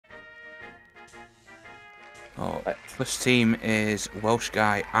Oh, first team is Welsh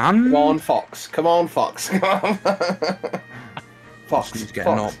guy and... Come on, Fox. Come on, Fox. Come on. Fox. Just get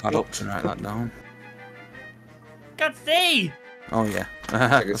a notepad up to write that down. Good see! Oh yeah.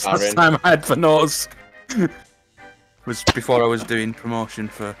 That's the last time I had for notes. Was before I was doing promotion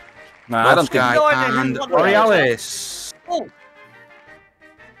for Welsh guy and Borealis. Oh.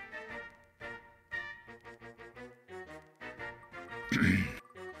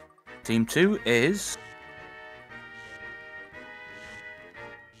 Team 2 is...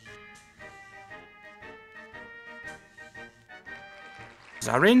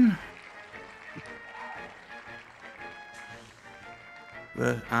 Zarin.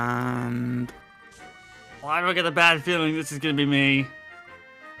 And... Why do I get a bad feeling this is gonna be me?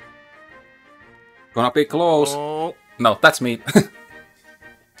 Gonna be close. Oh. No, that's me.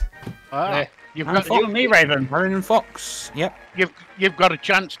 You've got You and me, Raven. Zarin and Fox. Yep. you've got a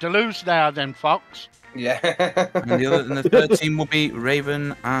chance to lose now, then, Fox. Yeah. And the third team will be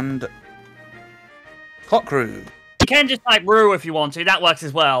Raven and Clock Crew. You can just type Rue if you want to. That works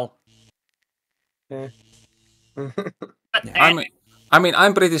as well. Yeah. I mean,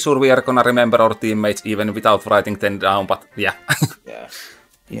 I'm pretty sure we are gonna remember our teammates even without writing them down. But yeah.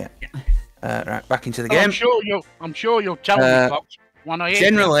 Yeah. Right, back into the game. I'm sure you'll tell me, Fox. When I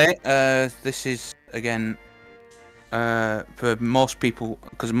Generally, this is again for most people,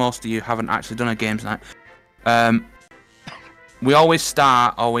 because most of you haven't actually done a games night. We always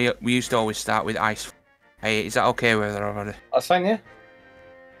start, or we used to always start with ice. Hey, is that okay with her already? That's fine, yeah.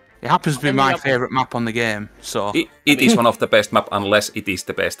 It happens to be my favourite map on the game, so... It is one of the best map, unless it is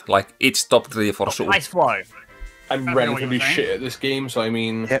the best. Like, it's top 3 for sure. Ice flow. I'm relatively shit at this game, so I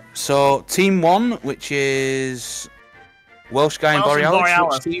mean... Yep, so Team 1, which is... Welsh guy and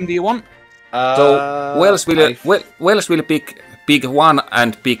Borealis. Which team do you want? So, Welsh will pick 1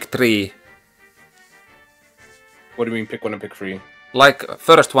 and pick 3. What do you mean, pick 1 and pick 3? Like,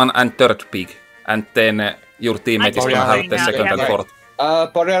 first one and third pick. And then your teammate is gonna have the second and fourth.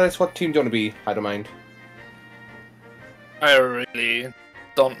 Borealis, what team do you want to be? I don't mind. I really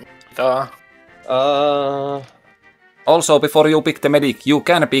don't either. Also, before you pick the medic, you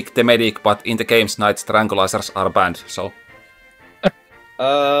can pick the medic, but in the games night, tranquilizers are banned, so...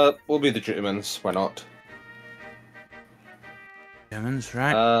 We'll be the Germans, why not? Germans,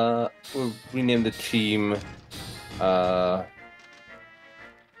 right. We'll rename the team, to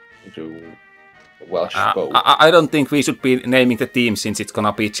Welsh Bow. I don't think we should be naming the team since it's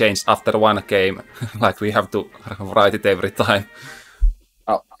gonna be changed after one game. Like, we have to write it every time.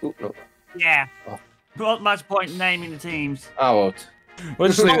 Oh, no. Yeah. Not much point in naming the teams. I won't. We'll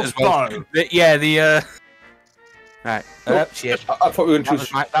just leave it as well. Right. Shit. I thought we were going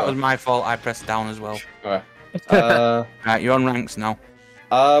to that was my fault. I pressed down as well. Alright. Right, you're on ranks now.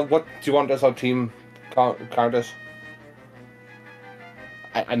 What do you want as our team counters?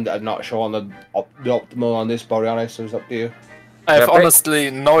 I'm not sure on the optimal on this, Borealis, so it's up to you. I have honestly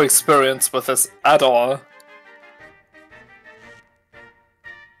no experience with this at all.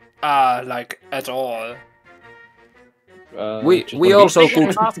 Like, at all. We also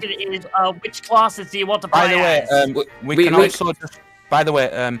could... Which classes do you want to play? By the way, we can also just... By the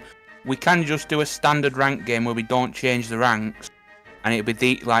way, we can just do a standard rank game where we don't change the ranks, and it'll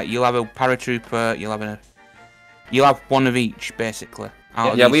be like you'll have a paratrooper, you'll have one of each basically.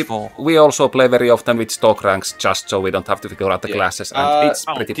 We also play very often with stock ranks just so we don't have to figure out the classes, and it's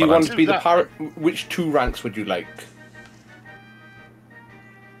pretty do you want to be the which 2 ranks would you like?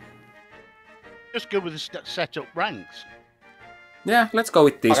 Just go with the set up ranks. Yeah, let's go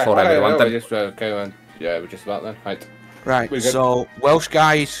with these for everyone. We're just about then. Right, so Welsh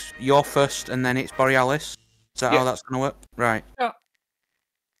guys, you're first, and then it's Borealis. Is that how that's going to work? Right. Yeah.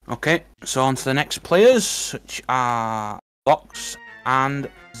 Okay, so on to the next players, which are Fox and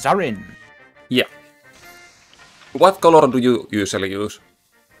Zarin. Yeah. What color do you usually use?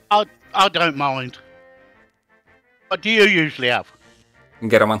 I don't mind. What do you usually have?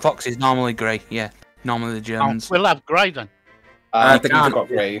 German. Fox is normally grey, yeah. Normally the Germans. We'll have grey then. Got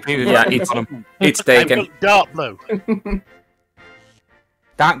grey. Yeah, it's taken. Dark blue.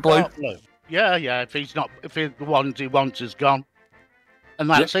 Dark blue? Dark blue. Yeah. If the ones he wants is gone. And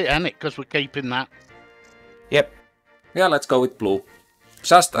that's it, isn't it? Because we're keeping that. Yep. Yeah, let's go with blue.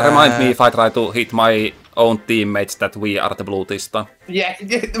 Just remind me if I try to hit my own teammates that we are the blue this time. Yeah.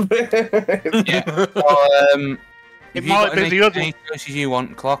 Yeah. It might be the other. Any choices you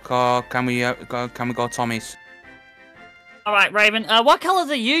want, Clock, or can we go Tommy's? All right, Raven. What colours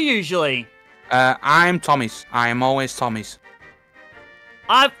are you usually? I'm Tommy's. I am always Tommy's.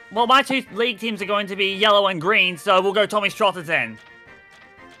 Well, my 2 league teams are going to be yellow and green, so we'll go Tommy's Trotters then.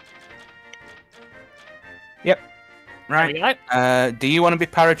 Yep. There Right. we go. Do you want to be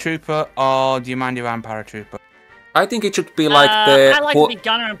paratrooper or do you mind if I'm paratrooper? I think it should be like the... I like to be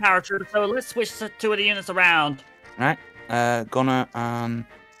gunner and paratrooper, so let's switch two of the units around. Right. Gunner and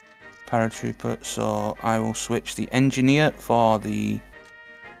paratrooper. So I will switch the engineer for the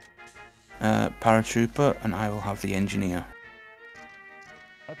paratrooper, and I will have the engineer.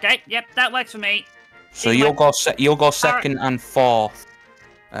 Okay, yep, that works for me. So Either way. you'll go second and fourth.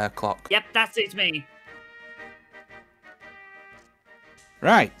 Clock. Yep, that suits me.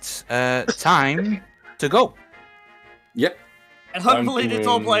 Right. Time to go. Yep. And hopefully this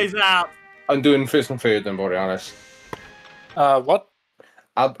all doing- plays out. I'm doing first and third then, to be honest. What?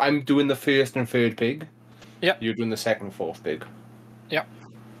 I'm doing the first and third pig. Yeah. You're doing the second and fourth pig.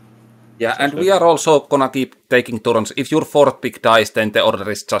 Yeah, and we are also gonna keep taking turns. If your fourth pick dies, then the order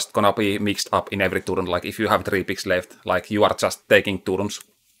is just gonna be mixed up in every turn. Like if you have 3 picks left, like you are just taking turns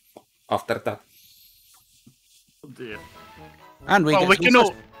after that. Oh dear. And we Well, get we some can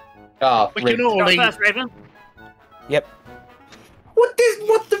all we Rick. can all Go leave. first, Raven. Yep.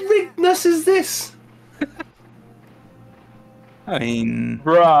 What the rigness is this? I mean,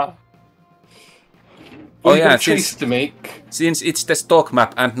 Bruh. What Oh, yeah, choice to make. Since it's the stock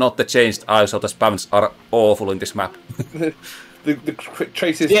map and not the changed ISO, the spawns are awful in this map. The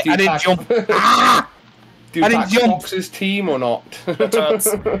traces. Yeah, do you I didn't pack- jump. Do you I didn't pack jump. Fox's team or not? That hurts.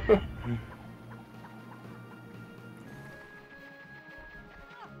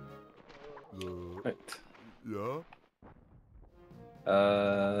 Right. Yeah.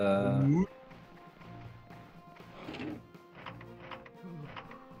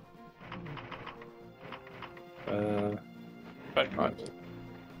 Right.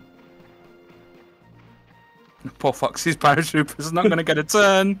 Poor Foxy's paratrooper's not going to get a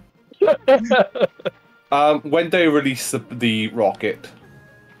turn. When they release the rocket?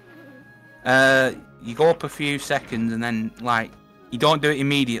 You go up a few seconds and then, like, you don't do it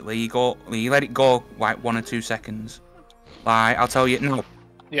immediately. You let it go, like, 1 or 2 seconds. Like, I'll tell you, no.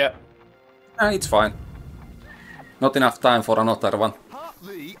 Yeah. It's fine. Not enough time for another one.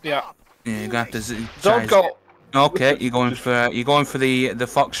 Yeah. Yeah, you're gonna have to Don't go. Okay, you're going for the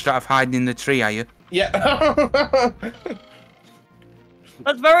fox strat of hiding in the tree, are you? Yeah.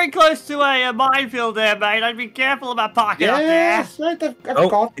 That's very close to a minefield there, mate. I'd be careful about parking up there. Yes, right, I've Oh,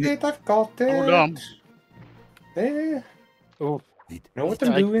 got it. I've got it. Hold on. There. Oh. Know what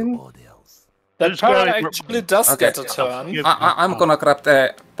I'm doing? That Let's go. para actually does Okay. get a turn. I'm gonna grab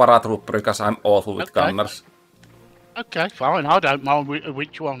the paratrooper because I'm awful with Okay. gunners. Okay, fine. I don't mind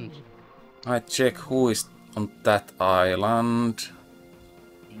which ones. I check who is on that island.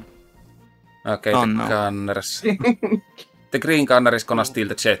 Okay, Oh, the no. gunners. The green gunner is gonna steal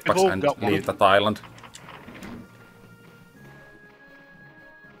the jetpacks all and got one. leave that island.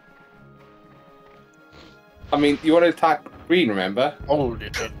 I mean, you want to attack green, remember? Hold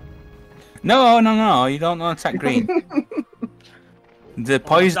it. No, you don't want to attack green. The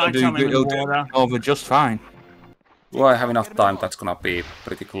poison don't tell me will the do water. over just fine. Do I have enough time? That's gonna be a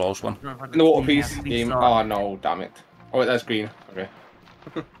pretty close one. No water piece game. Oh no, damn it. Oh wait, that's green. Okay.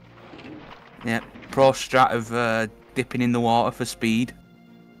 Yeah, pro strat of dipping in the water for speed.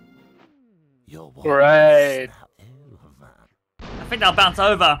 Right. I think they'll bounce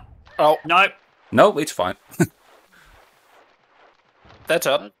over. Oh, Nope. No, it's fine. that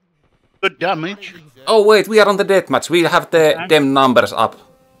up. Good damage. Oh wait, we are on the deathmatch. We have the them numbers up.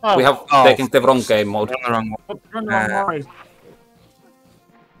 Oh, We have taken the wrong game mode. Run the wrong one. Run the wrong way.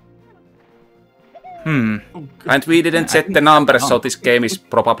 And we didn't set the numbers, so this game is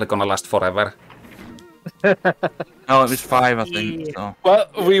probably gonna last forever. Oh, it was 5, I think. So. Well,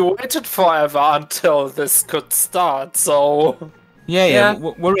 we waited forever until this could start, so... Yeah, Yeah.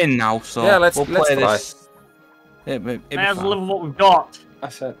 we're in now. So Yeah, let's we'll try. play this. It'll be May as well fine. live with what we've got. I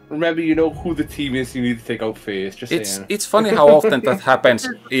said, remember, you know who the team is you need to take out first. Just saying. It's funny how often that happens,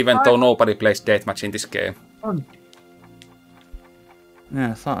 even though nobody plays deathmatch in this game. Yeah,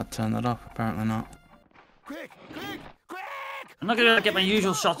 I thought I'd turn that off. Apparently not. I'm not gonna get my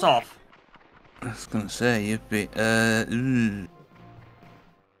usual shots off. I was gonna say you'd be. Ooh.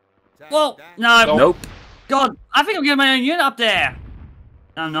 Well, no. Nope. God, I think I'm getting my own unit up there.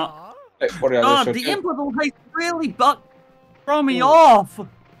 No, I'm not. Hey, what are the God, others the doing? input will really throw me off.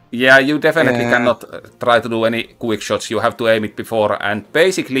 Yeah, you definitely Yeah. cannot try to do any quick shots. You have to aim it before, and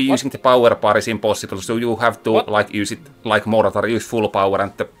basically using the power bar is impossible. So you have to like use it like Mortar, use full power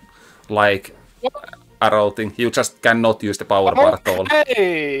and the like arrow thing. You just cannot use the power bar at all.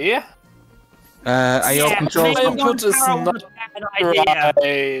 Hey! Are your controls maybe not? I'm Input is Power not was a bad idea.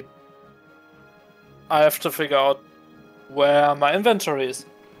 Right. I have to figure out where my inventory is.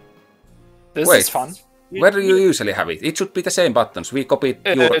 This Wait. is fun. Where do you usually have it? It should be the same buttons. We copied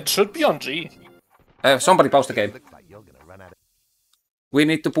your... It should be on G. Somebody pause the game. We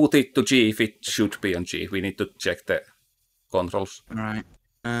need to put it to G if it should be on G. We need to check the controls. Right.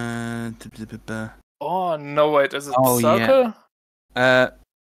 Oh, no, wait, is it Oh, circle?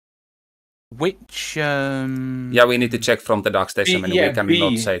 Which Yeah, we need to check from the dock station menu. We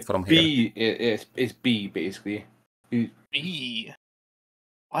cannot say it from here. B is B basically. B.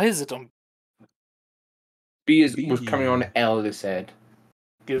 Why is it on B was coming on L. They said.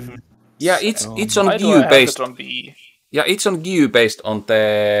 give me? Yeah, it's on Why do I GUI have based. it on B? Yeah, it's on GUI based on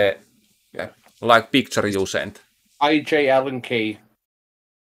the like picture you sent. I, J, L, and K.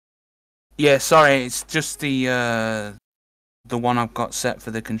 Yeah, sorry, it's just the one I've got set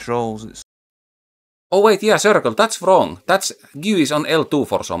for the controls. It's Oh wait, yeah, circle. That's wrong. That's GUI is on L2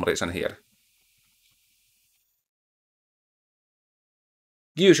 for some reason here.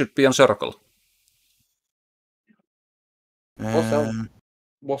 GUI should be on circle.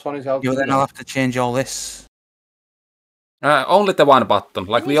 What's on his L? Yeah, then I'll have to change all this. Only the one button.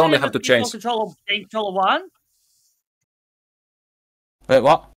 Like we only have to change. Controller 1? Wait,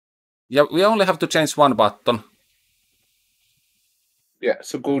 what? Yeah, we only have to change one button. Yeah,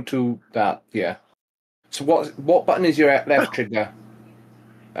 so go to that. Yeah. So what button is your left trigger?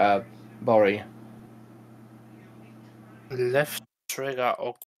 Bori. Left trigger,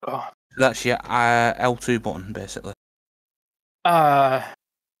 oh god. That's your L2 button, basically.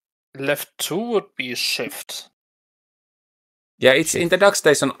 Left 2 would be shift. Yeah, it's in the dock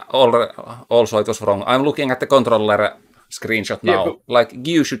station also it was wrong. I'm looking at the controller screenshot now. Yeah, like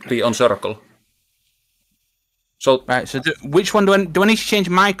GUI should be on circle. So Right, so which one do I need to change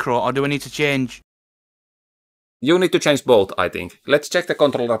micro, or do I need to change... you need to change both, I think. Let's check the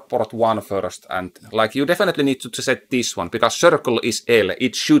controller port 1 first. And like you definitely need to set this one, because circle is L.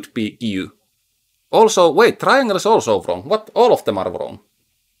 It should be GUI. Also, wait, triangle is also wrong. What? All of them are wrong.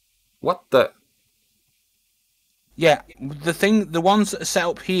 What the... Yeah, the ones that are set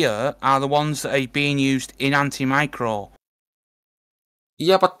up here are the ones that are being used in anti-micro.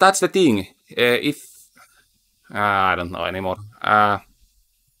 Yeah, but that's the thing. I don't know anymore.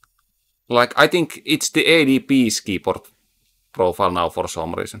 Like, I think it's the ADP's keyboard profile now for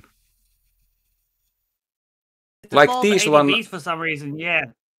some reason. It's Like all these the one... ADBs for some reason, yeah.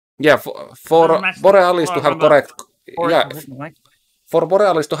 Yeah, for Borealis to have correct... Yeah, for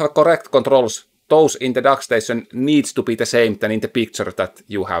Borealis to have correct controls, those in the dock station needs to be the same than in the picture that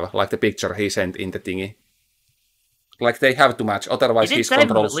you have, like the picture he sent in the thingy. Like they have to match, otherwise He did his save them,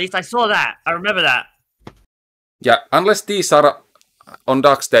 controls... at least I saw that. I remember that. Yeah, unless these are on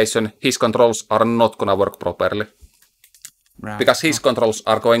dock station, his controls are not gonna work properly. Right. Because his controls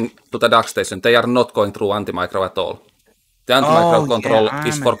are going to the dock station, they are not going through anti-micro at all. The anti-micro control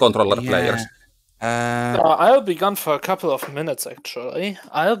is for controller players. I'll be gone for a couple of minutes, actually.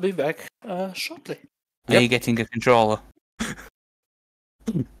 I'll be back shortly. Are you getting a controller?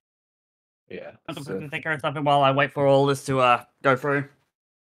 Yeah. I'm just going to take care of something while I wait for all this to go through.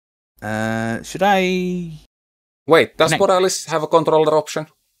 Should I... Wait, does Borealis have a controller option?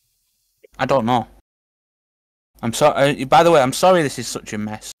 I don't know. I'm sorry. By the way, I'm sorry this is such a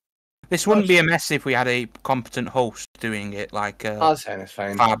mess. This wouldn't be a mess if we had a competent host doing it, like I'll say it's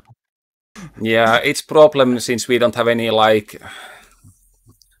fine. Fab. Yeah, it's problem since we don't have any like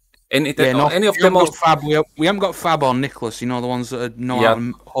any of the most Fab. We haven't got Fab or Nicholas. You know, the ones that know how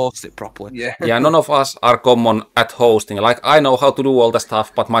to host it properly. Yeah. Yeah, none of us are common at hosting. Like I know how to do all the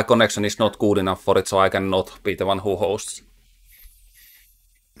stuff, but my connection is not good enough for it, so I cannot be the one who hosts.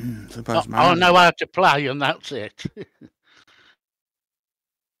 I know how to play, and that's it.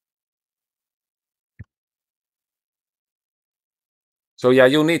 So yeah,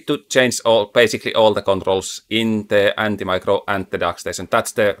 you need to change basically all the controls in the anti-micro and the dock station.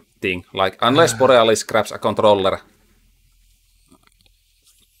 That's the thing. Like unless Borealis grabs a controller.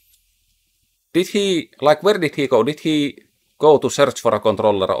 Did he where did he go? Did he go to search for a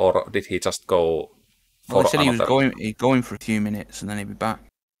controller, or did he just go for he said another? he was going for a few minutes and then he'd be back.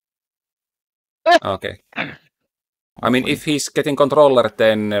 Okay. I mean, if he's getting controller,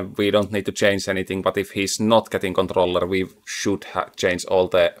 then we don't need to change anything. But if he's not getting controller, we should change all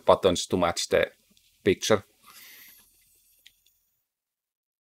the buttons to match the picture.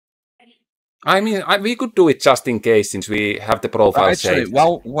 I mean, we could do it just in case, since we have the profile saved.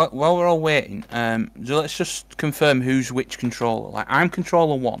 While we're all waiting, so let's just confirm who's which controller. Like, I'm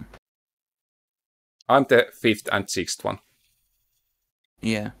controller 1. I'm the 5th and 6th one.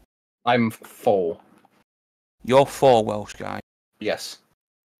 Yeah. I'm 4. You're 4, Welsh guy. Yes.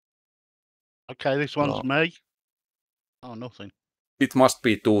 Okay, this one's me. Oh, nothing. It must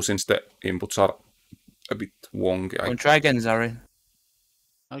be 2 since the inputs are a bit wonky. Go and try again, Zari.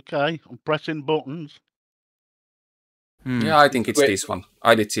 Okay, I'm pressing buttons. Yeah, I think it's Wait. this one.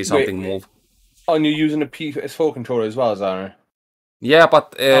 I did see something move. And you're using a PS4 controller as well, Zara? Yeah,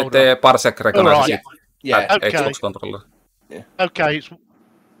 but the Parsec recognizes Alright. it Yeah. at Okay. Xbox controller. Okay,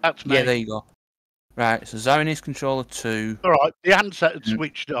 that's me. Yeah, there you go. Right, so Zari needs controller 2. All right, the handset had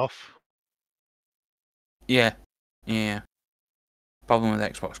switched off. Yeah. Problem with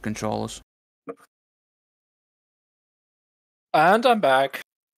Xbox controllers. And I'm back.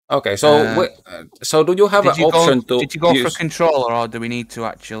 Okay, so so do you have an option to Did you go for a use... controller, or do we need to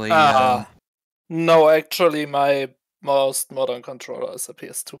actually... No, actually, my most modern controller is a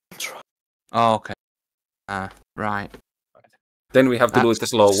PS2 controller. Oh, okay. Right. Then we have to do it the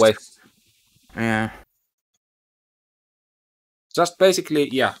slow way. Yeah. Just basically,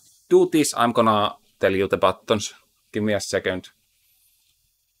 yeah, do this. I'm gonna tell you the buttons. Give me a second.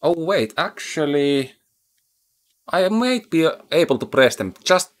 Oh, wait, actually... I might be able to press them.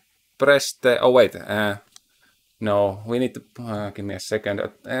 Just press the... Oh, wait. No, we need to... give me a second.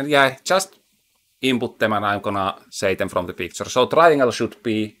 Yeah, just input them and I'm gonna say them from the picture. So triangle should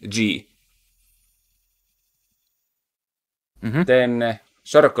be G. Then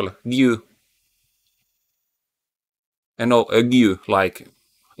circle, Q. No, a Q, like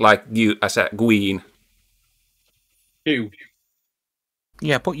Q as a queen. Q.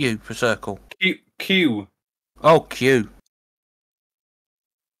 Yeah, put U for circle. Q. Oh, Q.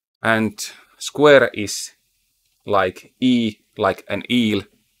 And square is like E, like an eel.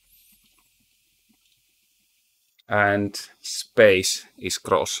 And space is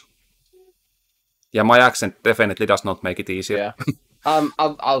cross. Yeah, my accent definitely does not make it easier. Yeah.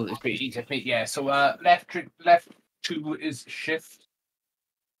 I'll it's pretty easy for me. Yeah. So left 2 is shift.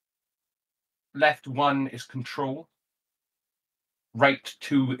 Left 1 is control. Right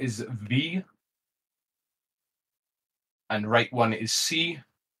 2 is V. And right 1 is C.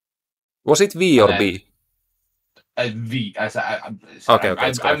 Was it V or B? V. Okay,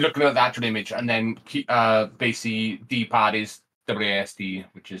 I'm looking at the actual image, and then basically D-pad is WASD,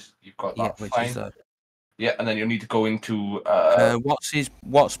 which is you've got that which fine. is Yeah, and then you'll need to go into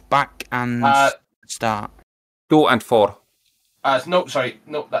what's back and start? 2 and 4. No, sorry,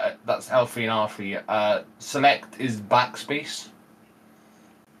 no, that's L3 and R3. Select is backspace,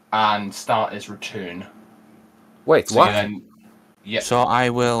 and start is return. Wait, So what? Yeah. So I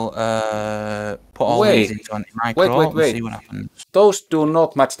will put all these into anti-micro and see what happens. Those do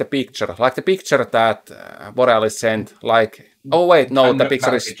not match the picture. Like the picture that Borealis sent, like... Oh wait, no, the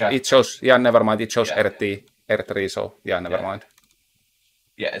picture is... It shows... Yeah, never mind. It shows R3, so yeah, never mind.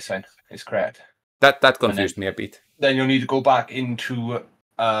 Yeah, it's fine. It's correct. That confused me a bit. Then you'll need to go back into...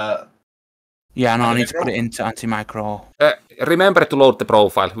 Yeah, no, I need to put it into anti-micro. Remember to load the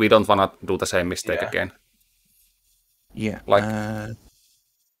profile. We don't want to do the same mistake again. Yeah. Like...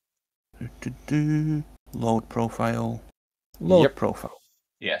 Load profile. Load profile.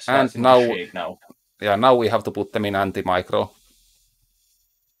 Yes, and now... Yeah, now we have to put them in anti-micro.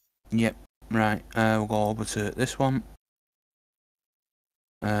 Yep, right. We'll go over to this one.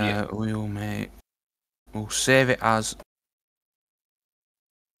 We'll save it as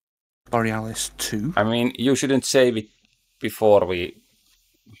Borealis 2. I mean, you shouldn't save it before we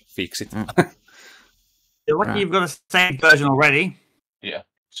fix it. Lucky you've got a saved version already. Yeah.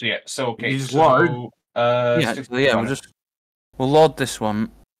 So okay. You just load. We'll load this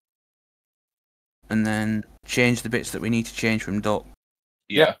one, and then change the bits that we need to change from duck.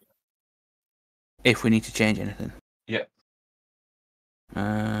 Yeah. If we need to change anything. Yeah.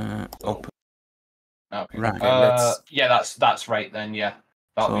 Open. Okay. Right. That's right then. Yeah.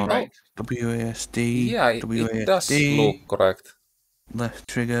 That'll be right. WASD. Yeah, it does look correct. Left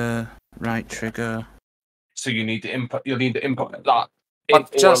trigger, right trigger. So you need to input. You'll need to input that.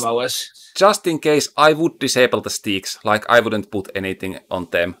 But just in case, I would disable the sticks. Like I wouldn't put anything on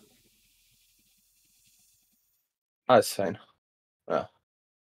them. That's fine. Yeah.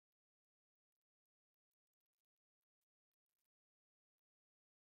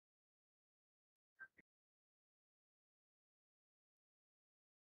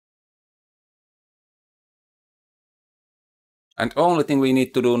 And only thing we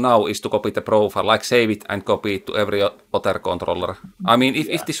need to do now is to copy the profile, like save it and copy it to every other controller. I mean,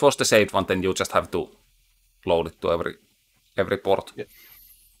 if this was the saved one, then you just have to load it to every port. Yeah.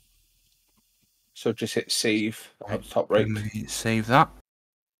 So just hit save at the top right. Save that.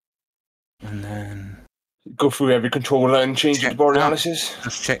 And then... Go through every controller and change it to Borealis.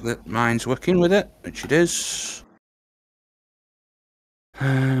 Just check that mine's working with it, which it is.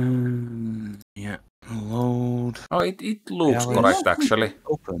 Yeah. Load. Oh, it looks correct, actually.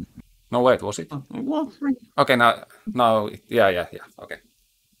 Open. No, wait, was it? What? Okay, now, yeah. Okay.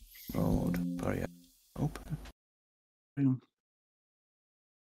 Road barrier open.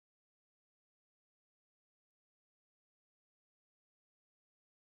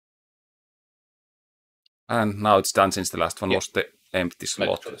 And now it's done since the last one was the empty slot.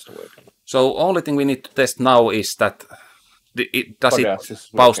 Make sure it's So only thing we need to test now is that does What it else is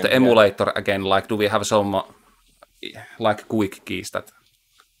pause the working, emulator again? Like, do we have some like quick keys that?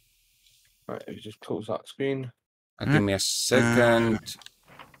 Right, if you just close that screen. Give me a second.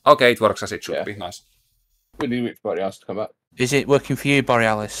 Okay, it works as it should be. Nice. We need to wait for everybody else to come back. Is it working for you,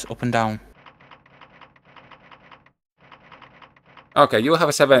 Borealis? Up and down? Okay, you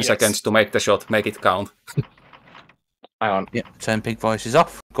have 7 Yes. seconds to make the shot. Make it count. Hang on. Yep, turn pig voices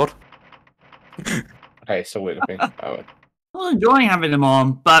off. Good. Okay, so wait a minute. I'm not enjoying having them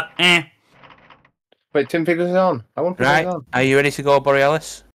on, but Wait, Tim Figures is on. I want to put Right, it on. are you ready to go,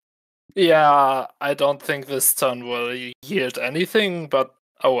 Borealis? Yeah, I don't think this turn will yield anything, but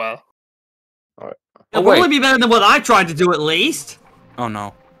oh well. it'll wait. probably be better than what I tried to do at least. Oh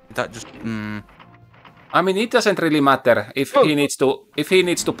no, that just. I mean, it doesn't really matter if he needs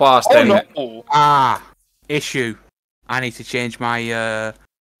to pass. Oh Then no! Issue. I need to change my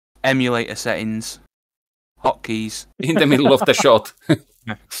emulator settings. Hotkeys. in the middle of the shot.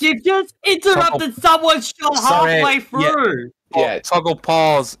 You've just interrupted someone's shot Sorry, halfway through. Yeah, Toggle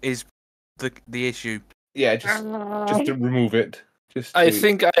pause is the issue. yeah, just to remove it. Just I to-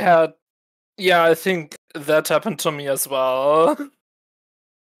 think I had. Yeah, I think that happened to me as well.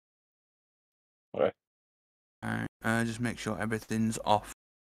 Alright, just make sure everything's off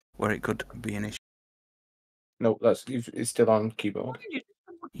where it could be an issue. No, it's still on keyboard.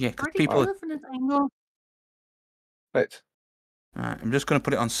 Yeah, because people. Right. Alright, I'm just going to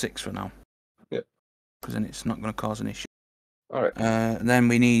put it on 6 for now. Yep. Because then it's not going to cause an issue. All right. Then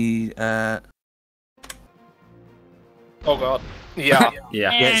we need. Oh god. Yeah.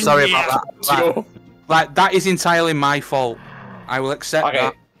 Yeah. Yeah, sorry about that. Like, that is entirely my fault. I will accept Okay.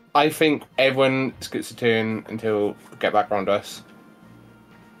 that. I think everyone gets a turn until we get back around us.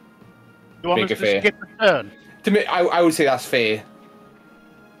 You want Make us it to fair. skip a turn? To me, I would say that's fair.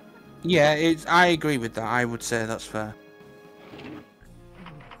 Yeah, I agree with that. I would say that's fair.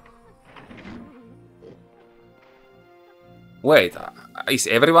 Wait, is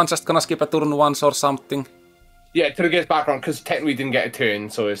everyone just gonna skip a turn once or something? Yeah, till it gets back around because technically we didn't get a turn,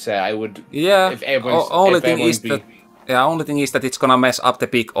 so it's I would. Yeah. If everyone's, only if thing everyone is be- that only thing is that it's gonna mess up the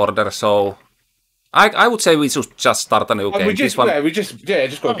pick order. So I would say we should just start a new game. we just This one,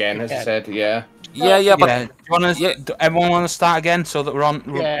 just go again, as I said. Yeah. yeah, but Yeah. Do you wanna, do everyone want to start again so that we're on?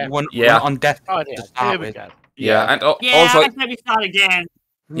 Yeah. We're Yeah. not on death Oh, to yeah. Here start we with. go. yeah, and Yeah, also I said we start again.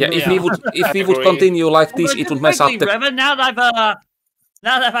 yeah, if Yeah. we would Agree. continue like this, Although, it would just mess up quickly, the. Revan, now that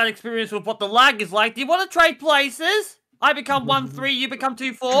I've had experience with what the lag is like, do you want to trade places? I become 1-3, you become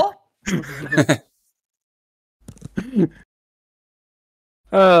 2-4.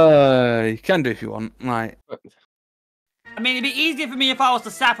 You can do if you want. Right. I mean, it'd be easier for me if I was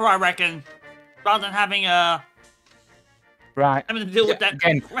the sapper, I reckon, rather than having Right. to deal with that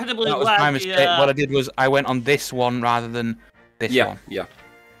Again, incredibly that was my laggy, mistake. What I did was I went on this one rather than this Yeah, one. yeah.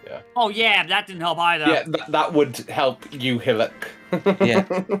 Oh yeah, that didn't help either. Yeah, that would help you, Hillock.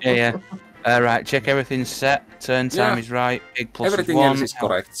 Yeah. Right, check everything's set. Turn time Yeah. is right. Big plus Everything one. else is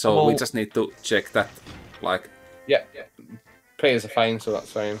correct. So we just need to check that, like Yeah. Players are fine, so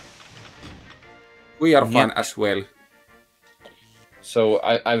that's fine. we are Yep. fine as well. So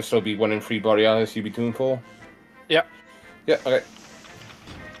I would still be 1-3 Borealis, you'd be 2-4. Yeah. Yeah. Okay.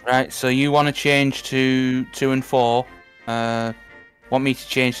 Right, so you want to change to 2 and 4. Want me to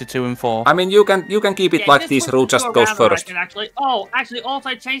change to 2 and 4? I mean, you can keep it Yeah, like this. one Rule should just go goes around, I first. reckon, actually,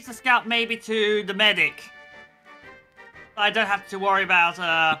 also change the scout maybe to the medic. I don't have to worry about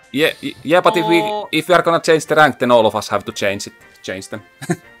Yeah, but Or- if we are gonna change the rank, then all of us have to change them.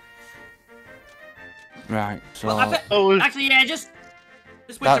 Right, so Well, Oh, actually, yeah, just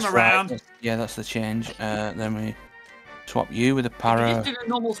switch that's them right. around. Yeah, that's the change. Then we swap you with a Just para. do the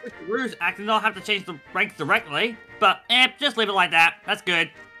normal switch of routes, actually, not have to change the ranks directly. But just leave it like that. That's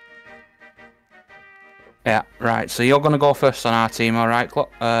good. Yeah, right. So you're gonna go first on our team, all right,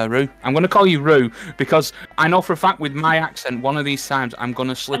 Roo? I'm gonna call you Roo because I know for a fact with my accent, one of these times I'm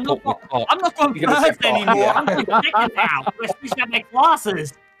gonna slip up with Clock. I'm not going You're gonna first say Clock, anymore. yeah. I'm going second now. I switched out my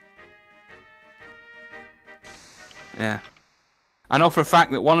classes. Yeah. I know for a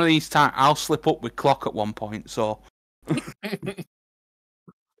fact that one of these times I'll slip up with Clock at one point. So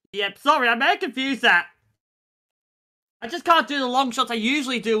Yep, sorry, I may have confused that. I just can't do the long shots I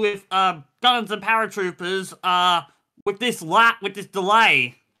usually do with guns and paratroopers with this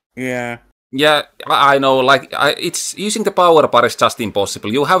delay. Yeah. Yeah, I know. Like, it's using the power bar is just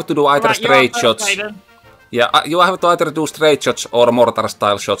impossible. You have to do either straight shots. Yeah, you have to either do straight shots or mortar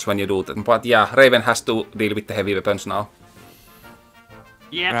style shots when you do that. But yeah, Raven has to deal with the heavy weapons now.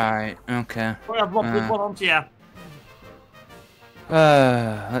 Yeah. Right. Okay. Well, I've locked this one onto you.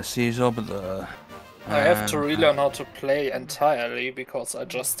 Let's see. He's over there. I have to relearn how to play entirely because I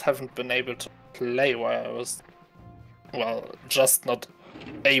just haven't been able to play while I was, well, just not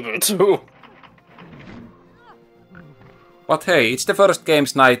able to. But hey, it's the first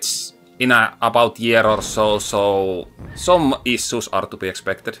games nights in about a year or so, so some issues are to be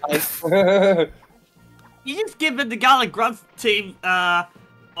expected. You just given the Gallic Grunt team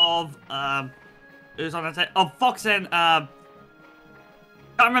of who's on that of Fox and can't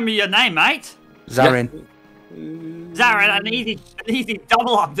remember your name, mate. Zarin. Zarin, an easy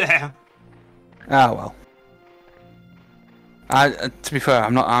double up there. Ah well. To be fair,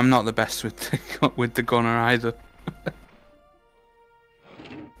 I'm not the best with the gunner either.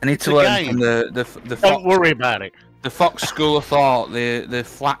 I need to learn from the Fox. Don't worry about it. The Fox school of thought, the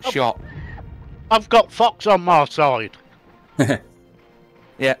flat shot. I've got Fox on my side.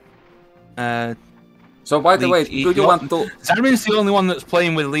 Yeah. So by the way, do you want to? Zarin's the only one that's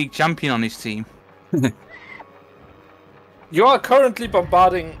playing with league champion on his team. You are currently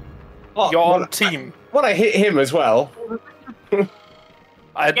bombarding your own team. Well, I hit him as well.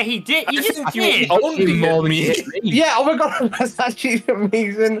 Yeah, he did. He just did. Only more than me. Yeah, oh my god, that's actually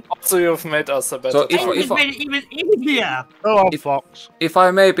amazing. Also, you've made us a better. So He made it even easier. Go on, Fox. If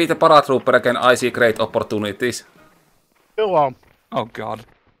I may be the paratrooper again, I see great opportunities. Go on. Oh god.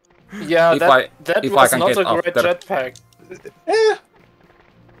 Yeah, that if I was can not get a great after. jetpack.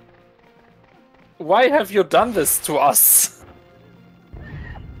 Why have you done this to us?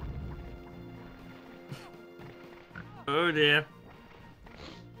 Oh dear.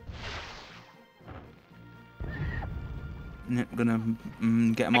 Gonna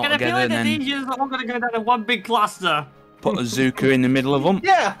get them all I feel together like and the then ninjas are all gonna go down in one big cluster. put a Zuka in the middle of them.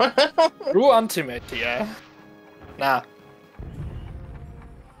 Yeah. True ultimate, yeah. Nah.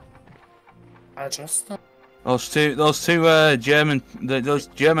 I just. Those two German those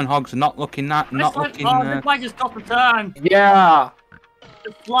German hogs are not looking This flag just got the turn. Yeah.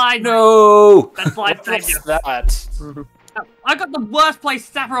 The slide. No! That slide saved you. What's that? I got the worst place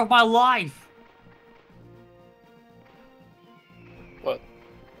staffer of my life.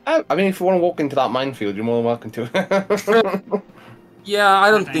 I mean, if you want to walk into that minefield, you're more than welcome to. Yeah,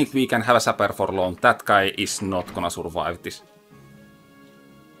 I don't think we can have a sapper for long. That guy is not gonna survive this.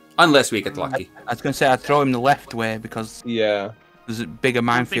 Unless we get lucky. I was gonna say I'd throw him the left way because Yeah. there's a bigger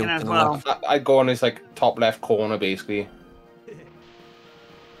minefield to as the well. left. I go on his like top left corner basically.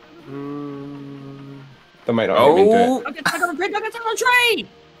 They might not have been Oh! I got on the tree.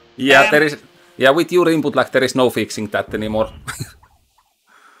 Yeah, Damn. there is. Yeah, with your input, like there is no fixing that anymore.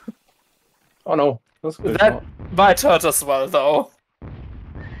 Oh no, that's good. That might hurt as well, though.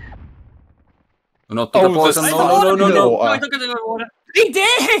 Not to the poison. this- No. No, I took it in the water. He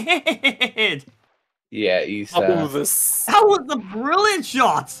did. Yeah, he's. This. That was a brilliant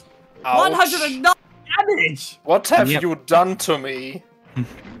shot. Ouch. 109 damage. What have Yep. you done to me?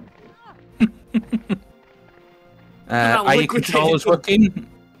 About Are your liquidated controllers working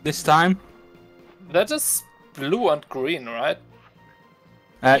this time? That is blue and green, right?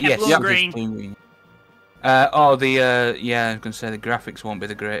 Yes, blue and green. blue and green. Yeah, I was gonna say the graphics won't be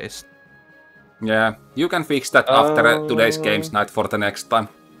the greatest. Yeah, you can fix that after today's games night for the next time.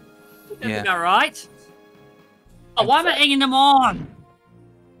 Yeah. Alright. Oh, why am I egging them on?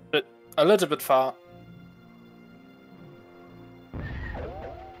 A little bit far.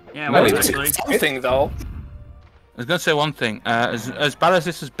 Yeah, Well, well, it's- actually. Something, though. I was gonna say one thing. As bad as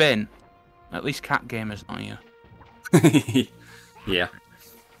this has been, at least Cat Gamer's not here. Yeah.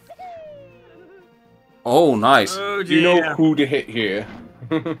 Oh, nice. Oh Do you dear. know who to hit here?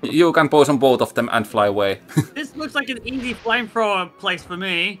 You can poison both of them and fly away. This looks like an easy flamethrower place for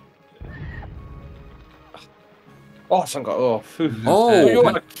me. Oh, some got off. You Oh,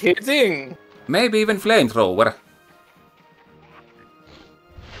 are kidding! maybe even flamethrower.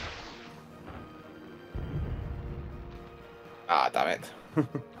 Ah, damn it.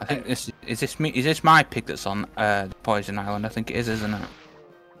 I think is this my pick that's on the Poison Island? I think it is, isn't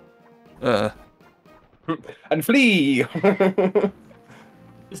it? And flee!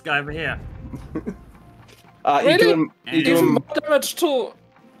 This guy over here. You doing, you Even doing, more damage to...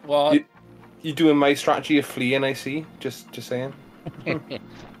 What? you doing my strategy of fleeing, I see. Just saying. Run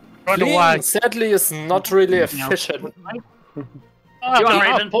Fleeing, away. sadly, is not really efficient. Oh, You are I've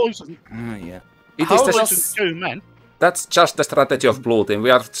Raven. poison. Oh yeah. It How is the does- Poison 2 men. That's just the strategy of blue team. We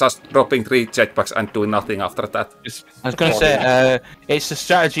are just dropping 3 jetpacks and doing nothing after that. I was going to say, it's the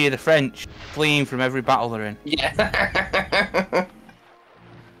strategy of the French, fleeing from every battle they're in. Yeah.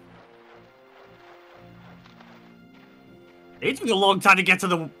 It took a long time to get to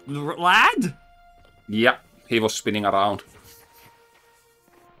the land. Yeah, he was spinning around.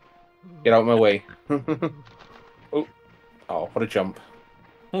 Get out of my way. Oh, what a jump.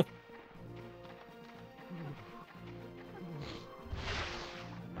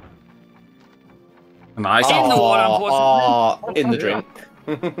 Nice. In the water, unfortunately. In the drink.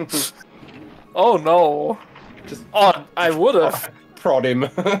 Oh no. Just I would have. prod him.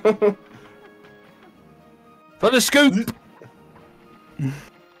 For the scoop!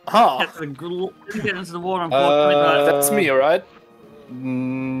 Huh. Get into the water, unfortunately. That's me, right?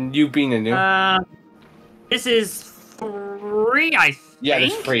 You've been in here. This is 3, I think. Yeah,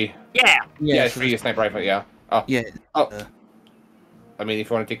 it's free. Yeah. Yeah, it's free. Sniper rifle. Yeah. Oh. Yeah. Oh. I mean, if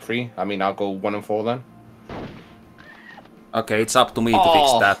you want to take 3, I mean, I'll go 1 and 4 then. Okay, it's up to me to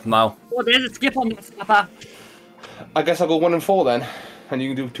fix that now. Oh, there's a skip on that snapper. I guess I'll go 1 and 4 then, and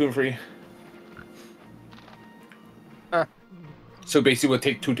you can do 2 and 3. So basically, we'll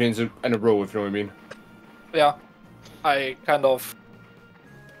take 2 turns in a row, if you know what I mean. Yeah. I kind of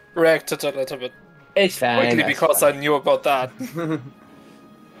reacted a little bit It's fine. quickly because I knew about that.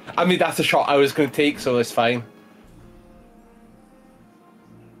 I mean, that's the shot I was going to take, so it's fine.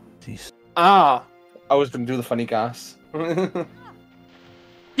 Jeez. Ah. I was going to do the funny gas.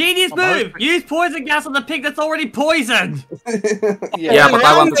 Genius move! Use poison gas on the pig that's already poisoned! Yeah, but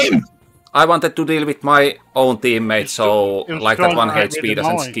I wanted to deal with my own teammates, so like that 1 HP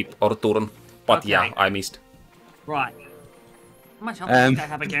doesn't skip or turn. But Okay. yeah, I missed. Right. How much health does this guy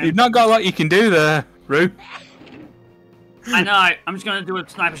have again? You've not got a lot you can do there, Rue. I know. I'm just gonna do a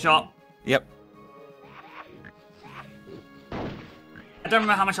sniper shot. Yep. I don't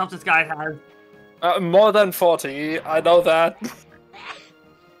remember how much health this guy has. More than 40, I know that.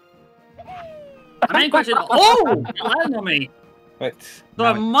 The main question. Oh! It landed on me. Right. So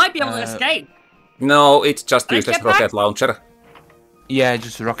I might be able to escape. No, it's just Let's useless get back. rocket launcher. Yeah,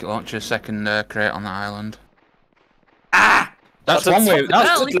 just a rocket launcher, second crate on that island. Ah! That's But one way.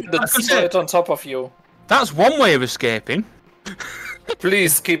 well, That's straight on top of you. That's one way of escaping.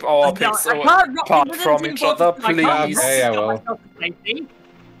 Please keep our picks I can't rock apart within from 2 each other, bullets. I can't please. Okay, I rock will. myself to safety.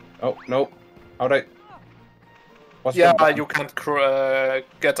 Oh, no. Alright. What's Yeah, the- you can't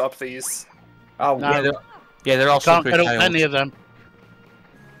get up these. Ow. No. Yeah, they're all Can't slippery get up tails. any of them.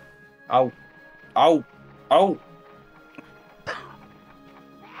 Ow. Ow. Ow.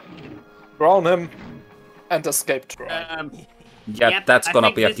 Drown him. And escape try. Yeah, Yep, that's I gonna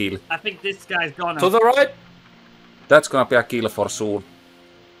think be a this- kill. I think this guy's gonna. To the right. That's gonna be a kill for soon.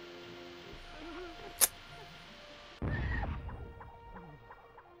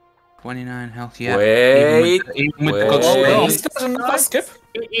 $29 health, yeah. Wait, Even with the wait. good Oh, speed. is that another skip?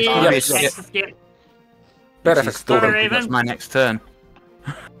 It is. Yeah, Yes, it's- the skip. Perfect Sorry, turn. Raven. That's my next turn.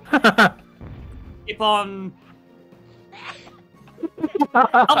 Skip on.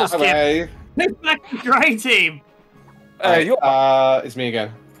 Double skip. Bye. Who's back to grey team? You It's me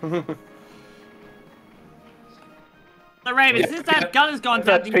again. So Raven, since that gun has gone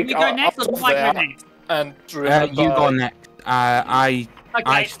down, do you pick want me to go up next or do I go there. next? and remember. You go next. I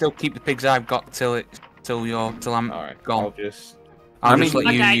Okay. still keep the pigs I've got till I'm Alright, gone. I'll just... I'll I just mean-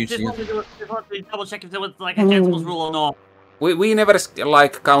 let you Okay, use just it. wanted to double check if there was like a gentleman's rule or not. We never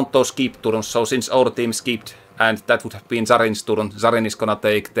like count those skip turns, so since our team skipped, and that would have been Zarin's turn, Zarin is gonna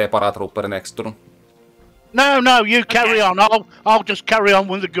take the paratrooper next turn. No, you carry on. I'll just carry on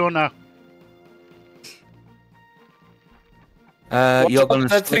with the gunner. You're gonna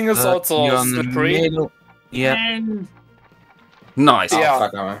That thing is slip, also you're on the slippery. middle. Yeah. And Nice. Yeah.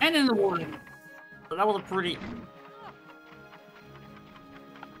 Fuck, am I? and in the water. So that was a pretty.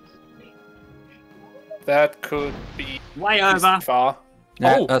 That could be Way over. far.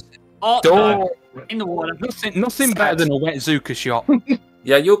 Yeah, Oh. that's- Oh, Don't- no, in the water. nothing better than a wet Zuka shot.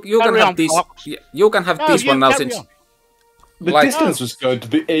 Yeah, you can Carry have on, this. Fox. You can have No, this you one now carry since on. The Like- distance was good,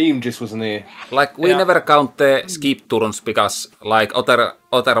 the aim just wasn't there. like we Yeah. never count the skip turns because like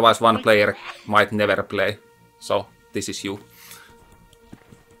otherwise one player might never play. So this is you.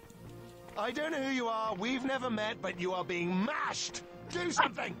 I don't know who you are, we've never met, but you are being mashed! Do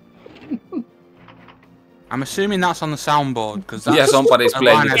something! I'm assuming that's on the soundboard because that's Yeah, somebody's a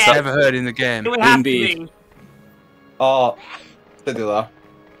playing line it. I've Yeah. never heard in the game. It would have Indeed. to be. Oh, they do that.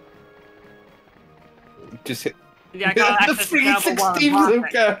 Just hit. Yeah, I can't The access the level 360 one.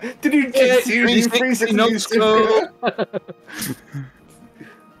 Luca! Did you just see the 360 no Luca?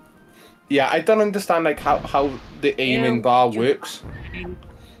 Yeah, I don't understand like how the aiming bar works.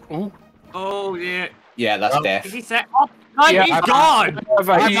 Oh yeah. Yeah, that's Is death. he set? Oh, no, Yeah, he's gone.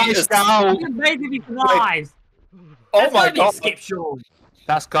 He is He's amazing if he survives. Oh That's my gotta be a god! skip, surely.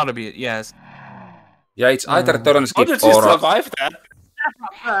 That's gotta be it. Yes. Yeah, it's either turn How skip did he or survive that? That's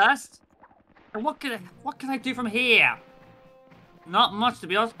not first. And what can I do from here? Not much, to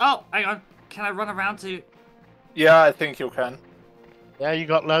be honest. Oh, hang on. Can I run around to? Yeah, I think you can. Yeah, you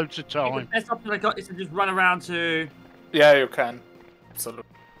got loads of The time. best option I got is to just run around to. Yeah, you can. Absolutely.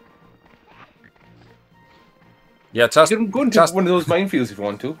 yeah, just You can go into one of those minefields if you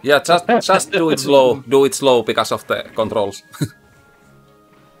want to. yeah, just do it slow. Do it slow because of the controls.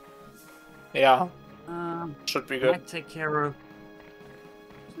 Yeah, Should should be I good. take care of?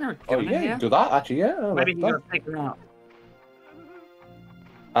 Isn't there a Oh gun in yeah, here? do that actually. Yeah. Maybe he's that. gonna take them out.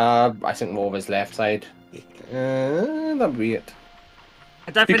 I think more of his left side. That'd be it.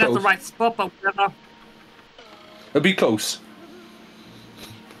 I don't Be think that's the close. right spot, but whatever. It'll be close.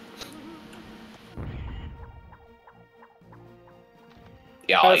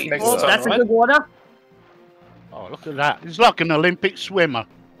 Yeah. That's next Oh, turn, that's a right? good order. Oh, look at that. He's like an Olympic swimmer.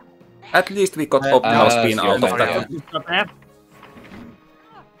 At least we got optimal spin so out of sorry, that. yeah. Up there.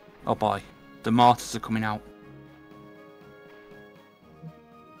 Oh boy, the mortars are coming out.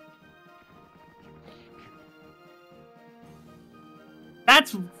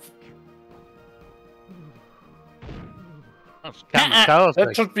 That's That's kamikaze.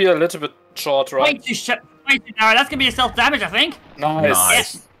 That should be a little bit short, way right? too way too narrow. That's gonna be a self-damage, I think. Nice.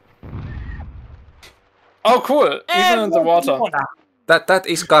 Nice. Oh, cool. Even in the water. That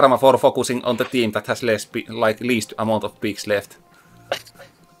is karma for focusing on the team that has least amount of peaks left.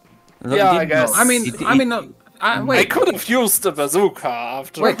 Yeah, I guess. I mean, I wait, could have used the bazooka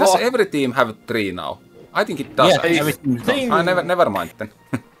after wait. Does all. every team have 3 now? I think it does. Yeah, actually. everything's done. Never mind then.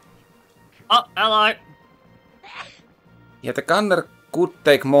 Oh, hello. Yeah, the gunner could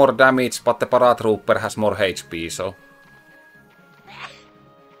take more damage, but the paratrooper has more HP, so...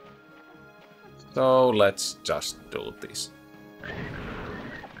 So let's just do this.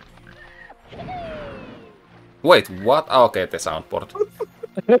 Wait, what? Ah, okay, the soundboard.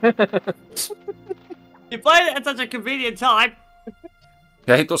 You played it at such a convenient time.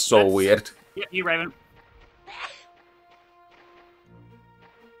 Yeah, it was so weird. Yeah, you, Raven.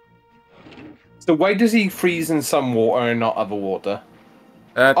 So why does he freeze in some water and not other water?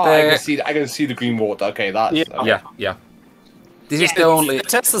 Uh, Oh, I the- can see the green water. Okay, that's yeah. This is the only...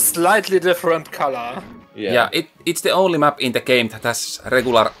 It has a slightly different color. Yeah, it's the only map in the game that has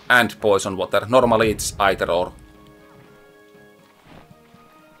regular and poison water. Normally it's either or.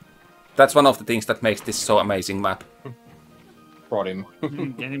 That's one of the things that makes this so amazing map. Brought him. Get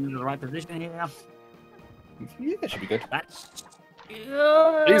him into the right position here. Yeah, that should be good. That's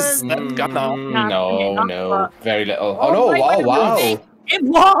Is that gunner? No, very little. Oh no! Wow! It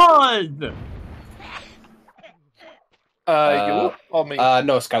was. You or me?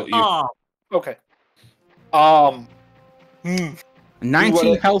 No, Scout, you. Oh, Okay.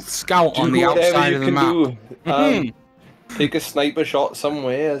 19 health scout on the whatever outside you of the can map. do. Take a sniper shot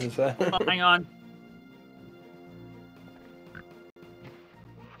somewhere, as I said. oh, hang on.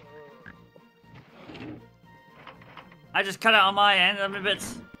 I just cut it on my end. I'm a bit.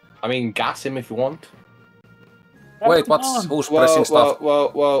 I mean, gas him if you want. Wait, who's pressing stuff?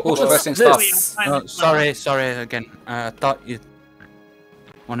 Whoa. Who's What's pressing this? stuff? Sorry again. I thought you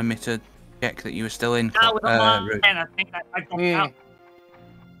wanted me to check that you were still in. That was on Route. my end. I think I dropped out.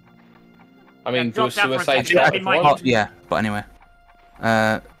 I mean, Yeah, do a dropped out for a suicide second, shot I if you might- want. Oh, yeah, but anyway.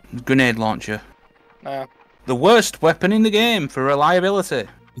 Grenade launcher. Yeah. The worst weapon in the game for reliability.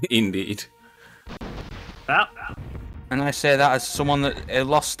 Indeed. Well, And I say that as someone that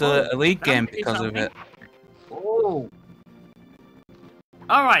lost a league game that'll be because of it. oh.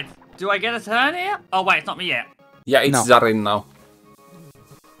 All right. Do I get a turn here? Oh wait, it's not me yet. Yeah, it's No. Zarin now.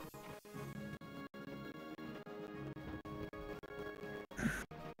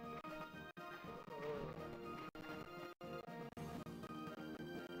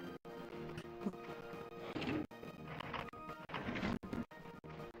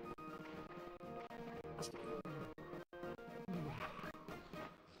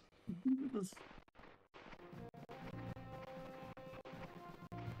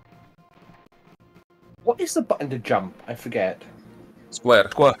 What is the button to jump? I forget. Square.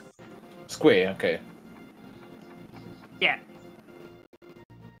 Square, okay. Yeah.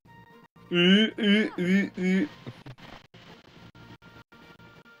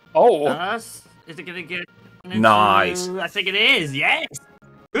 Oh, Is it gonna get? into- Nice. I think it is. Yes.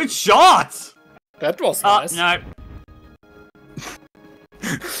 Good shot. that was nice. No.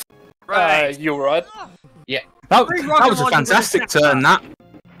 Right. You're right. That was a fantastic turn, that.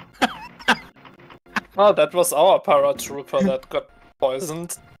 Oh, that was our paratrooper that got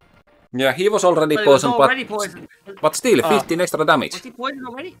poisoned. Yeah, he was already But he was poisoned, already poisoned. but still 15 extra damage. Was he poisoned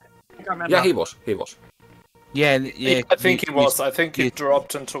already? I can't remember. Yeah, he was. Yeah. I think he was. I think he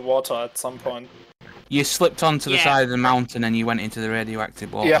dropped into water at some point. You slipped onto the Yeah. side of the mountain and you went into the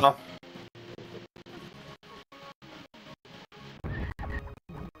radioactive water. Yeah.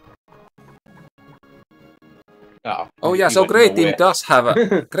 Oh yeah, so Great Team does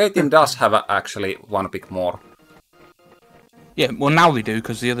have actually one pig more. Yeah, well now they do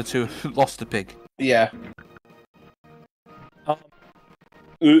because the other two lost the pig. Yeah.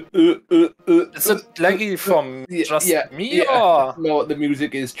 Is it laggy from just me or? No, the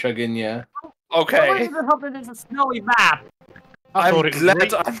music is chugging, yeah. Why Okay. does it help that it's a snowy map? I thought I'm it was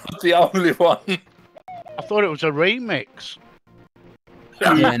glad I'm not the only one. I thought it was a remix.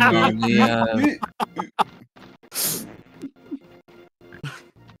 Yeah, no, the,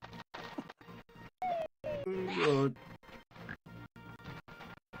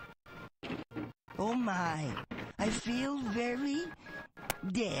 Oh my, I feel very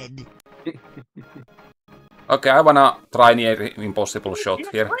dead. Okay, I wanna try near impossible shot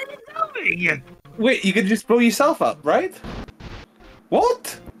here. What are you doing? Wait, you can just blow yourself up, right?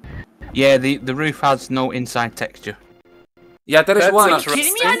 What? yeah, the roof has no inside texture. Yeah, there is That's one.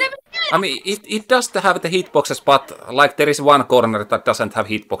 Kidding me? I never did. I mean, it does have the hitboxes, but like there is one corner that doesn't have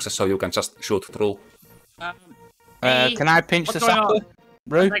hitboxes, so you can just shoot through. Hey, Can I pinch what's the going sapper, on?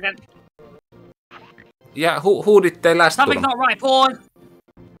 Roo? Second. Yeah, who did they last Something's turn? not right. Pause.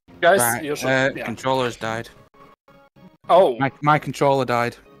 Guys, Right, you should. Yeah. controller has died. Oh, My controller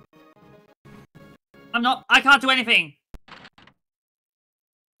died. I'm not. I can't do anything.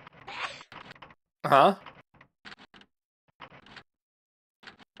 huh?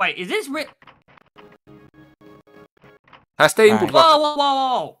 Wait, is this Has the input Whoa, whoa, whoa,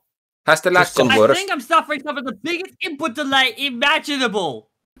 whoa! has the lag Just- gone I worse? think I'm suffering some of the biggest input delay imaginable.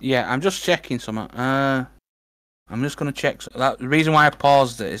 Yeah, I'm just checking something. I'm just gonna check. The reason why I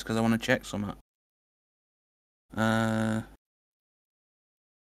paused it is because I want to check something. Because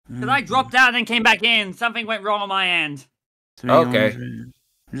I dropped out and then came back in. Something went wrong on my end. Okay.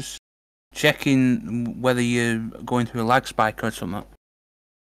 Just checking whether you're going through a lag spike or something.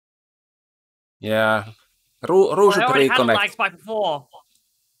 Yeah. Ru should I already had a lag reconnect. spike before.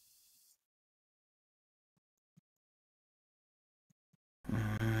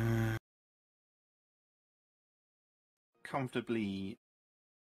 Comfortably.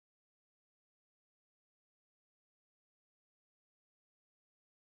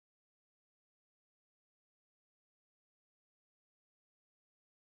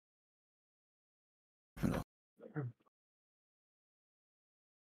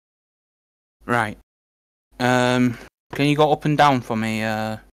 Right. Can you go up and down for me?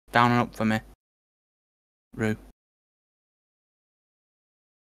 Down and up for me, Roo.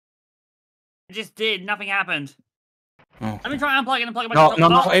 I just did. Nothing happened. Oh. Let me try unplugging and plugging my No, controller.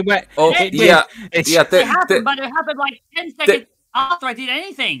 no, no. It went. Oh, It yeah, It's, yeah. It happened, but it happened like 10 seconds after I did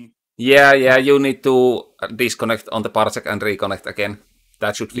anything. Yeah. You need to disconnect on the parsec and reconnect again.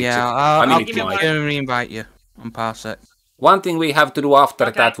 That should fix yeah, it. I'll it give you might. and re-invite you on Parsec. One thing we have to do after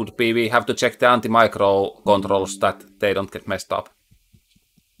Okay. that would be we have to check the anti-micro controls that they don't get messed up.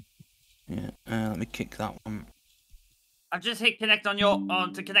 Yeah. Let me kick that one. I've just hit connect on your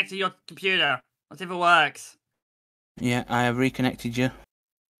to connect to your computer. Let's see if it works. Yeah, I have reconnected you.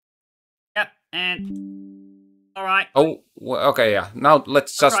 Yep, and all right. Oh, okay, yeah. Now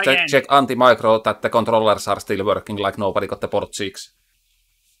let's just try again. check anti-micro that the controllers are still working like nobody got the port 6.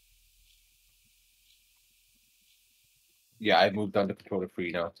 Yeah, I moved on to controller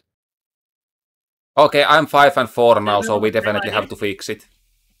 3 now. Okay, I'm 5 and 4 now, no, so we no, definitely no, have to fix it.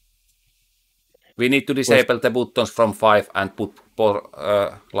 We need to disable the buttons from 5 and put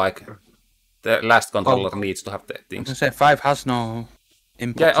like the last controller needs to have the I was things. gonna say 5 has no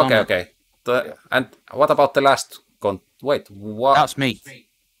input. Yeah, okay. And what about the last wait, what? That's me.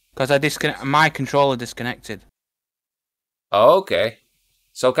 Because my controller disconnected. Okay.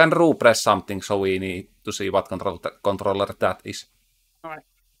 So can Ru press something, so we need to see what controller that is. Alright.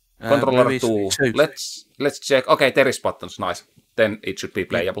 Controller Ruby's 2. 2. Let's check. Okay, there is buttons. Nice. Then it should be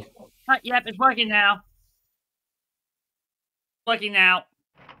playable. Yep, it's working now. Working now.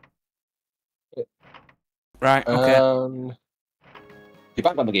 Right, okay. You're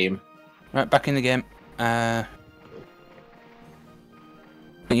back on the game. Right, back in the game.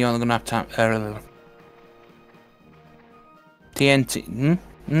 You're only gonna have time. TNT.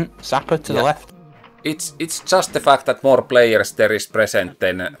 Sapper to the left. It's just the fact that more players there is present,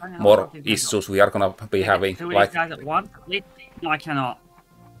 then more issues we are gonna be having. Two of Like, these guys at once? No, I cannot.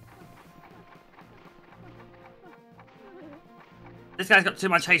 This guy's got too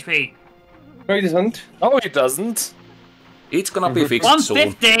much HP. No, he doesn't. No, he doesn't. it's gonna be fixed soon.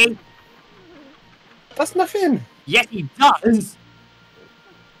 150! That's nothing. Yes, he does!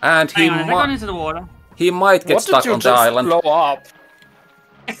 And Hang on, has that gone into the water? he might get What stuck did you on the just island. blow up?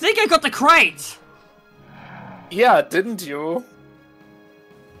 I think I got the crate! Yeah, didn't you?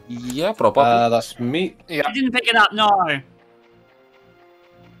 Yeah, probably. That's me. Yeah. I didn't pick it up, no.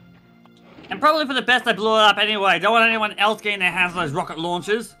 And probably for the best I blew it up anyway. Don't want anyone else getting their hands on those rocket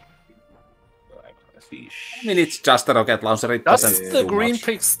launchers. I mean, it's just a rocket launcher. It Does doesn't the do green much.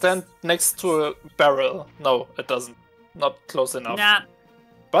 pig stand next to a barrel? No, it doesn't. Not close enough. Nah.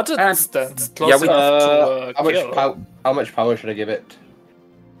 But it And- stands yeah, close we- enough to How much power should I give it?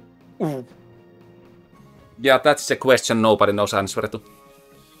 Ooh. Yeah, that's a question nobody knows answer to.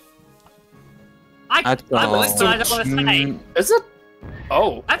 I would, but I don't want to say. Is it?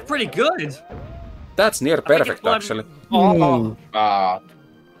 Oh. That's pretty good. That's near think it's perfect, one- actually. Oh.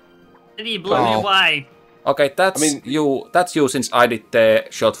 Did he blow me away? Okay, that's I mean- you. That's you, since I did the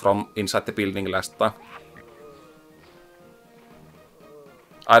shot from inside the building last time.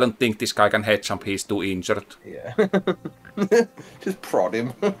 I don't think this guy can head jump. He's too injured. Yeah. Just prod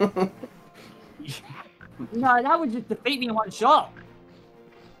him. No, that would just defeat me in one shot.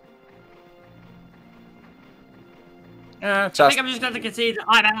 I Just think I'm just going to concede that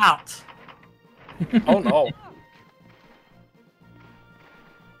I'm out. Oh no.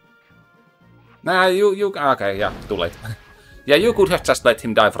 nah, you. Okay, yeah, too late. Yeah, you could have just let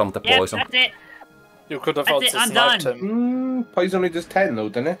him die from the Yep, poison. that's it. You could have That's also it, I'm sniped done. him. Poison only does 10 though,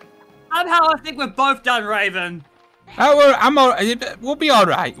 doesn't it? Somehow I think we're both done, Raven. Oh, I'm all. We'll be all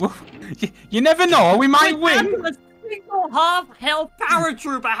right. You never know. We might We're down win. to a single half-health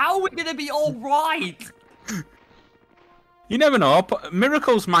paratrooper. How are we going to be all right? You never know.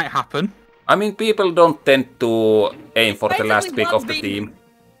 Miracles might happen. I mean, people don't tend to aim for the Basically, last pick one of the being- team.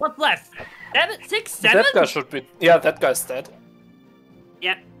 What's left? 7, 6, 7? That guy should be. Yeah, that guy's dead.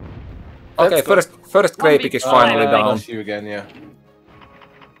 Yep. Okay, That's good. first grey One pick is big- finally Oh, down. That's you again, yeah.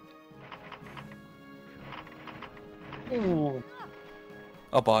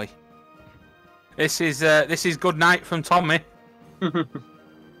 Oh boy. This is good night from Tommy.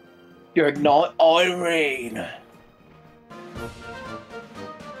 You're not Irene.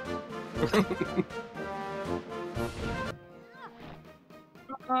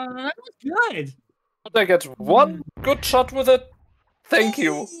 That was good. Did I get one good shot with it? Thank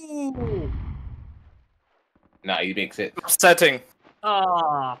you. Nah, he makes it. Upsetting.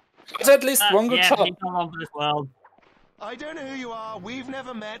 Ah. But at least one good yeah, shot. he's not on for this world. I don't know who you are. We've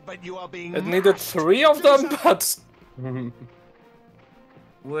never met, but you are being. It needed 3 of them, but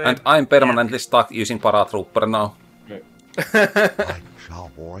And I'm permanently stuck using paratrooper now.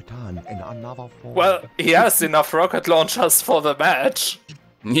 Shall return in another form. well, he has enough rocket launchers for the match.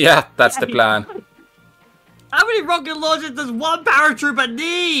 Yeah, that's the plan. How many rocket launchers does one paratrooper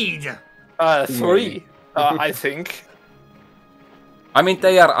need? 3, I think. I mean,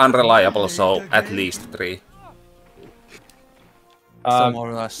 they are unreliable, so at least 3. Still more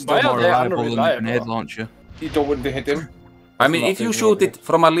or less. Still why are more they reliable than the unreliable? grenade launcher. You don't want to hit him. I mean, if you shoot it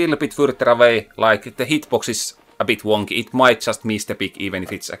from a little bit further away, like the hitbox is a bit wonky, it might just miss the pick even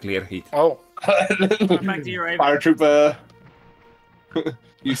if it's a clear hit. Oh. Back to you, Raven. Paratrooper.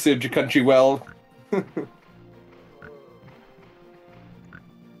 You served your country well.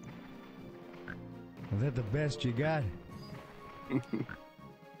 Is that the best you got?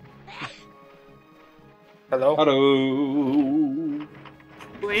 Hello? Hello.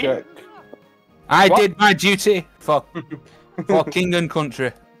 Check. I What? did my duty for king and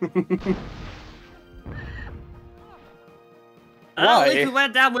country. At least Why? we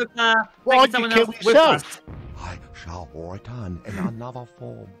went down with Why'd taking you someone kill else with yourself? us. I shall return in another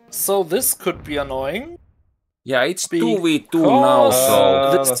form. So this could be annoying. Yeah, it's Big 2v2 now,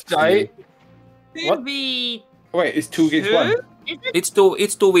 so this that's guy. Could What? be Wait, it's 2 against 1. Is it? it's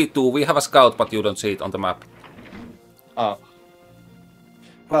 2v2. We have a scout, but you don't see it on the map. Oh.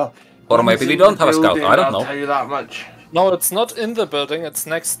 Well. Or maybe we don't have a scout, I don't I'll know. tell you that much. No, it's not in the building, it's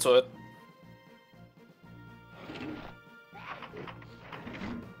next to it.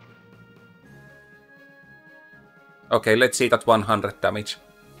 Okay, let's see that 100 damage.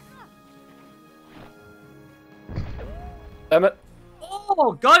 Damn it.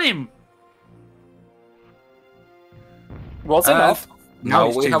 Oh, got him. Was And enough. Now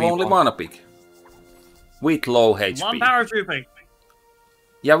it's we have only 2v1. one pick. With low One HP. paratrooper.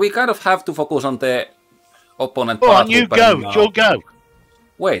 Yeah, we kind of have to focus on the opponent. Go on, you go. You'll go.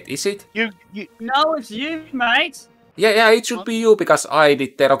 Wait, is it? You. No, it's you, mate. Yeah, it should be you because I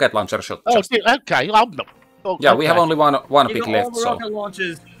did the rocket launcher shot. Oh, okay. I'm not. Yeah, we have only one You pick got left, all the so. rocket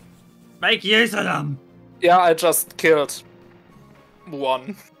launchers. Make use of them. Yeah, I just killed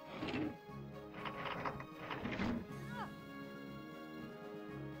one.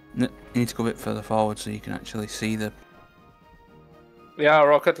 You need to go a bit further forward so you can actually see the... Yeah,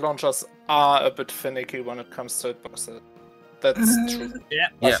 rocket launchers are a bit finicky when it comes to hitboxes. That's true. Yeah.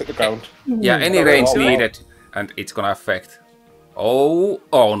 That's at the ground. Yeah, any range needed, and it's gonna affect. Oh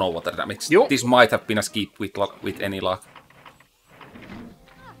no, water damage. Yo. This might have been a skip with any luck.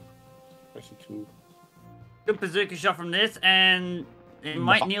 Good bazooka shot from this, and it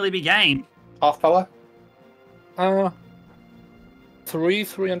might nearly be game. Half power?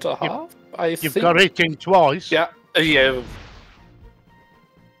 3.5. I think. You've got it in twice. Yeah. Yeah.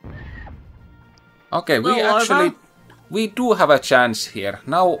 Okay, we Little actually over. we do have a chance here.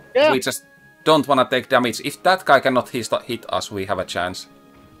 Now Yeah. we just don't wanna take damage. If that guy cannot hit us, we have a chance.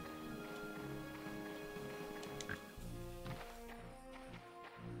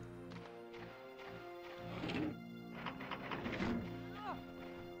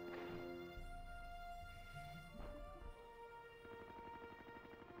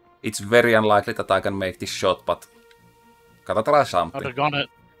 It's very unlikely that I can make this shot, but gotta try I'd something. have gone it.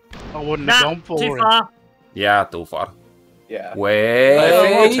 I wouldn't have gone for too it. far. Yeah, too far. Yeah.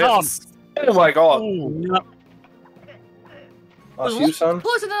 Wait. Oh my god. No. That's you, son.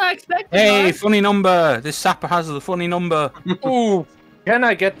 Closer than I expected. Hey, mate. funny number! This sapper has a funny number. Ooh. Can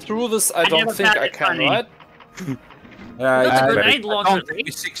I get through this? I don't never think found I it can, funny. right? Yeah, That's a it's very... grenade launcher. Don't think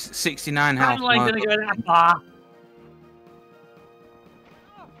it's 69 health. I'm like gonna go that far.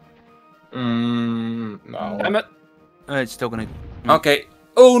 No. Damn it. It's still gonna... Okay.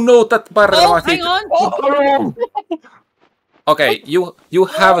 Oh no, that barrel Oh, I think... hang on. Okay, you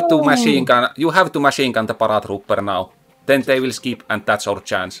have to machine gun. You have to machine gun the paratrooper now. Then they will skip, and that's our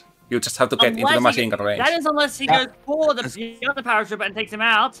chance. You just have to get into the Unless machine he- gun range. That is unless he goes for the other paratrooper and takes him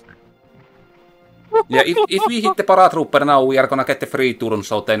out. Yeah, if we hit the paratrooper now, we are gonna get the free turn,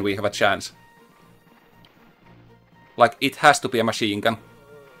 so then we have a chance. Like, it has to be a machine gun.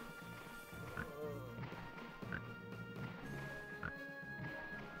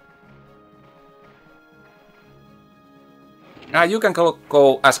 You can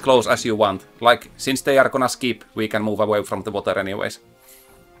go as close as you want. Like, since they are gonna skip, we can move away from the water anyways.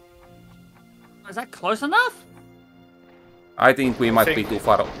 Is that close enough? I think we might be too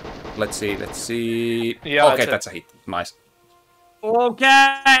far. Let's see. Yeah, okay, that's a hit. Nice.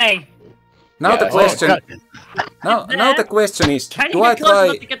 Okay. Now the Yeah, question. Now the question is, Can do you I get close try?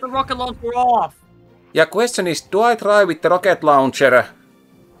 enough to get the rocket launcher off? Yeah, question is, do I try with the rocket launcher,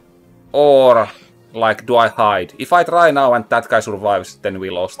 or like do I hide? If I try now and that guy survives, then we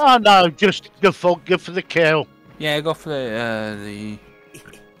lost. Oh no, just go for the kill. Yeah, go for the...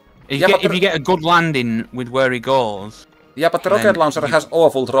 Yeah, If you get a good landing with where he goes... Yeah, but the rocket launcher has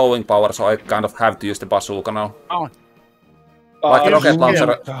awful throwing power, so I kind of have to use the bazooka now. Oh. Like the rocket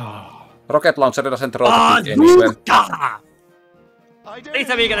launcher. Rocket launcher doesn't throw the thing anywhere. At least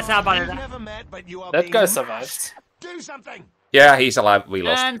you're gonna sound better than that. That guy survived. Do something. Yeah, he's alive. We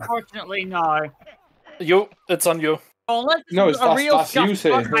lost. Unfortunately, no. It's on you. Unless No, it's a real that's you,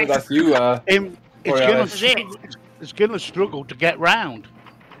 scuff sir. That's you, It's gonna struggle to get round.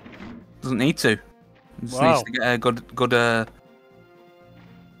 Doesn't need to. Just Wow. needs to get a good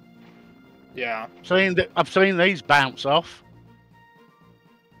Yeah. I've seen these bounce off.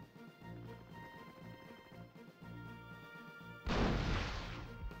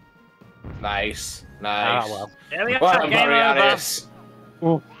 Nice. Ah, well. There we go. Well, Game over. Marianis.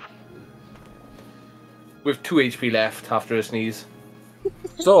 With 2 HP left after a sneeze.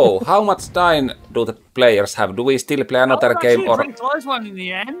 So, how much time do the players have? Do we still play another game, or Pretty close one in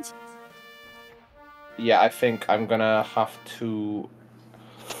the end. Yeah, I think I'm gonna have to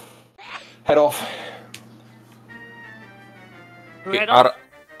head off.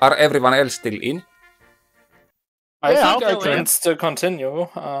 are everyone else still in? I Yeah, think I I'll do it. can still continue.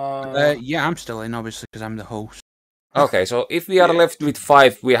 yeah, I'm still in, obviously, because I'm the host. Okay, so if we are left with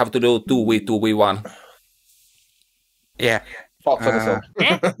 5, we have to do 2v1. Yeah. Fuck for the sun.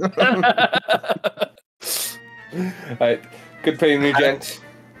 Right. Good playing me, gents.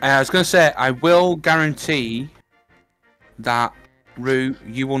 I was going to say, I will guarantee that, Rue,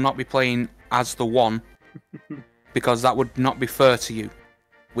 you will not be playing as the one, because that would not be fair to you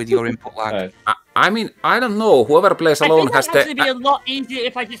with your input lag. Right. I mean, I don't know. Whoever plays I alone think has that'd actually the... be a lot easier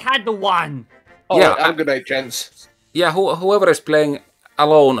if I just had the one. Oh, Yeah, have a good night, gents. Yeah, whoever is playing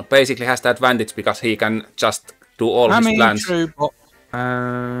alone basically has the advantage because he can just do all his plans. True, but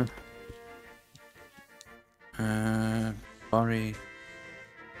Bori,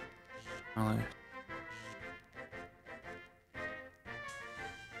 Alice.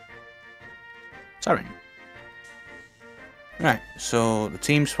 Sorry. Right, so the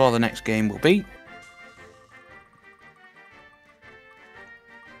teams for the next game will be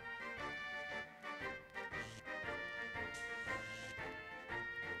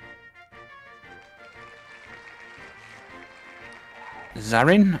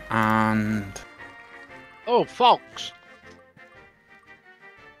Zarin and... Oh, Fox.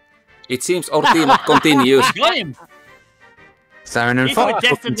 It seems our team continues. Got him. Zarin and He's Fox will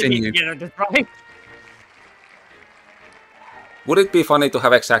destined to be continue. together, this right? Would it be funny to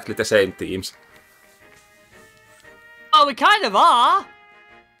have exactly the same teams? Oh, we kind of are. I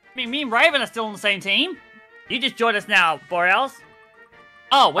mean, me and Raven are still on the same team. You just joined us now, Borealis.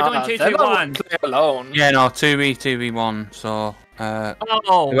 Oh, we're doing 2-2-1. Play alone. Yeah, no, 2v1, so...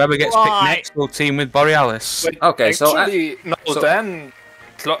 oh, whoever gets picked next will team with Borealis. Wait, Okay, actually, so... no, then...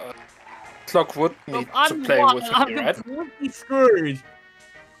 Clock would need to play with me, I'm right? completely screwed.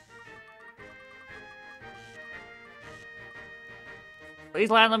 Please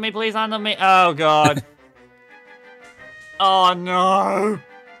land on me, please land on me. Oh, God. Oh, no.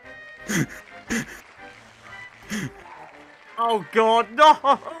 Oh, God,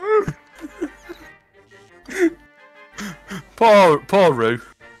 no. Poor Roo.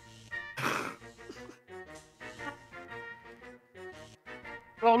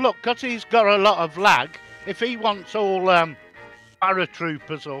 Well, look, because he's got a lot of lag, if he wants all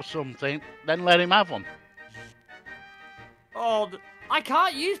paratroopers or something, then let him have them. Oh, I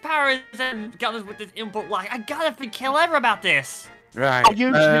can't use powers and gunners with this input lag. I gotta be clever about this. Right.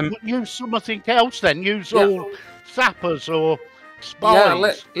 Use something else then. Use all sappers or spies.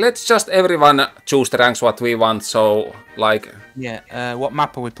 Yeah, let's just everyone choose the ranks what we want, so, like... Yeah, what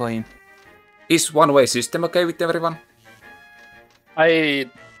map are we playing? Is one-way system okay with everyone? I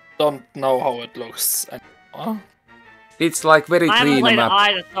don't know how it looks anymore. It's like very I haven't clean played map. it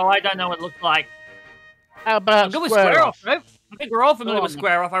either, so I don't know what it looks like. How about I'm good with square off, right? I think we're all familiar with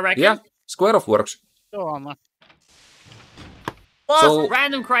square off, I reckon. Yeah, square off works. Go on then. Plus, So-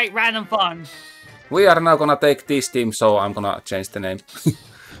 random crate, random fun. We are now gonna take this team, so I'm gonna change the name.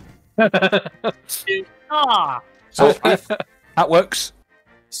 Ah, So if, That works.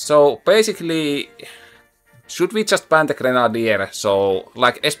 so basically, should we just ban the Grenadier? So,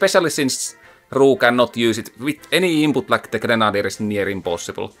 like, especially since Roo cannot use it with any input, like the Grenadier is near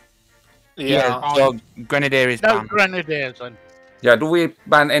impossible. Yeah. So Grenadier is No banned. grenadiers then. Yeah, do we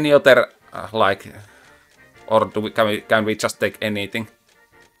ban any other, like, or do we can we just take anything?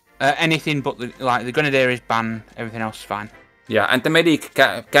 Anything but the Grenadier is banned. Everything else is fine. Yeah, and the medic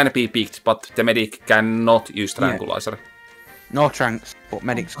can be picked, but the medic cannot use tranquilizer. No tranks, but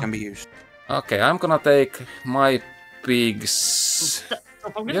medics can be used. Okay, I'm gonna take my pigs. so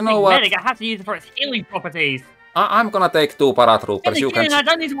if I'm You gonna know take what? medic, I have to use it for its healing properties. I'm gonna take 2 paratroopers. Then You again, can. I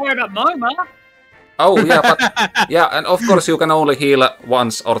don't need to worry about MoMA. Oh yeah, but yeah, and of course you can only heal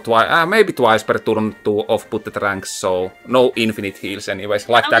once or twice, maybe twice per turn to off-put the ranks. So no infinite heals, anyways.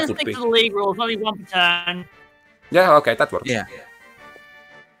 Like I'm that gonna would stick be. to the league rules, only 1 per turn. Yeah, okay, that works. Yeah.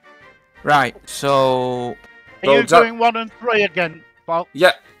 Right. So Are you So doing 1 and 3 again, Fox?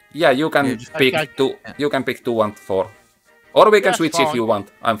 Yeah, you can Yeah, just- pick Okay. 2. You can pick 2 and 4, or we can That's switch if fine. you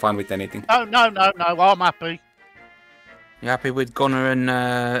want. I'm fine with anything. No, I'm happy. you happy with gunner and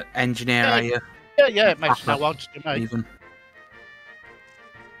engineer? Yeah. Are you Yeah, it makes no odds to me. even?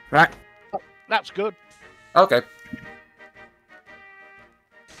 Right. That's good. Okay.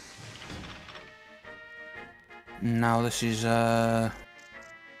 Now this is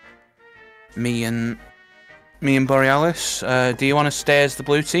me and Borealis. Do you want to stay as the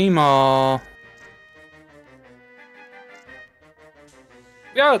blue team or?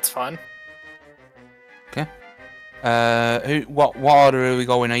 Yeah, it's fine. Okay. What order are we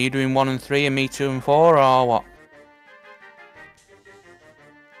going? Are you doing 1 and 3 and me 2 and 4 or what?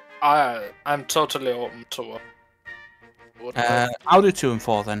 I'm totally open to it. I'll do 2 and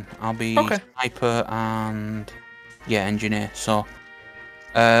 4 then. I'll be Okay. sniper and engineer. So,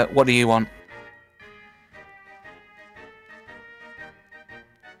 what do you want?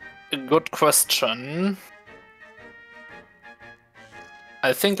 A good question.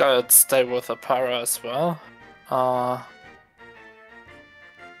 I think I'd stay with a para as well.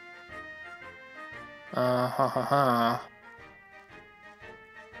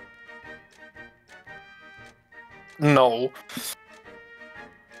 No.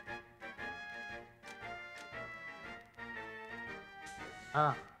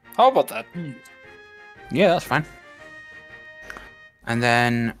 How about that? Yeah, that's fine. And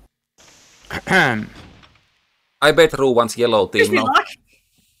then... I bet Roo wants yellow team now.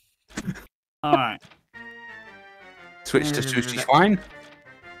 Alright. Switch to Sushi's fine.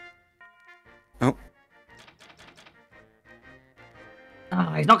 Oh.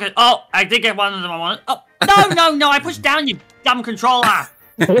 Oh, he's not gonna. Oh, I did get one of them I wanted. Oh, no, I pushed down, you dumb controller.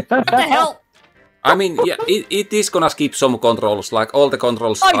 What the hell? I mean, yeah, it is gonna skip some controls, like all the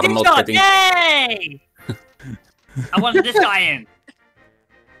controls Oh, are did not shot! getting... Yay! I wanted this guy in.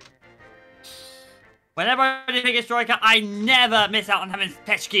 Whenever I do Big Striker, I never miss out on having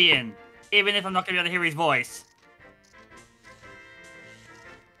Pechki in, even if I'm not going to be able to hear his voice.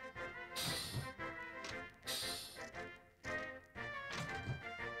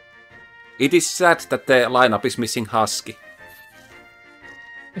 It is sad that the lineup is missing Husky.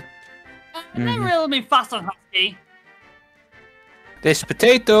 I've never really been fast on Husky. This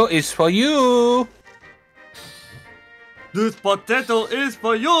potato is for you. This potato is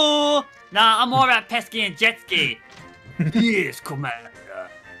for you. Nah, I'm more about Pesky and Jetski. Yes, Commander.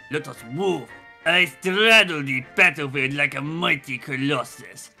 Let us move. I straddle the battlefield like a mighty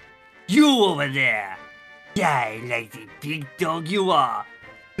colossus. You over there. Die like the big dog you are.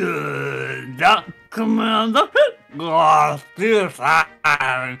 Commander. Oh, still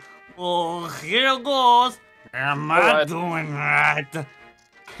fine. Oh, here goes. Am I doing right?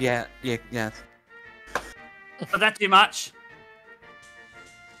 Yeah. Was that too much?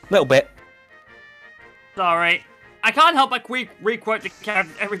 Little bit. Sorry. I can't help but re-quote the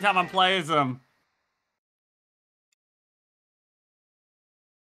characters every time I play as them.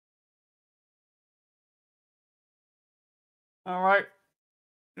 Alright.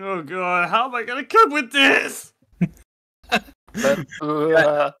 Oh god, how am I gonna cope with this?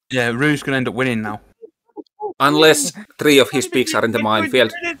 Yeah, Roo's gonna end up winning now. Unless 3 of his picks are in the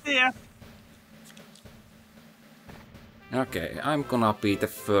minefield. Okay, I'm gonna be the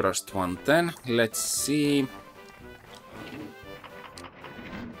first one then. Let's see.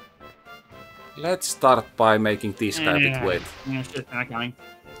 Let's start by making this guy a bit wait.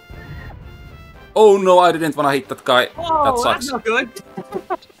 Oh no, I didn't wanna hit that guy. Oh, that sucks. That's not good.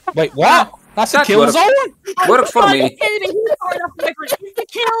 Wait, what? That's a kill works. zone? Works for me.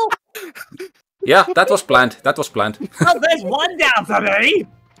 Yeah, that was planned. That was planned. Oh, there's one down for me.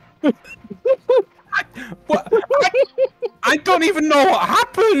 What? I don't even know what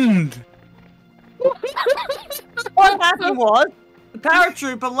happened. What happened was the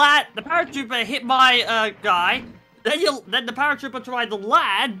paratrooper hit my guy. Then the paratrooper tried the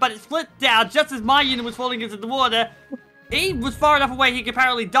lad, but it split down just as my unit was falling into the water. He was far enough away he could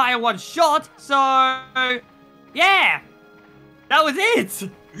apparently die in one shot. So yeah, that was it.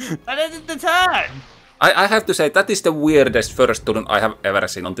 That ended the turn. I have to say that is the weirdest first turn I have ever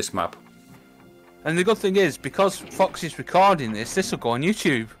seen on this map. And the good thing is, because Fox is recording this will go on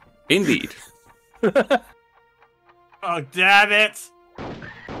YouTube. Indeed. Oh, damn it.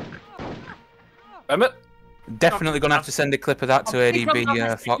 Damn it. Definitely gonna have to send a clip of that to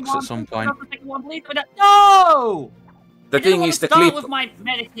ADB Fox at some point. No! The thing is, the clip... with my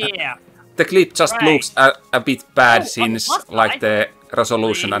medic here. The clip just looks a bit bad since, like, the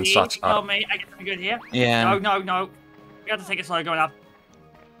resolution and such Tell are... me, I get something good here. Yeah. No. We have to take it slow going up.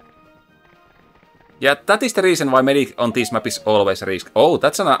 Yeah, that is the reason why medic on this map is always a risk. Oh,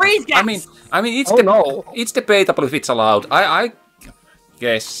 that's an... I mean, it's it's debatable if it's allowed. I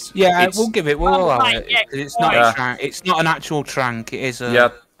guess. Yeah, we'll allow it. Yeah, It's not a trank. It's not an actual trank. It is a.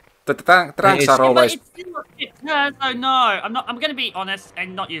 Yeah, the tranks are always. But it's still a turn, so no. I'm gonna be honest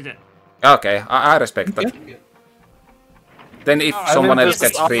and not use it. Okay, I respect that. Then if someone else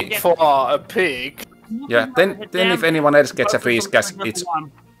gets free for a pig. Yeah, then if anyone else gets a free gas, it's.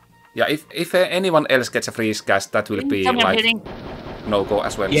 Yeah, if anyone else gets a free gas, that will be like no go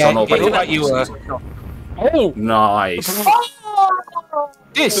as well. Yeah, so nobody. Like you were. Oh, nice.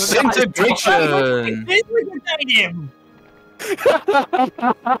 Disintegration.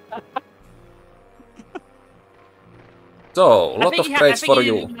 So, lot of trades for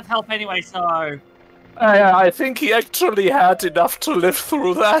you. Enough help anyway, so. I think he actually had enough to live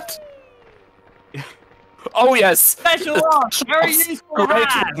through that. Oh yes! Special loss! Very useful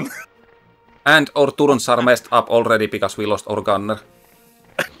hand! And our turns are messed up already because we lost our gunner.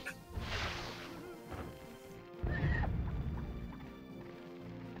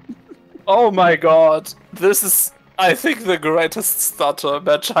 Oh my god. This is, I think, the greatest starter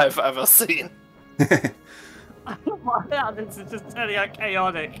match I've ever seen. Wow, this is just turning out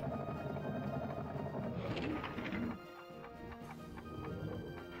chaotic.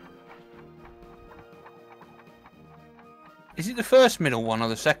 Is it the first middle one or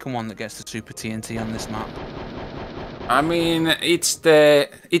the second one that gets the Super TNT on this map? I mean, it's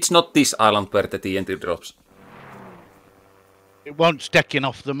not this island where the TNT drops. It won't sticking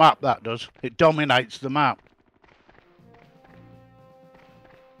off the map, that does. It dominates the map.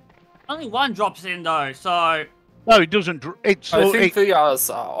 Only one drops in though, so... No, it doesn't. It's. I think the others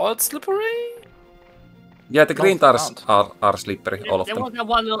are all slippery. Yeah, the green tires are slippery, all of there them. was that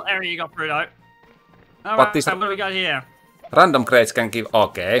one little area you got through though. But this what do we got here? random crates can give...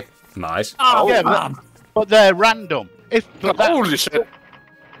 Okay, nice. Oh, yeah, but they're random. Holy shit.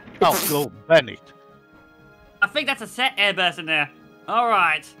 Oh, cool. Bennett. I think that's a set airburst in there.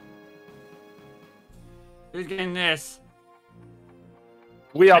 Alright. Who's getting this?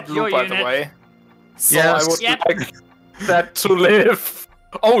 We are That's blue, your by the unit. way. So Yes. I would Yep. like that to live.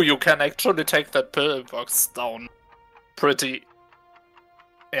 Oh, you can actually take that pillbox down. Pretty...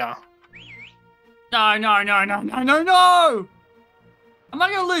 Yeah. No! Am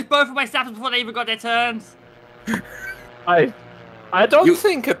I gonna lose both of my sappers before they even got their turns? I don't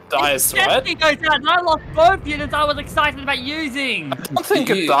think it dies, right? Destiny goes out and I lost both units I was excited about using! I don't think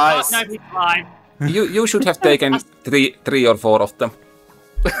it dies. No, he's fine. You should have taken three or four of them.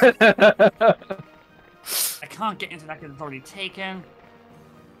 I can't get into that because it's already taken.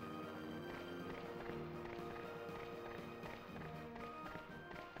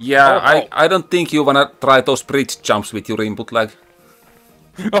 Yeah, I don't think you wanna try those bridge jumps with your input lag.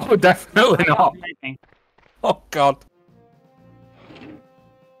 Oh, definitely not. Oh, God.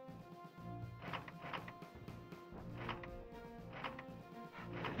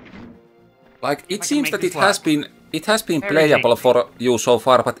 Like, it can seems make that this it has been Very playable tasty. for you so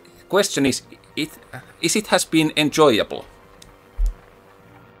far, but question is it has been enjoyable?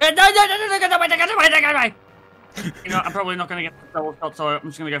 No, wait. You know, I'm probably not gonna get the double shot, so I'm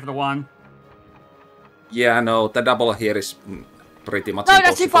just gonna go for the one. Yeah, no, the double here is pretty much No, impossible.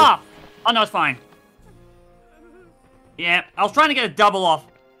 that's too far! Oh, no, it's fine. Yeah, I was trying to get a double off.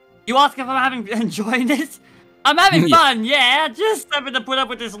 You ask if I'm enjoying this? I'm having fun, yeah, just having to put up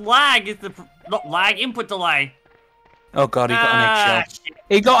with this lag is the... Not lag, input delay. Oh, God, he got an eggshell.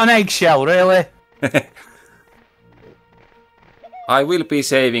 He got an eggshell, really? I will be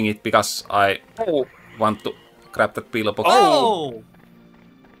saving it because I want to grab that pillbox. Oh!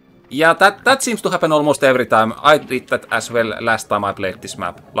 Yeah, that seems to happen almost every time. I did that as well last time I played this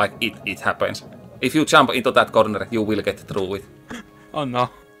map. Like, it happens. If you jump into that corner, you will get through it. Oh, no.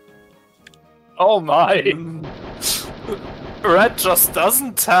 Oh my! Red just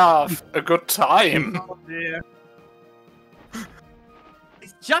doesn't have a good time. Oh dear.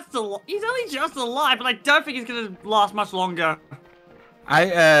 He's only just alive, but I don't think he's gonna last much longer.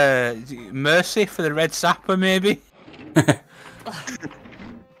 Mercy for the red sapper, maybe?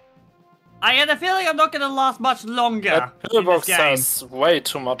 I had a feeling I'm not gonna last much longer. That pillbox has way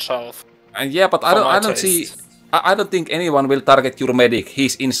too much health. Yeah, but I don't see... I don't think anyone will target your medic.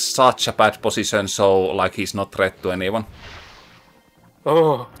 He's in such a bad position, so like he's not threat to anyone.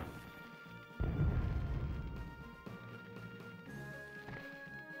 Oh.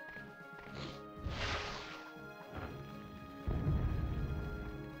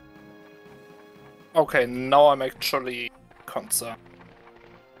 Okay, now I'm actually concerned.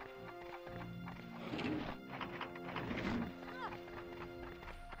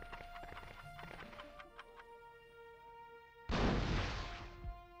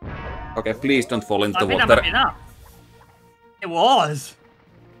 Okay, please don't fall into I the think that water. might be enough. It was.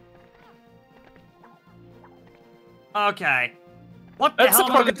 Okay. What the hell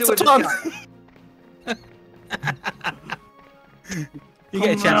am I gonna do with this guy? You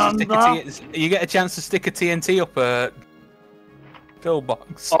get a chance to stick a TNT up a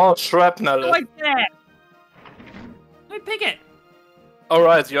pillbox. Oh, shrapnel. Right there. Let me pick it.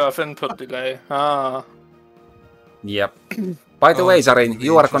 Alright, you have input delay. Ah. Yep. By the way, Zarin,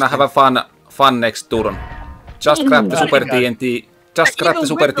 you are gonna have a fun next turn. Just grab the Super TNT. Just grab the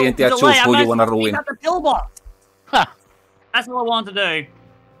Super TNT and choose who you wanna ruin. That's what I want to do.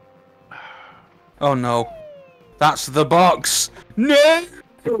 Oh no. That's the box. No!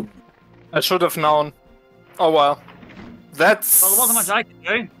 I should have known. Oh well. That's... Well, there wasn't much I could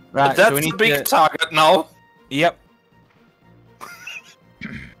do. Right, that's so we need a big to... target now. Yep.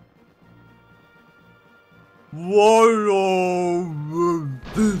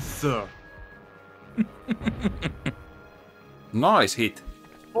 Nice hit.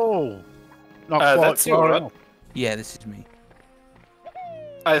 Oh. Not quite that's you, far right? enough. Yeah, this is me.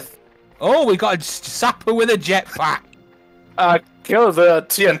 Oh, we got a sapper with a jetpack. Kill the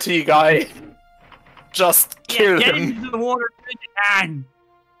TNT guy. Just kill Get him. into the water as soon as you can.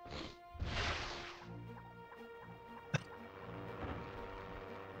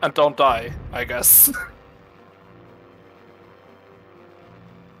 and don't die, I guess.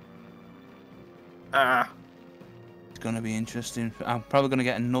 It's gonna be interesting. I'm probably gonna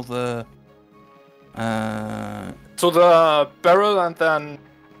get another. To the barrel and then.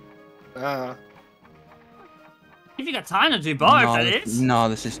 If you got time to do both, no, that is. No,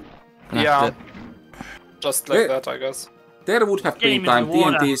 this is. Yeah. Just like that, I guess. There would have been time.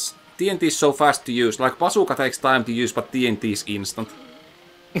 TNT is so fast to use. Like bazooka takes time to use, but TNT is instant.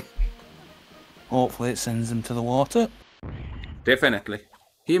 Hopefully, it sends them to the water. Definitely.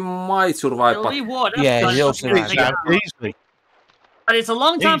 He might survive, It'll but be water, yeah, but he'll survive. Easily. But it's a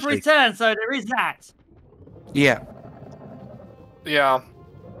long time for Easy. his turn, so there is that. Yeah. Yeah.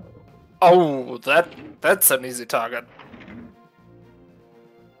 Oh, that's an easy target.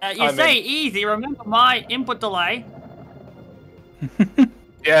 You say easy. Remember my input delay.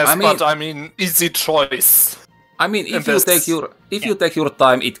 Yes, but I mean easy choice. I mean, if you take your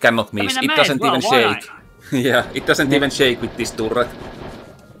time, it cannot miss. I mean, it doesn't even shake. Not? Yeah, it doesn't even shake with this turret.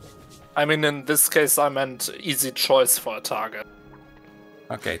 I mean, in this case, I meant easy choice for a target.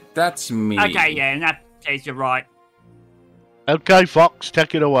 Okay, that's me. Okay, yeah, in that case, you're right. Okay, Fox,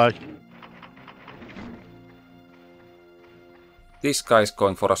 take it away. This guy's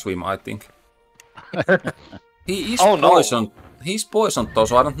going for a swim, I think. He is Oh, no. poisoned. He's poisoned though,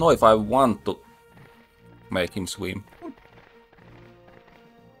 so I don't know if I want to make him swim.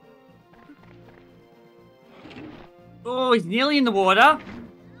 Oh, he's nearly in the water.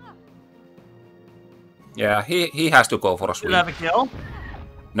 Yeah, he has to go for a swim. He'll have a kill.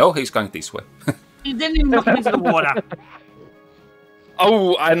 No, he's going this way. He didn't even look into the water.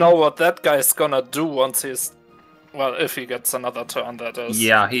 Oh, I know what that guy's gonna do once he's... Well, if he gets another turn, that is.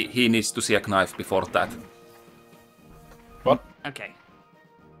 Yeah, he needs to see a knife before that. What? Okay.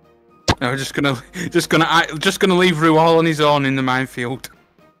 No, just gonna leave Rue all on his own in the minefield.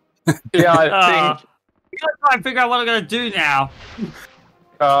 Yeah, I think... We gotta try and figure out what I'm gonna do now.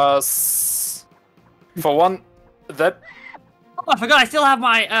 For one, that... Oh, I forgot, I still have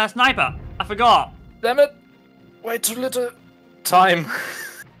my sniper. I forgot. Damn it! Way too little time.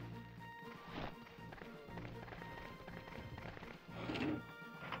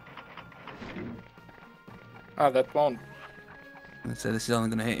 That won't. So this is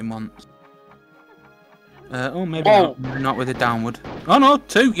only gonna hit him once. Oh, maybe not with a downward. Oh no,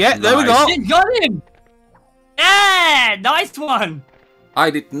 2. Yeah, there we go. It got him. Yeah, nice one.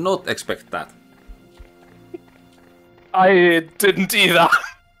 I did not expect that. I didn't either.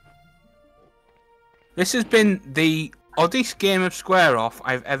 This has been the oddest game of Square Off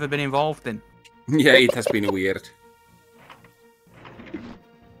I've ever been involved in. Yeah, it has been weird.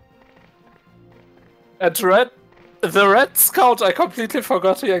 The Red Scout, I completely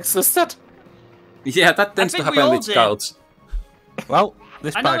forgot he existed. Yeah, that tends to happen with scouts. Well,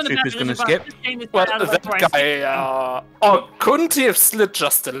 this paratrooper's gonna skip. Well, that guy, oh, couldn't he have slid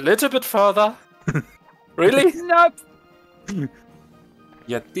just a little bit further? Really? Nope.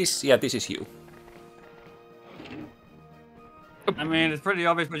 Yeah, this is you. I mean, it's pretty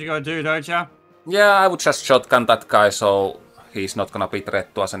obvious what you gotta do, don't you? Yeah, I would just shotgun that guy, so he's not gonna be a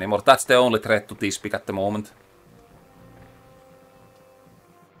threat to us anymore. That's the only threat to this pick at the moment.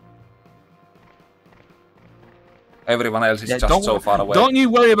 Everyone else is just so far away. Don't you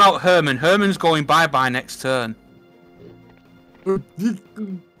worry about Herman. Herman's going bye-bye next turn.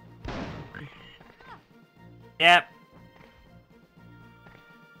 Yep.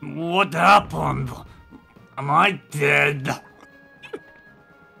 What happened? Am I dead?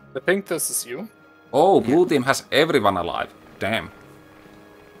 I think this is you. Oh, blue team has everyone alive. Damn.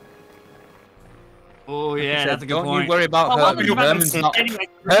 Oh yeah, that's a good Don't point. you worry about Herman.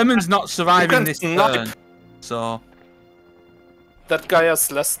 Herman's not surviving this turn. So that guy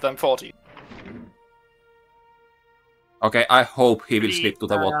has less than 40. Okay, I hope he will slip to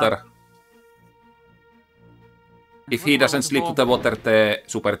the water. If he doesn't slip to the water, the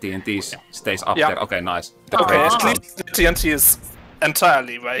Super TNT stays up there. Okay, nice. Okay, at least the TNT is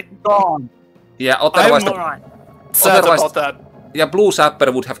entirely gone. Yeah, otherwise... Sad about that. Yeah, Blue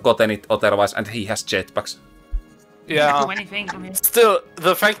Sapper would have gotten it otherwise, and he has jetpacks. Yeah. Still,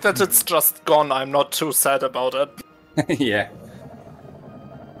 the fact that it's just gone, I'm not too sad about it. Yeah.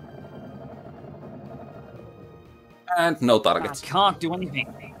 And no targets. I can't do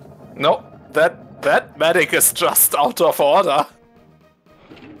anything. No, that medic is just out of order.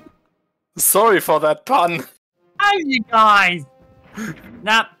 Sorry for that pun. Hey, you guys!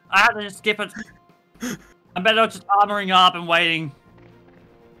 Nah, I have to just skip it. I'm better just armoring up and waiting.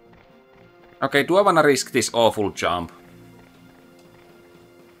 Okay, do I wanna risk this awful jump?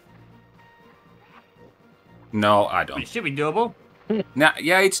 No, I don't. It should be doable.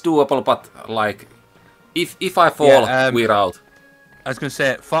 Yeah, it's doable, but like, if I fall, we're out. I was gonna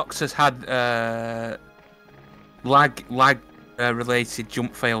say Fox has had lag related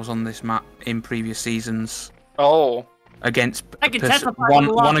jump fails on this map in previous seasons. Oh. Against I can testify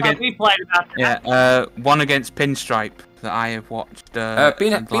one against we played about that. Yeah, one against Pinstripe that I have watched.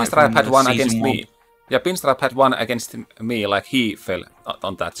 Pinstripe had one against me. Yeah, Pinstripe had one against me. Like he fell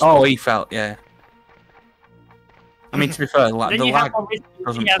on that. Oh, he fell. Yeah. I mean, to be fair, the lag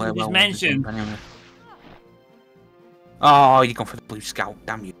doesn't play well. Anyway. Oh, you're going for the blue scout,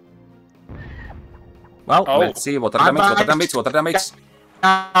 damn you. Well, let's see. Water damage.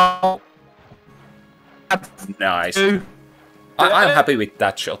 Nice. I'm happy with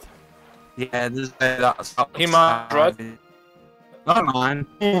that shot. Yeah, that's he might, right? Not mine.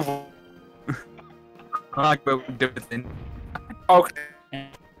 I like what we do everything. Okay.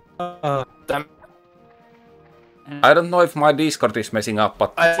 Damn. I don't know if my Discord is messing up,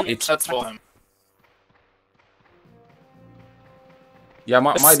 but that's for him. Yeah,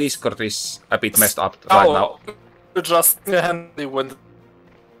 my Discord is a bit messed up right now. You just handy win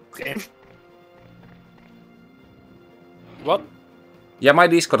the game. What? Yeah, my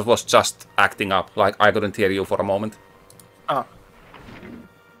Discord was just acting up, like I couldn't hear you for a moment. Ah.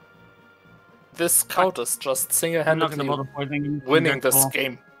 This scout is just single-handedly winning this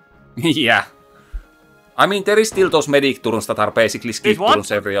game. Yeah. I mean, there is still those medic turns that are basically skip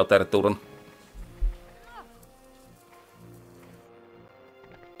turns every other turn.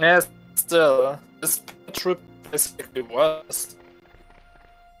 Yeah, still, this trip is basically worse.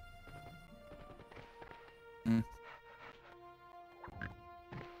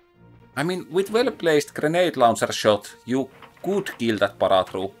 I mean, with well-placed grenade launcher shot, you could kill that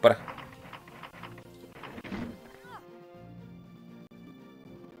paratrooper.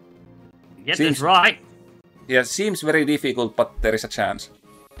 Get this right. Yeah, seems very difficult, but there is a chance.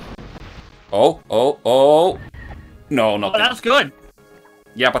 Oh. No, not that's good.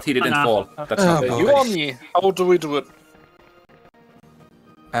 Yeah, but he didn't fall. That's not you or me? How do we do it?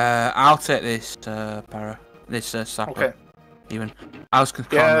 I'll take this, para. This sapper. Okay. Even. I was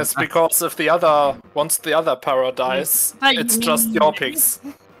yes, because if once the other para dies, it's just your picks.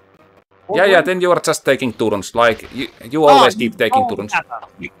 Yeah, then you are just taking turns. Like, you always keep taking turns.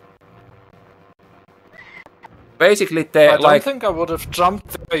 Basically, I don't think I would have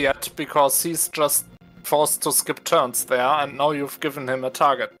jumped there yet, because he's just forced to skip turns there, and now you've given him a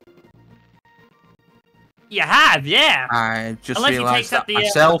target. You have, yeah. I just realised that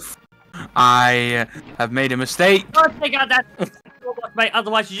myself. I have made a mistake. Don't take out that, mate.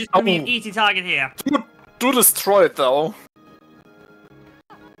 Otherwise, you're just gonna be an easy target here. Do destroy it though.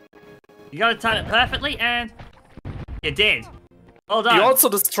 You gotta time it perfectly, and you did. Well done. You also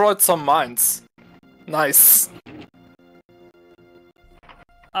destroyed some mines. Nice.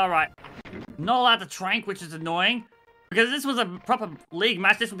 Alright. Not allowed to trank, which is annoying. Because this was a proper league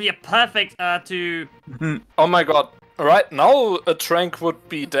match, this would be a perfect to... Oh my god. Right now, a trank would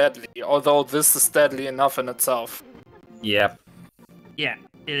be deadly, although this is deadly enough in itself. Yep. Yeah,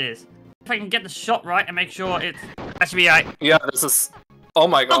 it is. If I can get the shot right and make sure it's... That should be right. Yeah, this is... Oh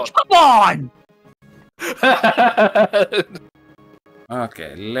my god. Oh, come on!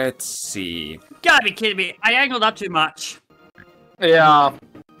 Okay, let's see. You gotta be kidding me. I angled up too much. Yeah.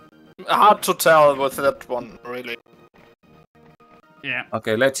 Hard to tell with that one, really. Yeah.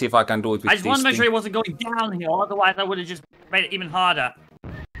 Okay, let's see if I can do it with I just want to make sure it wasn't going downhill, otherwise I would have just made it even harder.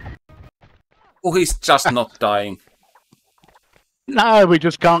 Oh, he's just not dying. No, we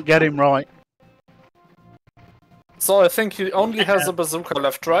just can't get him right. So I think he only has a bazooka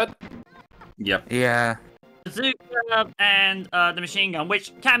left, right? Yep. Yeah. Bazooka and the machine gun,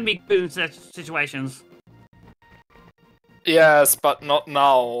 which can be good in such situations. Yes, but not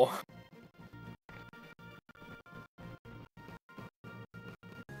now.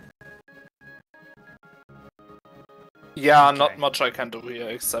 Yeah, okay. Not much I can do here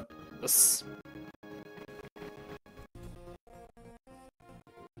except this.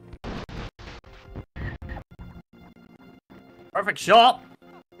 Perfect shot.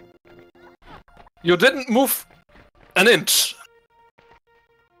 You didn't move an inch.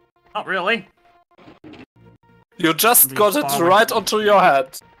 Not really. You just got it right onto your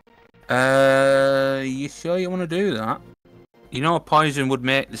head. You sure you want to do that? You know poison would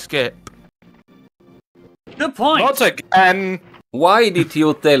make the skip. Good point. Not again. Why did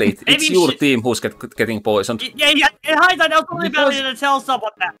you tell it? It's your team who's getting poisoned. Yeah. In hindsight, I was probably better to tell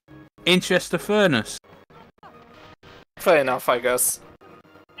someone that. Interest of fairness. Fair enough, I guess.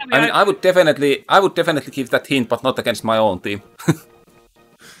 I mean, I would definitely give that hint, but not against my own team.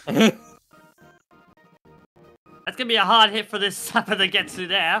 That's gonna be a hard hit for this sapper that gets through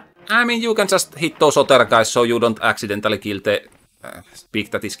there. I mean, you can just hit those other guys so you don't accidentally kill the pig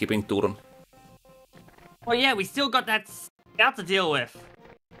that is skipping turn. Well, yeah, we still got that scout to deal with.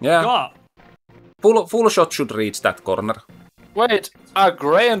 Yeah. God. Full shot should reach that corner. Wait, are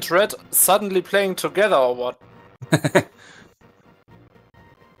grey and red suddenly playing together or what?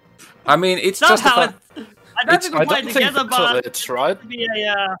 I mean, it's Somehow just I don't think we're playing together, but it's right. to be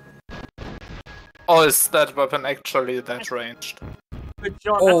a Or is that weapon actually that ranged? good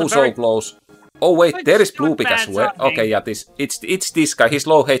shot. oh, That's a very so close. Oh wait, good there is shot, blue pig as bad well. timing. Okay, yeah, it's this guy. He's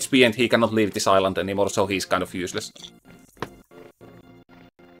low HP and he cannot leave this island anymore, so he's kind of useless.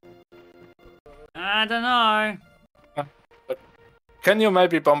 I don't know. Can you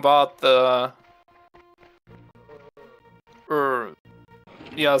maybe bombard the...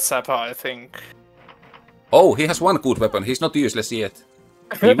 yeah, Sapper, I think. Oh, he has one good weapon. He's not useless yet.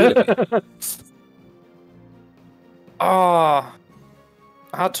 He will be. Ah,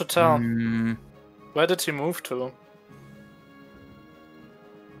 hard to tell. Where did he move to?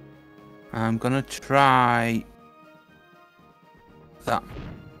 I'm gonna try that,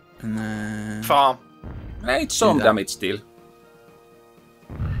 and then Farm. It's some that. damage still.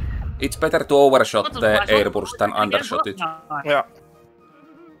 It's better to overshot the air burst than undershot it. Yeah.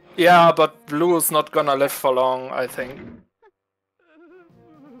 Yeah, but blue is not gonna live for long, I think.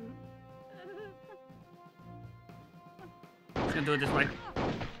 Just gonna do it this way.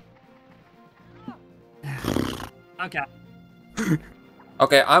 Okay.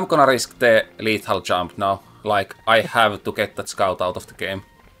 Okay, I'm gonna risk the lethal jump now. Like, I have to get that scout out of the game.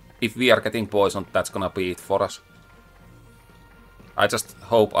 If we are getting poisoned, that's gonna be it for us. I just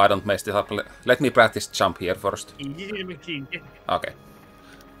hope I don't mess this up. Let me practice jump here first. Okay.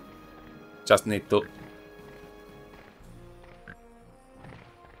 Just need to...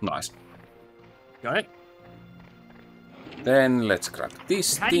 Nice. Got it. Then let's grab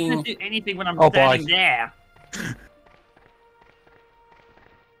this How do you thing. do anything when I'm Oh, standing boy. there?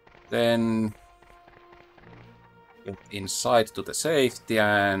 Then... get inside to the safety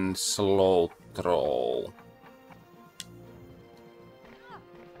and slow throw.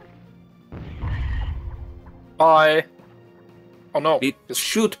 Bye. Oh no. It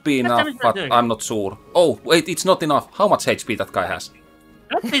should be What enough, damage but does it do? I'm not sure. Oh, wait, it's not enough. How much HP that guy has?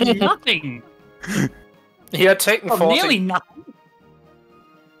 That's been nothing. He had taken Oh, 40. nearly nothing.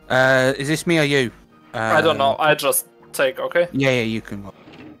 is this me or you? I don't know, I just take, okay? Yeah, you can go.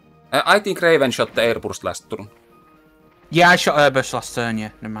 I think Raven shot the airburst last turn. Yeah, I shot Airbus last turn.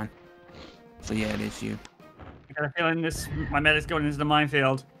 Yeah, never mind. So yeah, it is you. I got a feeling my medic's going into the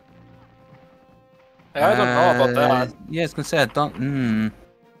minefield. Yeah, I don't know about that. Yeah, I was gonna say I don't.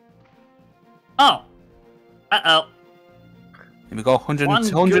 Oh. Uh-oh. Here we go. 100, One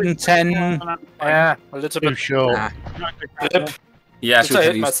good 110. Yeah, a little Too bit. short. Ah, Flip. Yeah, Did I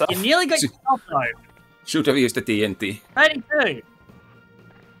hit myself? You nearly got yourself though. should have used the TNT. 32.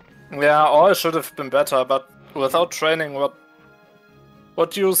 Yeah, or I should have been better, but without training, what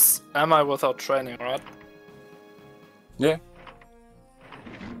use am I without training, right? Yeah.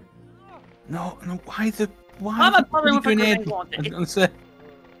 no, why the I'm a problem with a grenade? grenade launcher. I was gonna say.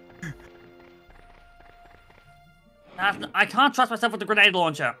 I can't trust myself with the grenade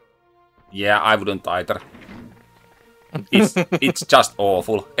launcher. Yeah, I wouldn't either. It's just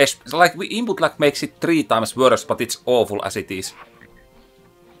awful. It's like the input lag makes it 3 times worse, but it's awful as it is.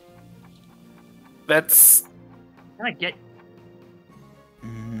 That's... Can I get...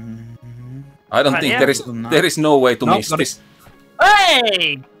 I don't Right, think yeah. there is no way to Nope, miss got it. this.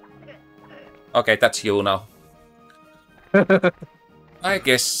 Hey! Okay, that's you now. I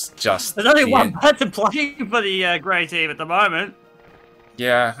guess just There's only the one end. person playing for the grey team at the moment.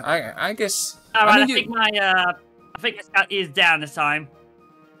 Yeah, I guess. Alright, mean, I think my scout is down this time.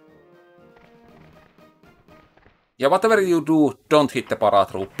 yeah, whatever you do, don't hit the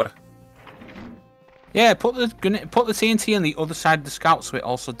paratrooper. Yeah, put the TNT on the other side of the scout so it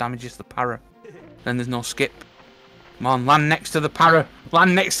also damages the para. Then there's no skip. Come on, land next to the para.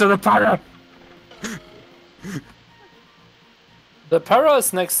 Land next to the para. The para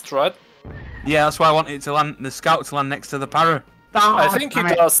is next, right? Yeah, that's why I wanted it to land. The scout to land next to the para. I think he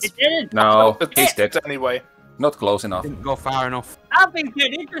does. It didn't. No, he's It's dead. anyway. Not close enough. Didn't go far enough. That'd be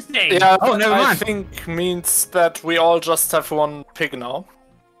good. Interesting. Yeah, Oh, never I mind. think means that we all just have one pig now.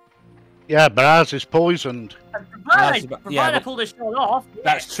 Yeah, but ours is poisoned. Provided yeah, I but- pull this shot off.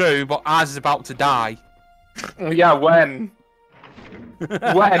 That's true, but ours is about to die. Yeah, when?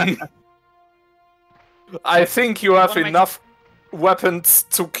 When? I think you have What am I- enough weapons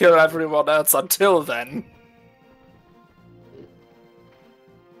to kill everyone else until then.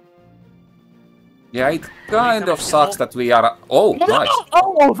 Yeah, it kind of sucks that we are... Oh, nice.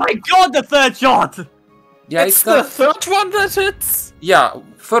 Oh my god, the third shot! Yeah, It's the third one that hits! Yeah,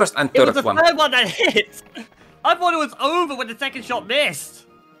 first and It was third the one. third one that hit! I thought it was over when the second shot missed!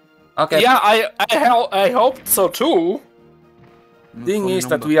 Okay. Yeah, I hoped so too. Thing is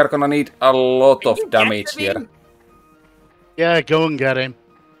that we are gonna need a lot of damage here. Yeah, go and get him.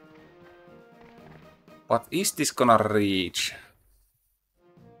 But is this gonna reach?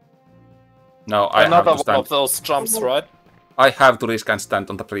 No, I have Another to one stand. of those jumps, right? I have to risk and stand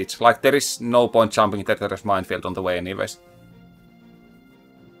on the bridge. Like, there is no point jumping there, there is minefield on the way anyways.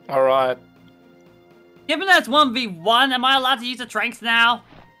 Alright. Given that it's 1v1, am I allowed to use the tranks now?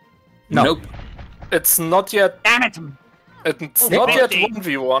 No. Nope. It's not yet... Damn it! It's not yet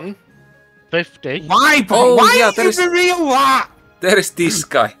 1v1. 50. Why, bro? Oh, Why yeah, are you reveal that? There is this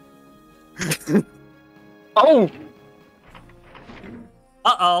guy. Oh!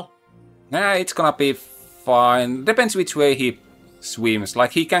 Uh-oh. Nah, it's gonna be fine. Depends which way he swims.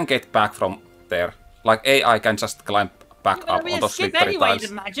 Like, he can get back from there. Like, AI can just climb back up on those slippery anyway, tiles.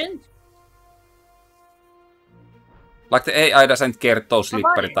 imagine. Like, the AI doesn't care those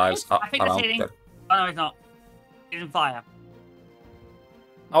slippery Right, tiles I think that's around hitting. there. Oh no, he's not. He's in fire.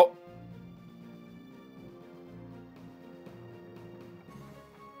 Oh.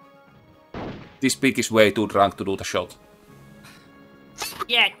 This pig is way too drunk to do the shot.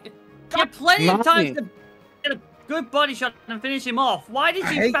 Yeah, you had plenty of time Nothing. to get a good body shot and finish him off. Why did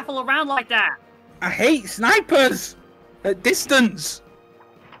you baffle around like that? I hate snipers at distance.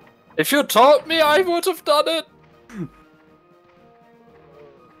 If you told me, I would have done it.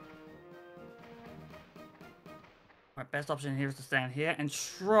 My best option here is to stand here and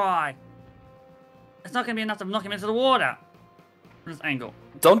try. It's not going to be enough to knock him into the water. From this angle.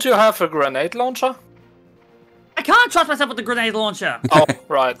 Don't you have a grenade launcher? I can't trust myself with the grenade launcher. Oh,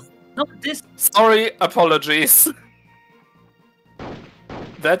 right. Not this. Sorry, apologies.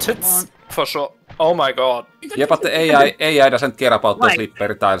 That hits for sure. Oh my god. Yeah, but the AI doesn't care about those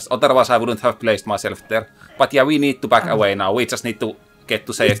slippery tiles. Otherwise, I wouldn't have placed myself there. But yeah, we need to back away now. We just need to get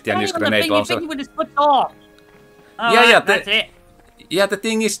to safety and use grenade launcher. That's it. Yeah, the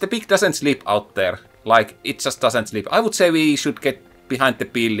thing is, the pig doesn't slip out there. Like, it just doesn't slip. I would say we should get behind the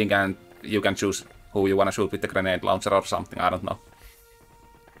building and you can choose who you want to shoot with the grenade launcher or something. I don't know.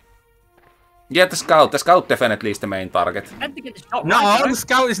 Yeah, the scout. The scout definitely is the main target. No, the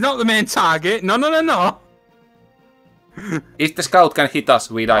scout is not the main target. No, no, no, no. If the scout can hit us,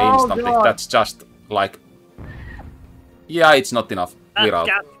 we die instantly. God. That's just like... Yeah, it's not enough. We're out.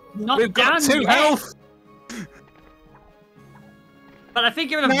 We've got 2 health. But I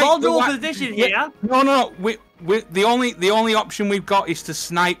think you're in a vulnerable position here. No, no, the only option we've got is to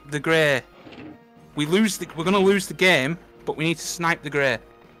snipe the grey. We're gonna lose the game, but we need to snipe the grey.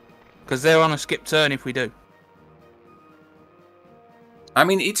 Because they're on a skip turn if we do. I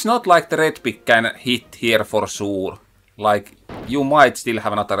mean, it's not like the red pig can hit here for sure. Like, you might still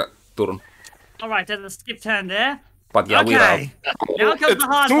have another turn. Alright, there's a skip turn there. But yeah, we're out. Now comes the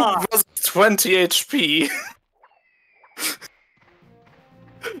hard part. 20 HP.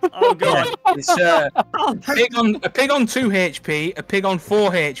 Oh god. It's a pig on 2 HP, a pig on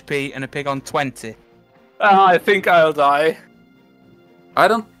 4 HP, and a pig on 20. I think I'll die. I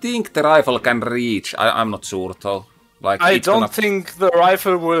don't think the rifle can reach. I'm not sure though. Like, I don't think the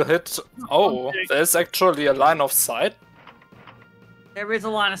rifle will hit. Oh, there's actually a line of sight. There is a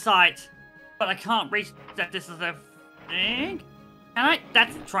line of sight, but I can't reach that. This is a thing. Can I?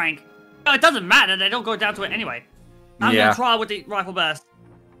 That's a trank. No, it doesn't matter. They don't go down to it anyway. I'm gonna try with the rifle burst.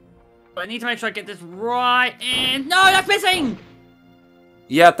 But I need to make sure I get this right in. No, that's missing!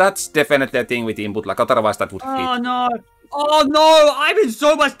 Yeah, that's definitely a thing with input. Like, otherwise that would hit. Oh no! Oh no! I'm in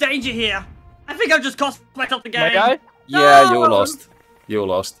so much danger here. I think I've just cost myself the game. My guy? Yeah, No! you lost. You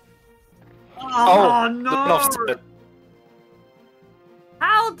lost. Oh no! Lost it.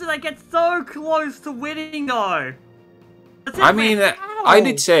 How did I get so close to winning though? I mean, I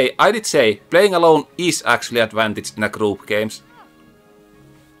did say, playing alone is actually advantage in a group games.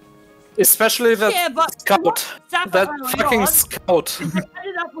 Especially that scout. That fucking I scout.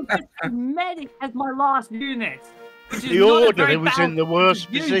 ended up with this medic as my last unit. The orderly was in the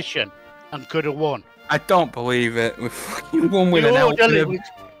worst position and could have won. I don't believe it. We fucking won with an elf.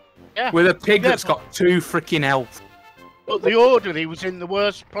 With a pig that's got 2 freaking health. But the orderly was in the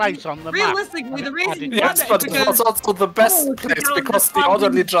worst place on the map. Realistically, the reason Yes, but it was also the best place because the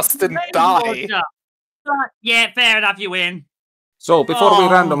orderly just didn't die. Yeah, fair enough, you win. So, before we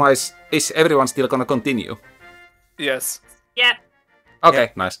randomize, is everyone still gonna continue? Yes. Yep.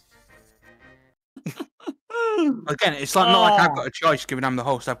 Okay, nice. Again, it's like not like I've got a choice given I'm the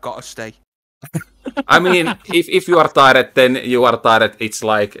host, I've got to stay. I mean, if you are tired, then you are tired. It's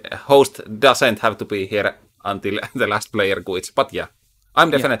like host doesn't have to be here until the last player quits. But yeah,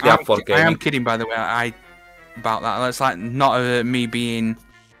 I'm definitely up for gaming. I am kidding, by the way. About that. It's like not me being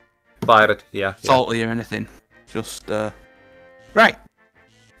tired. Yeah. Salty or anything. Just right.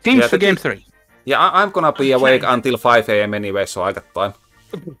 Teams for game 3. Yeah, I'm gonna be awake until 5 a.m. anyway, so I got time.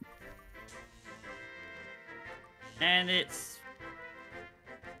 And it's...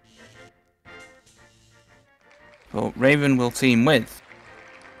 So Raven will team with...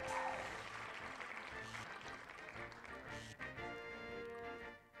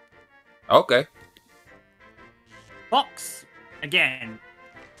 Okay. Fox, again.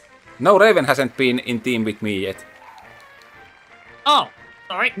 No, Raven hasn't been in team with me yet. Oh,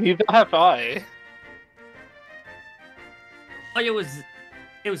 sorry. Neither have I. Oh, it was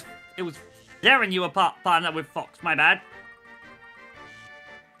Darren you were partnered with Fox, my bad.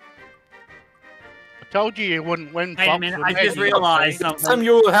 I told you wouldn't win. Wait a minute, I just realised something. Some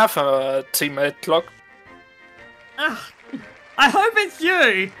you will have a teammate clock. I hope it's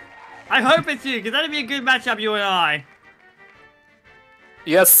you! I hope it's you, because that'd be a good matchup, you and I.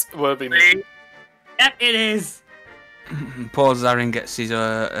 Yes, will be me. Yep, it is. Poor Zarin gets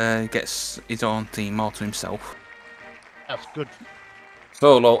his own team all to himself. That's good.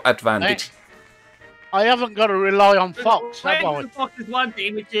 Solo advantage. I haven't got to rely on Fox, have I? Fox is one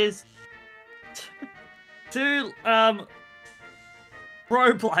team, which is two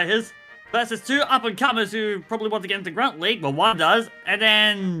pro players versus two up-and-comers who probably want to get into Grunt League. Well, one does, and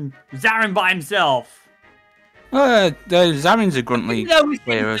then Zarin by himself. Zarin's a Grunt League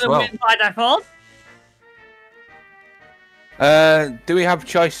player as well. Win by default. Do we have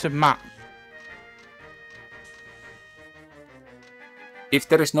choice of map? If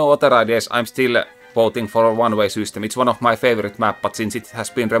there is no other ideas, I'm still voting for a one-way system. It's one of my favorite maps, but since it has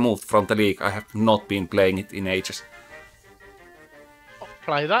been removed from the league, I have not been playing it in ages.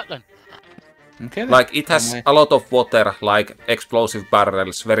 Play that then. Okay, like, it has a lot of water, like explosive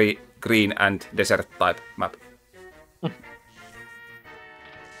barrels, very green and desert type map.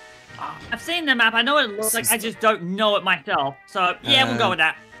 I've seen the map, I know what it looks like, I just don't know it myself. So, yeah, we'll go with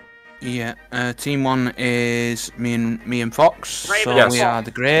that. Yeah, team 1 is me and Fox, Raven. so Yes. we are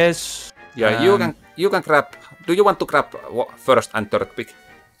the Greys. Yeah, you can grab... Do you want to grab first and third pick?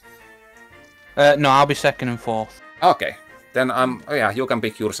 No, I'll be second and fourth. Okay, then you can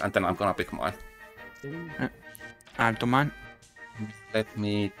pick yours and then I'm gonna pick mine. I've done mine. Let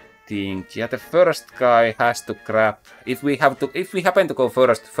me think. Yeah, the first guy has to grab... If we happen to go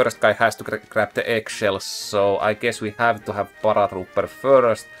first guy has to grab the eggshells, so I guess we have to have Paratrooper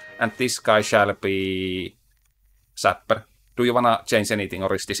first, and this guy shall be... Sapper. Do you wanna change anything,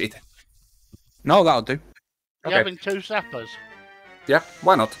 or is this it? No, that'll do. You're having two sappers. Yeah,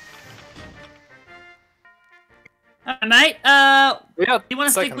 why not? Mate, you want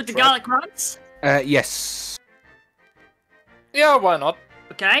to stick with the garlic runs? Yes. Yeah, why not?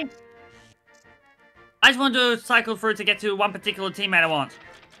 Okay. I just want to cycle through to get to one particular teammate I want.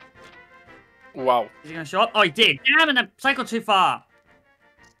 Wow. Is he going to show up? Oh, he did. Damn, and I cycled too far.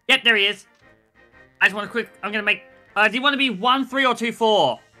 Yep, there he is. I just want to I'm going to make... do you want to be 1-3 or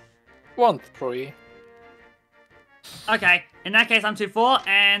 2-4? 1-3. Okay, in that case, I'm 2-4,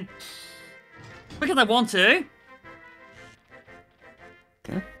 and... Because I want to...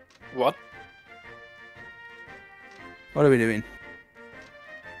 Okay. What? What are we doing?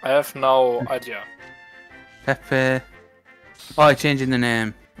 I have no idea. Pepe. Oh, changing the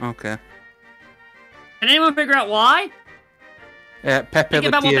name. Okay. Can anyone figure out why? Pepe Think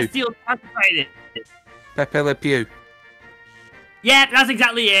about what the Le Pew. steel concentrated. Pepe Le Pew. Yeah, that's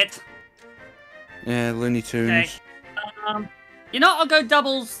exactly it. Yeah, Looney Tunes. Okay. You know, I'll go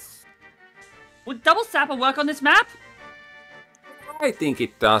doubles. Would double Sapper work on this map? I think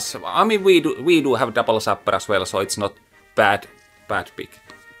it does. I mean, we do have double Sapper as well, so it's not bad pick.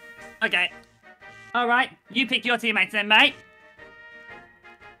 Okay. Alright, you pick your teammates then, mate.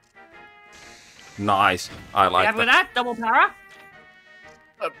 Nice. I like Happy with that? Double para?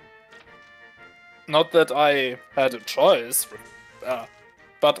 Not that I had a choice,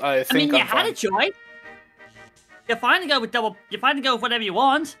 but I think I mean, you I'm had a fine. choice. You're fine to go with double. You're fine to go with whatever you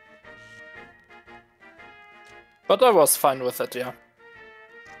want. But I was fine with it, yeah.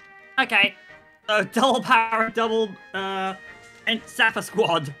 Okay. So double para, double and Sapper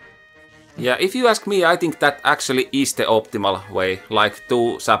squad. Yeah, if you ask me, I think that actually is the optimal way. Like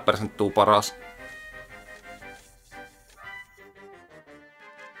 2 Sappers and 2 Paras.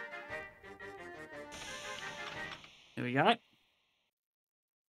 Here we go.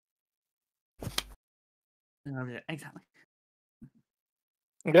 Oh, yeah, exactly.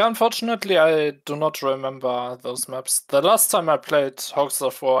 Yeah, unfortunately, I do not remember those maps. The last time I played Hogs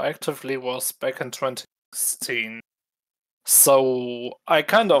of War actively was back in 2016. So I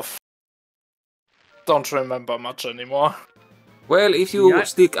kind of don't remember much anymore. Well, if you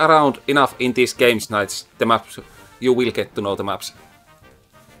stick around enough in these games nights, the maps, you will get to know the maps.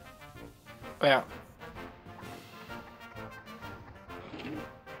 Yeah.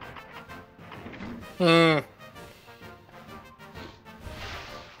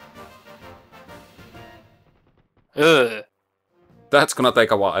 Ugh. That's gonna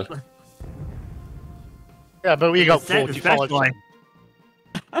take a while. Yeah, but we got 45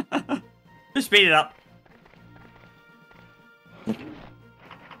 seconds. Just speed it up.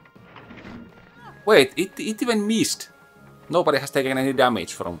 Wait, it even missed. Nobody has taken any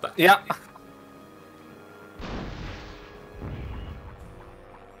damage from that. Yeah.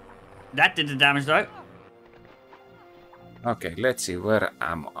 That did the damage though. Okay, let's see, where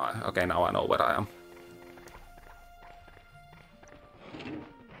am I? Okay, now I know where I am.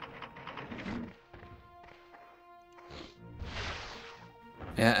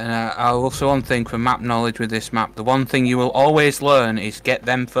 Yeah, and I also one thing for map knowledge with this map, the one thing you will always learn is get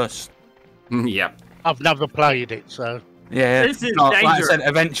them first. Yeah. I've never played it, so... Yeah, This is like I dangerous. said,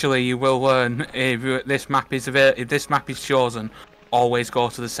 eventually you will learn if this map is chosen, always go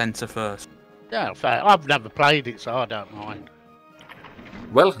to the centre first. Yeah, fair. I've never played it, so I don't mind.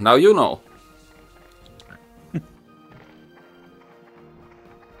 Well, now you know.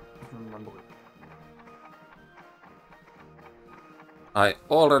 I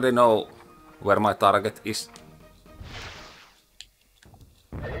already know where my target is.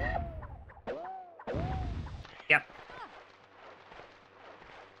 Yep.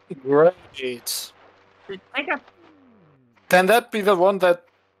 Great. Can that be the one that...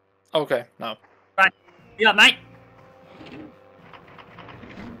 Okay, no. Right. Yeah, mate.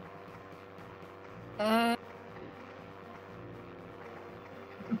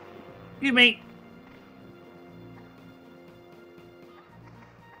 You mate.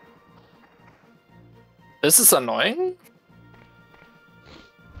 This is annoying.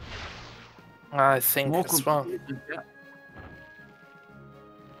 I think it's wrong.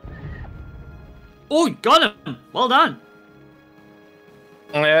 Oh, got him! Well done.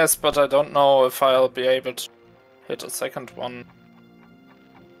 Yes, but I don't know if I'll be able to hit a second one.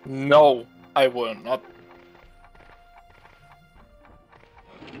 No, I will not.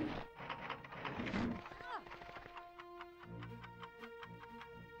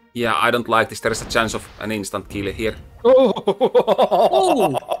 Yeah, I don't like this. There is a chance of an instant kill here. Oh!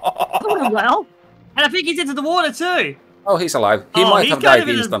 Well, and I think he's into the water too. Oh, he's alive. He might have died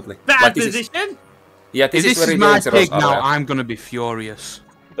instantly. Bad Like, position. Yeah, this is very my dangerous. pig now, I'm gonna be furious.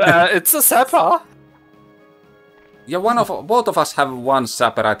 It's a sapper. Yeah, both of us have one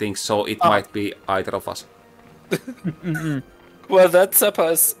sapper, I think, so it might be either of us. Well, that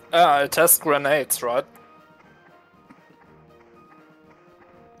sapper is... it has grenades, right?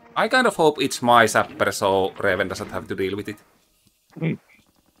 I kind of hope it's my sapper, so Raven doesn't have to deal with it.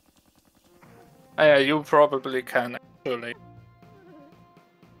 Yeah, you probably can, actually.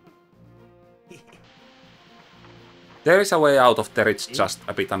 There is a way out of there, it's just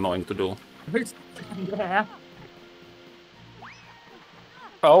a bit annoying to do. Yeah.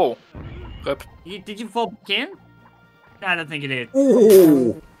 Oh. Rip. Did you fall back in? No, I don't think you did.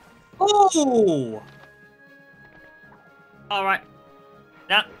 Ooh. Oh! Alright.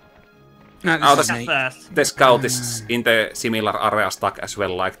 Now, No, the scout is in the similar area stuck as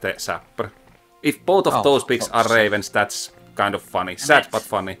well, like the sapper. If both of those pigs are ravens, that's kind of funny. Sad, but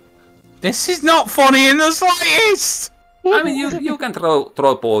funny. This is not funny in the slightest! I mean, you can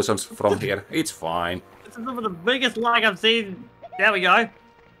throw poisons from here. It's fine. This is some of the biggest lag I've seen. There we go.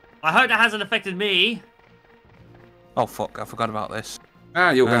 I hope that hasn't affected me. Oh fuck, I forgot about this.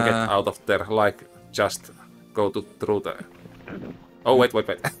 You can get out of there, like, just go through the... Oh, wait. 1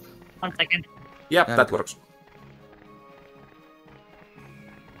 second. Yep, that works.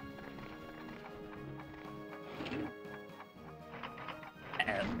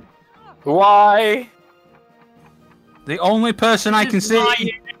 Why? The only person I can see...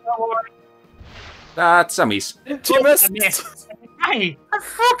 That's a miss. You missed. Hey! I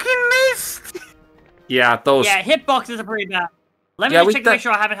fucking missed! Yeah, those... Yeah, hitboxes are pretty bad. Let me just check to make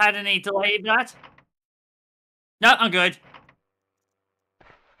sure I haven't had any delay in that. No, I'm good.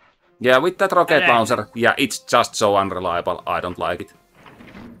 Yeah, with that rocket launcher, yeah, it's just so unreliable. I don't like it.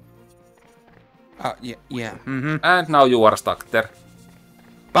 Yeah. Mm-hmm. And now you are stuck there.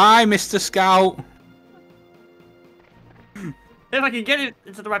 Bye, Mr. Scout. If I can get it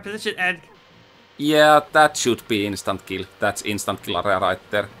into the right position, and Yeah, that should be instant kill. That's instant kill area right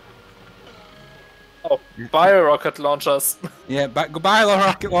there. Oh, bio rocket launchers. Yeah, goodbye,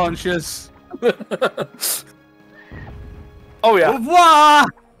 rocket launchers. Oh yeah. Au revoir!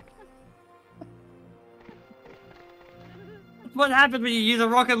 What happens when you use a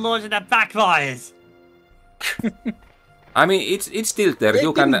rocket launcher that backfires? I mean, it's still there. It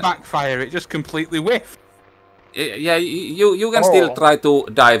You didn't can backfire. It just completely whiffed. yeah, you can still try to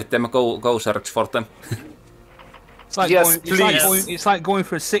dive them. Go search for them. It's like Yes, it's like going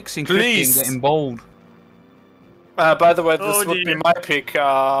for a 6 in 50 and Please. getting bowled. By the way, this Oh, would be dear. my pick.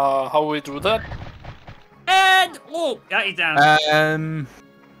 How we do that? And yeah, he's down. I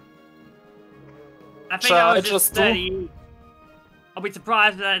think shall I I was just just do? 30. I'll be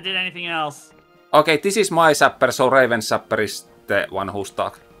surprised if I did anything else. Okay, this is my sapper, so Raven sapper is the one who's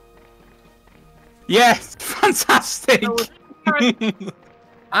stuck. Yes, fantastic.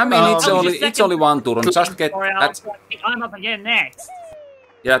 I mean, it's Oh, only just it's only one turn. Just get Sorry, that. I'm up again next.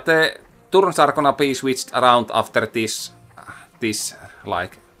 Yeah, the turns are gonna be switched around after this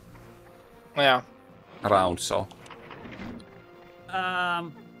like Yeah. round. So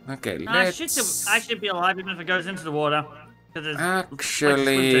okay, No, I let's should be alive even if it goes into the water. 'Cause it's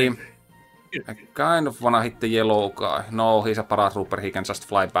actually. like I kind of wanna hit the yellow guy. No, he's a paratrooper. He can just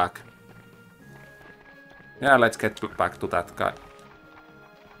fly back. Yeah, let's get back to that guy.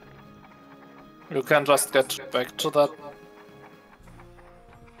 You can just get back to that.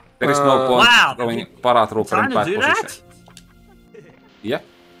 There is no point Wow. going paratrooper Trying in to bad do position. that? Yeah.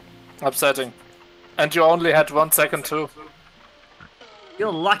 Upsetting. And you only had 1 second too.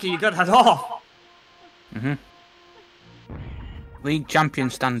 You're lucky you got that off. League champion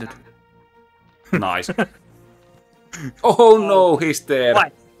standard. Nice. Oh no, he's there.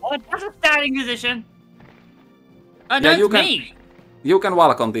 Right. Oh, that's a standing position. Oh, no, Yeah, it's you can- me. You can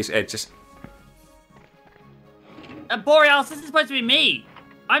walk on these edges. Borealis, this is supposed to be me.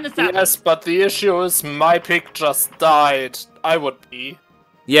 I'm the sapper. Yes, but the issue is my pick just died. I would be.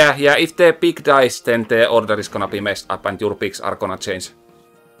 Yeah, if the pick dies, then the order is gonna be messed up and your picks are gonna change.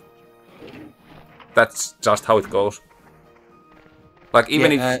 That's just how it goes. Like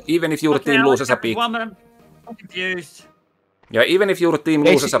even if your Okay, team I'll loses a accept pick, one, but I'm confused. yeah, even if your team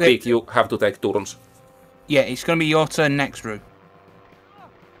loses a Basically- pick, you have to take turns. Yeah, it's gonna be your turn next, Rue.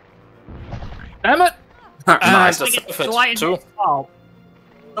 Damn it! Nice. And Do deserve I it too. inherit, oh.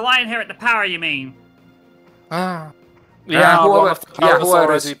 Do I inherit the power, you mean? Yeah, one whoever- of the powers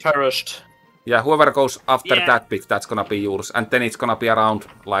whoever is- already perished. Yeah, whoever goes after Yeah. that pick, that's gonna be yours. And then it's gonna be around,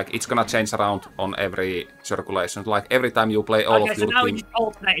 like, it's gonna change around on every circulation. Like, every time you play all Okay, of so your now we team. just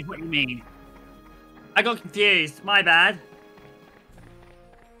alternate is what you mean. I got confused. My bad.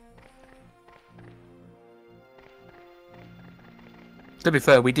 To be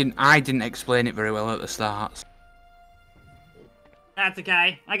fair, I didn't explain it very well at the start. That's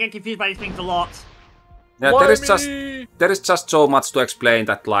okay. I get confused by these things a lot. Yeah, there is just so much to explain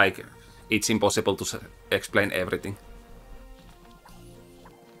that, like, it's impossible to explain everything.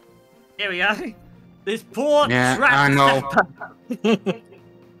 Here we go. This poor Yeah, trapped I know. sapper.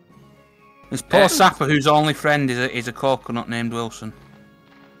 This poor sapper whose only friend is a coconut named Wilson.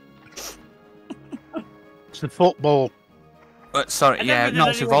 It's the football. Sorry, I yeah, never no,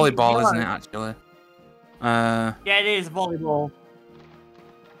 did it's a anyone volleyball, know. isn't it, actually? Yeah, it is volleyball.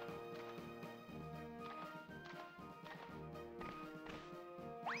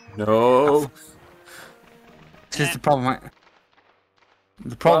 No. This is the problem.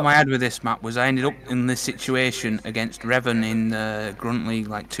 The problem I had with this map was I ended up in this situation against Revan in the Grunt League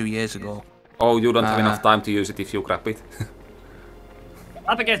like 2 years ago. Oh, you don't have enough time to use it if you grab it.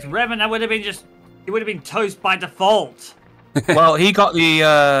 Up against Revan, that would have been just... He would have been toast by default. Well, he got the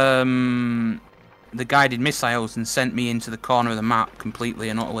guided missiles and sent me into the corner of the map completely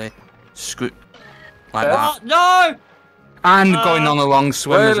and utterly screwed like that. Oh, no! And going on a long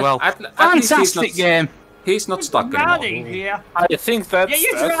swim as well. At least Fantastic game. He's not stuck Drowning anymore. here. I think that's... Yeah,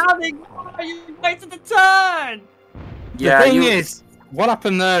 you're drowning! Oh, you wasted the turn! The thing is, what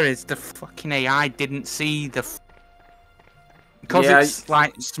happened there is the fucking AI didn't see the... Because it's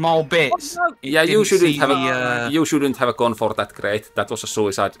like small bits. Oh, no. Yeah, you didn't shouldn't see have the, you shouldn't have gone for that crate. That was a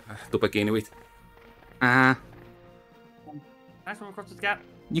suicide to begin with. Nice one across this gap.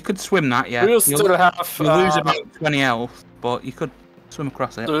 You could swim that, yeah. Do you still have... You'll lose about 20 health, but you could swim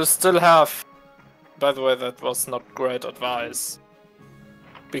across it. Do you still have... By the way, that was not great advice.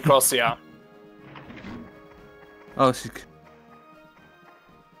 Because, yeah. Oh, this is...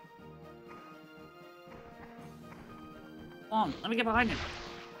 Come on, let me get behind him.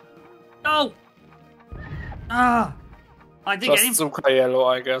 No! Ah! I did get him. Just Zuka yellow,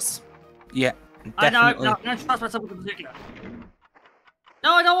 I guess. Yeah. I Definitely. don't trust myself in particular.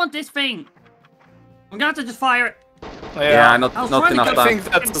 No, I don't want this thing. I'm gonna have to just fire it. Yeah, not I was not trying to enough go time. for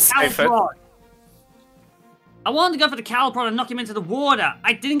that's the the safe bet. Calprod. I wanted to go for the Calprod and knock him into the water.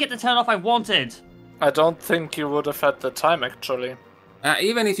 I didn't get the turn off I wanted. I don't think you would have had the time actually.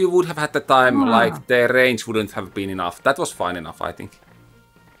 Even if you would have had the time, like, the range wouldn't have been enough. That was fine enough, I think.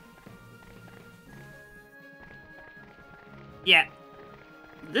 Yeah.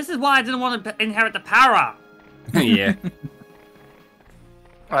 This is why I didn't want to inherit the power. Yeah.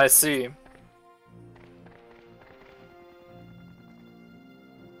 I see.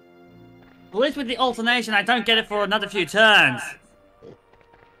 At least with the alternation, I don't get it for another few turns.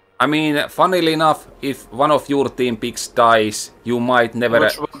 I mean, funnily enough, if one of your team picks dies, you might never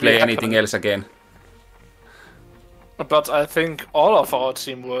Which would play be anything happen. else again. But I think all of our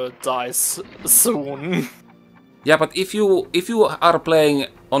team will die soon. Yeah, but if you are playing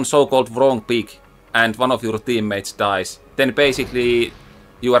on so-called wrong pick and one of your teammates dies, then basically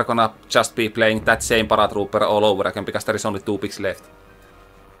you are gonna just be playing that same paratrooper all over again because there is only 2 picks left.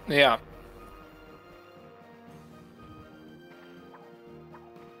 Yeah.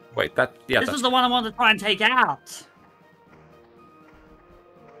 Wait, that yeah. This That's is the one I wanted to try and take out.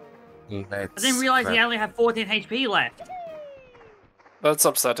 I didn't realize he only had 14 HP left. That's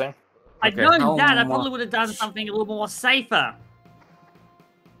upsetting. I'd Okay, known how that, I much? probably would have done something a little more safer.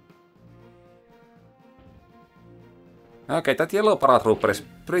 Okay, that yellow paratrooper is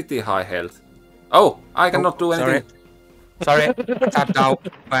pretty high health. Oh, I cannot do anything. Sorry, I tapped out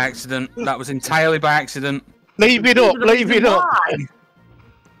by accident. That was entirely by accident. Leave it up, leave it up.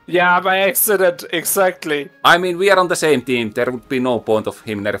 Yeah, by accident, exactly. I mean, we are on the same team. There would be no point of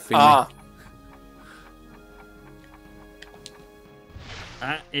him nerfing me.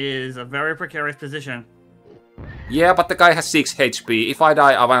 That is a very precarious position. Yeah, but the guy has 6 HP. If I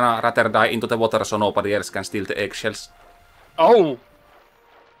die, I wanna rather die into the water so nobody else can steal the eggshells. Oh!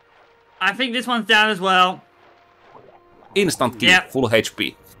 I think this one's down as well. Instant kill, Yep. full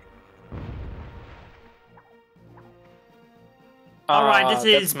HP. Alright, this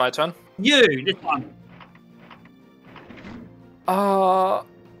is That's my turn. you, this one.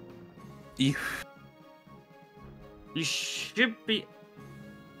 You should be...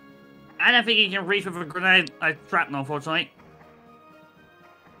 I don't think you can reach with a grenade, a shrapnel, unfortunately.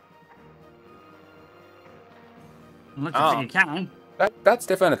 Unless you think you can. That's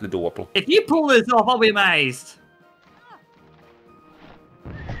definitely doable. If you pull this off, I'll be amazed.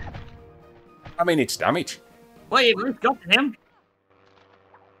 I mean, it's damage. Well, you've at least got him.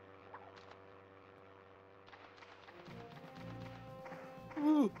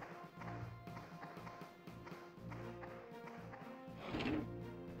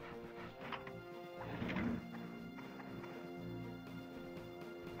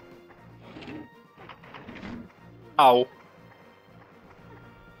 Ow.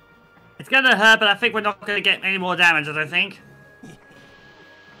 It's gonna hurt, but I think we're not gonna get any more damage, I don't think.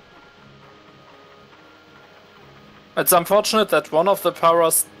 It's unfortunate that one of the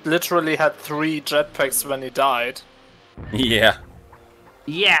powers literally had 3 jetpacks when he died. Yeah.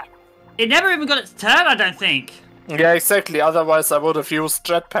 Yeah. It never even got its turn, I don't think. Yeah, exactly. Otherwise, I would have used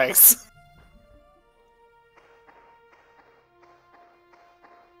jetpacks.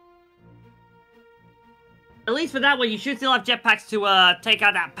 At least for that one, you should still have jetpacks to take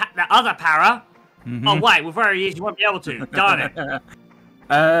out that other para. Oh wait, we're very easy. You won't be able to. Darn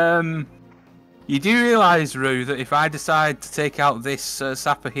it. You do realise, Rue, that if I decide to take out this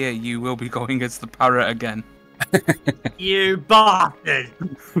sapper here, you will be going as the parrot again. You bastard!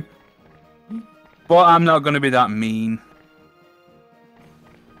 But I'm not going to be that mean.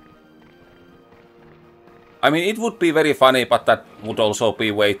 I mean, it would be very funny, but that would also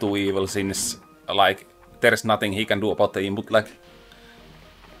be way too evil since, like, there's nothing he can do about the input lag.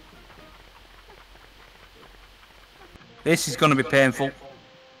 This is going to be painful.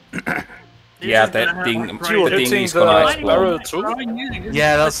 Yeah, the thing is gonna explode.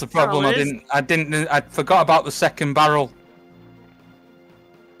 Yeah, that's the problem. I forgot about the second barrel.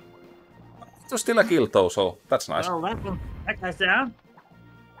 It was still a kill though, so that's nice. Well, that guy's down.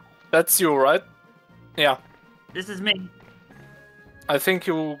 That's you, right? Yeah. This is me. I think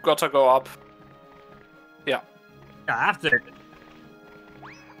you gotta go up. Yeah. I have to.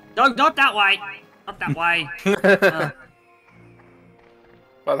 No, not that way. Not that way.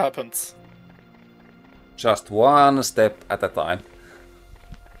 What happens? Just one step at a time.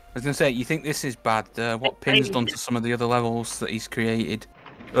 I was going to say, you think this is bad? What Pin's done to some of the other levels that he's created.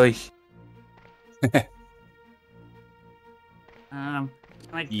 Oi. Can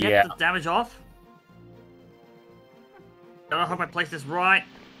I get the damage off? I hope I place this right.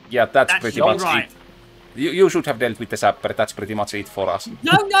 Yeah, that's pretty much right. it. You should have dealt with the sapper. That's pretty much it for us.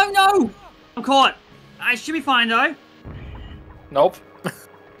 No! I'm caught. I should be fine though. Nope.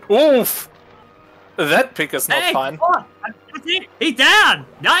 Oof! That pick is not fine. Oh, that's it. He's down.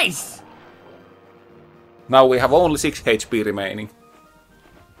 Nice. Now we have only 6 HP remaining.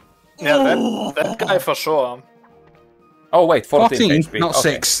 Yeah, that guy for sure. Oh wait, 14 HP. Not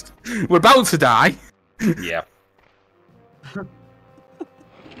okay. 6. We're about to die. Yeah.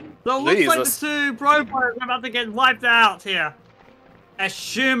 So it looks like the two pro players are about to get wiped out here.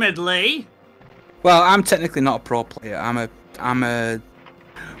 Assumedly. Well, I'm technically not a pro player. I'm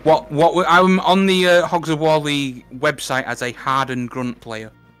on the Hogs of War League website as a hardened grunt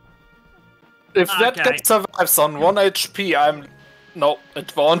player. If that guy survives on 1 HP, no,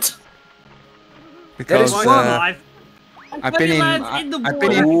 it won't. Because I've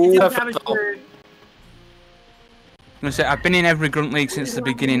been in every grunt league since the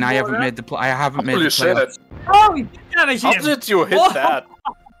beginning. I haven't made the playoffs. Oh, you damaged him! How did you hit that?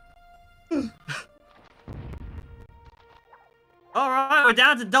 Alright, we're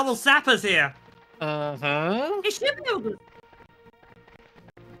down to double sappers here. Uh-huh. He should be able to...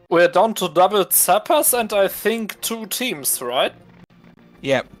 We're down to double sappers and I think 2 teams, right?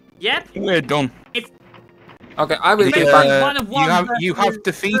 Yep. Yep. We're done. Okay, I will be back. You have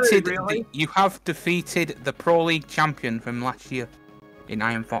defeated the Pro League champion from last year in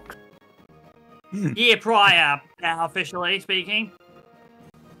Iron Fox. Year prior, officially speaking.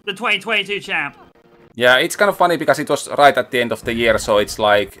 The 2022 champ. Yeah, it's kind of funny because it was right at the end of the year, so it's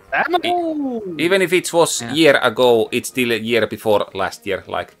like... even if it was a year ago, it's still a year before last year,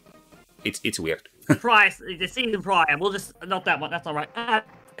 like... It's weird. The season prior, we'll just... Not that one, that's alright.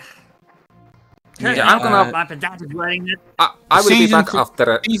 Yeah, I'm gonna... I will be back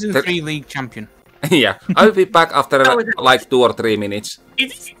after... Season 3 league champion. Yeah, I will be back after like 2 or 3 minutes.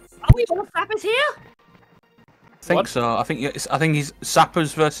 Are we all sappers here? I think so. I think it's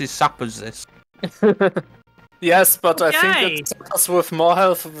sappers versus sappers this. Yes, but I think it's sappers with more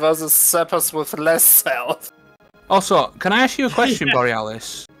health versus sappers with less health. Also, can I ask you a question,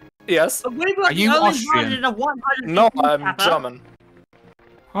 Borealis? Yes. Are you Austrian? No, I'm German.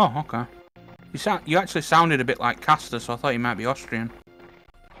 Oh, okay. You actually sounded a bit like Castor, so I thought you might be Austrian.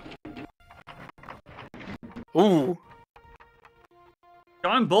 Ooh.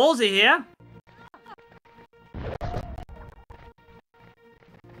 Going ballsy here.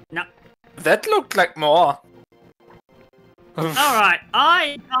 No. That looked like more. Alright,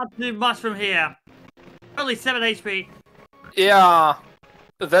 I can't do much from here. Only 7 HP. Yeah.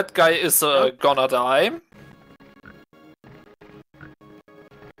 That guy is gonna die.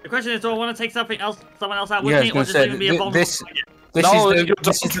 The question is, do I want to take someone else out with me, or just leave me a bomb? You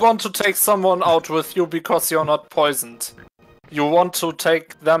don't want to take someone out with you because you're not poisoned. You want to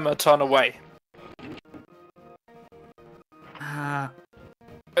take them a turn away.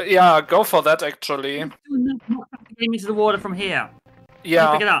 Yeah, go for that actually. Get me to the water from here.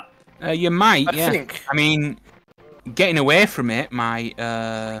 Yeah. Pick it up. You might, I think. I mean, getting away from it might,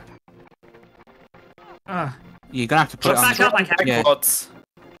 you're gonna have to put just it on backwards.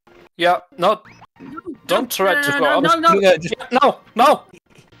 Yeah, don't try to go up. No.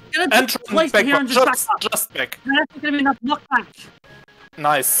 And backwards. Just back. That's gonna be enough knockback.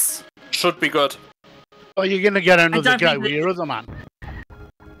 Nice. Should be good. Are you gonna get another go with your other man?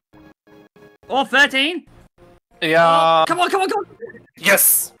 Or 13? Yeah. Come on.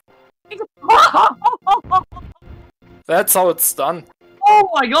 Yes. That's how it's done. Oh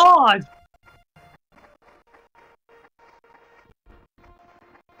my god!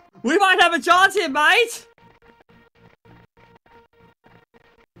 We might have a chance here, mate!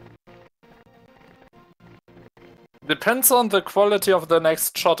 Depends on the quality of the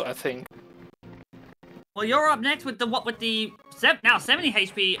next shot, I think. Well, you're up next with the 70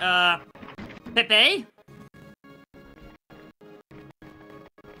 HP, Pepe?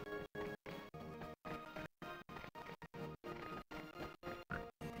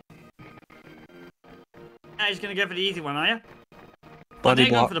 Now you're just gonna go for the easy one, are you? Body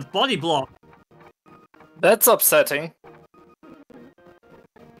block. Going for the body block. That's upsetting.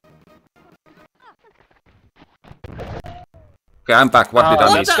 Okay, I'm back. What did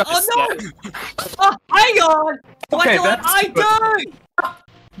I miss? Oh no! Oh, hang on! What did I do?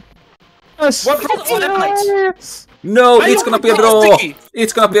 No, it's gonna be a draw!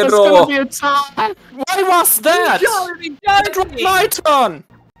 It's gonna be a draw! Why was that? It was my turn!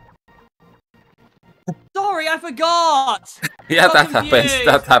 Sorry, I forgot! Yeah,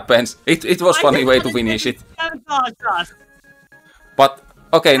 that happens. It was funny way to finish it. But,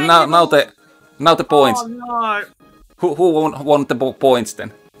 okay, now the points. Oh no! Who won the points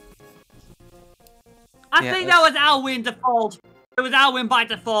then? I think that was our win default. It was our win by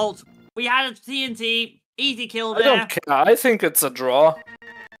default. We had a TNT, easy kill there. I don't care. I think it's a draw.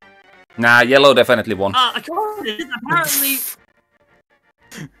 Nah, yellow definitely won. Apparently.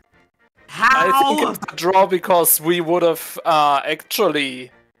 I think it's a draw because we would have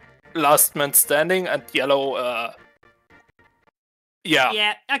actually last man standing and yellow. Yeah.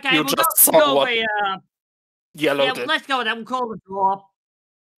 Yeah. Okay. You We'll just go saw what yellow. did. Let's go with that. We'll call it a draw.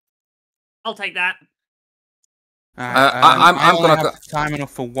 I'll take that. I'm gonna have time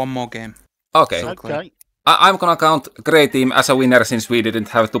enough for one more game. Okay. Okay. I'm gonna count Grey Team as a winner since we didn't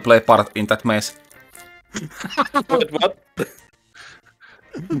have to play part in that mess. What?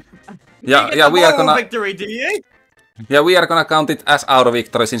 Yeah, we are gonna victory, do you? Yeah, we are gonna count it as our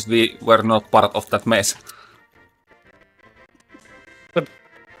victory since we were not part of that mess.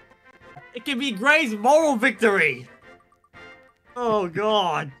 It can be Grey's moral victory. Oh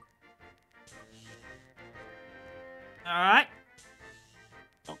God. All right.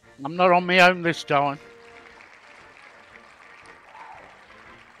 I'm not on my own this time.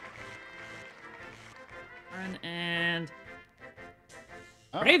 And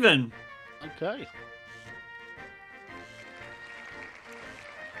Raven. Okay.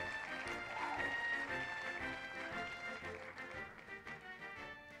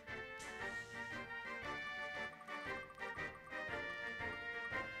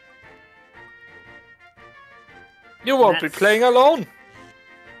 You won't be playing alone.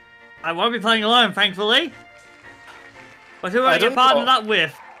 I won't be playing alone, thankfully. But who will I get partnered up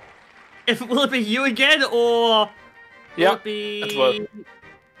with? Will it be you again, or will it be? It will.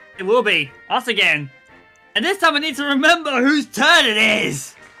 It will be us again. And this time I need to remember whose turn it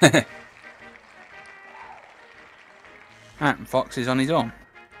is. Right, Fox is on his own.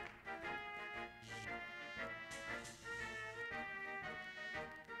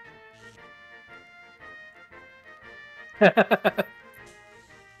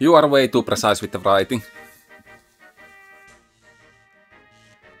 You are way too precise with the writing.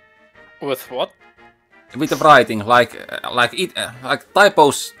 With what? With the writing, like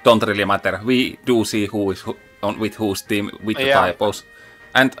typos don't really matter. We do see who is on with whose team with the typos,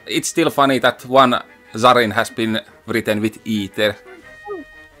 and it's still funny that one Zarin has been written with ether,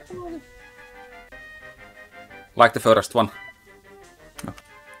 like the first one.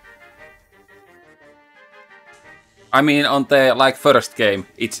 I mean, on the first game,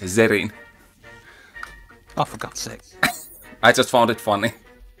 it's Zerin. Oh, for God's sake! I just found it funny.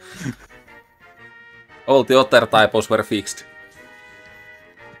 All the other typos were fixed.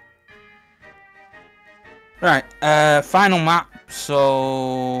 Right, final map, so...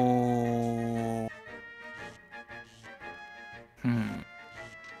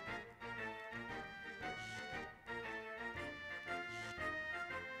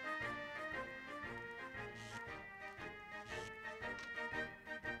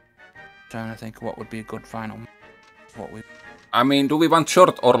 Trying to think what would be a good final map. I mean, do we want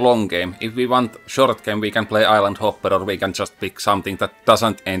short or long game? If we want short game, we can play Island Hopper, or we can just pick something that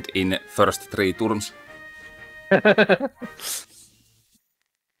doesn't end in first 3 turns.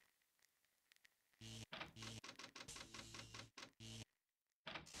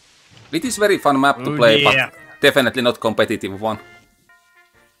 It is very fun map to play, but definitely not competitive one.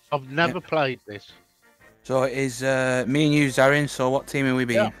 I've never played this. So it is me and you, Zarin, so what team are we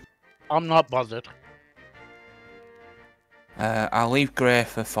being? Yeah. I'm not bothered. I'll leave Grey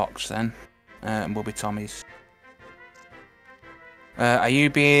for Fox then, and we'll be Tommy's. Are you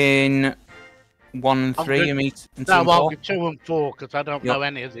being 1 and 3? You meet and 2 No, and I'll 4? be 2 and 4 because I don't know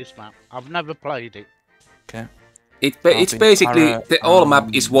any of this map. I've never played it. Okay. It's basically the whole map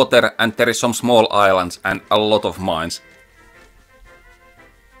is water, and there is some small islands and a lot of mines.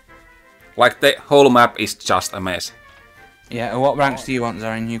 Like the whole map is just a mess. Yeah. What ranks do you want,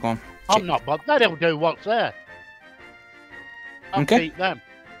 Zarin? You go on. I'm not bothered. They'll do what's there. I'll keep them.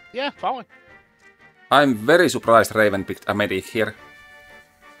 Yeah, fine. I'm very surprised Raven picked a medic here.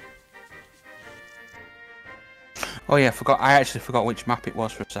 Oh yeah, I actually forgot which map it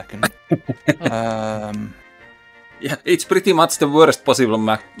was for a second. Yeah, it's pretty much the worst possible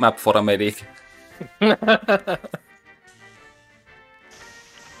map for a medic.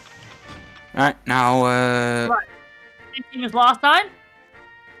 Right, now... Right. Same as last time?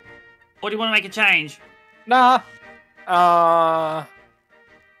 Or do you want to make a change? Nah. I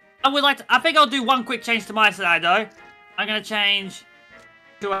would like to... I think I'll do one quick change to my side, though. I'm going to change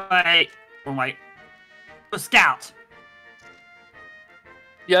to a... Oh, wait. To a scout.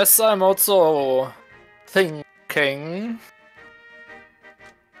 Yes, I'm also thinking...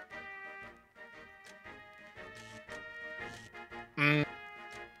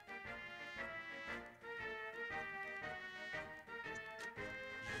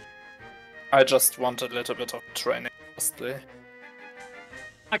 I just want a little bit of training, honestly.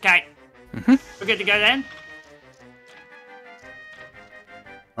 Okay. We're good to go then?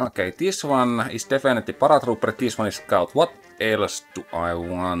 Okay, this one is definitely paratrooper, this one is scout. What else do I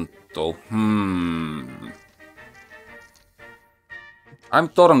want to... I'm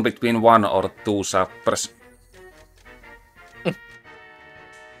torn between 1 or 2 sappers.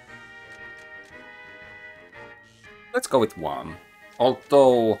 Let's go with 1.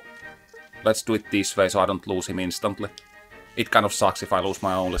 Although, let's do it this way so I don't lose him instantly. It kind of sucks if I lose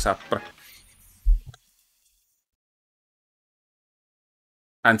my only sapper.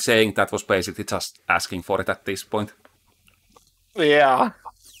 And saying that was basically just asking for it at this point. Yeah.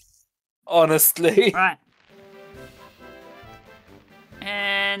 Honestly. Right.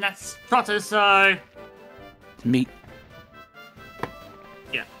 And that's Trotter, so... Meat.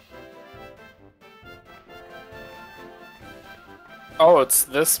 Yeah. Oh, it's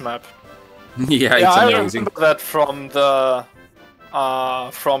this map. Yeah, it's I amazing. remember that from the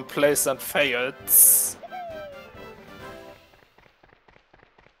from Plays and Fails.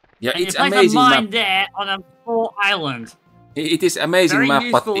 Yeah, And it's you place amazing a mine map. there on a small island. It is amazing Very map,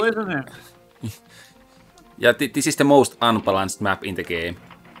 useful, but isn't it? yeah, this is the most unbalanced map in the game.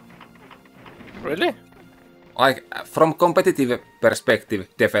 Really? Like, from competitive perspective,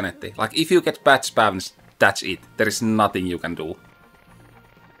 definitely. Like, if you get bad spawns, that's it. There is nothing you can do.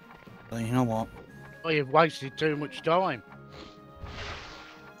 Well, you know what? Well, you've wasted too much time.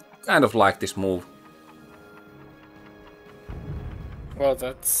 Kind of like this move. Well,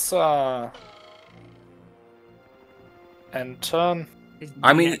 that's end turn.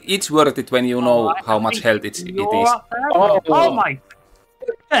 I mean, it's worth it when you know how much health it is. Oh my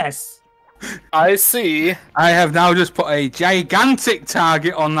goodness! I see. I have now just put a gigantic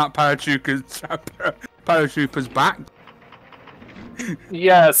target on that paratrooper's back.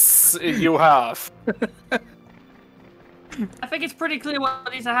 Yes, you have. I think it's pretty clear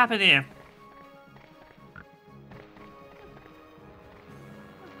what needs to happen here.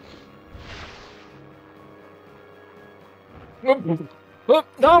 No!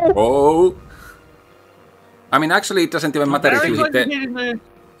 Oh! I mean, actually, it doesn't even matter if you hit the...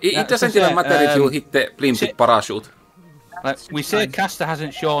 It doesn't even matter if you hit the blimp with parachute. Like, we say Caster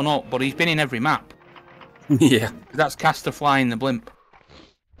hasn't shown up, but he's been in every map. Yeah. That's Caster flying the blimp.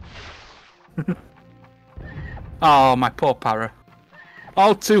 Oh, my poor para.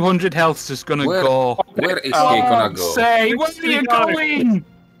 All 200 health's just gonna go. Where is he gonna go? Say, where are you going?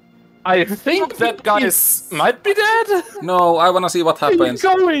 I think that guy might be dead. No, I wanna see what happens. Where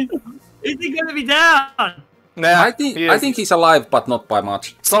are you going? Is he gonna be down? Nah, I think he's alive, but not by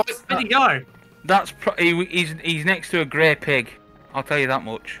much. So Where'd he go? That's he's next to a grey pig. I'll tell you that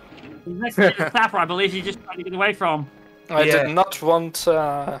much. He's next to the sapper, I believe he's just trying to get away from. I Yeah. did not want.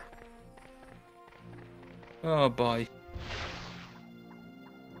 Oh boy.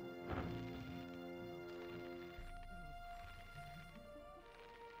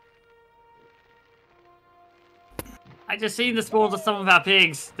 I just seen the spawns of some of our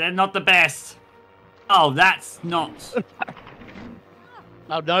pigs. They're not the best. Oh, that's not.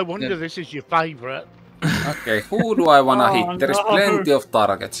 Oh, no wonder this is your favourite. Okay, who do I wanna Oh, hit? There is no. plenty of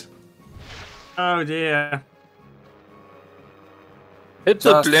targets. Oh dear. Hit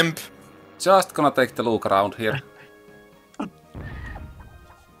the blimp. Just gonna take the look around here.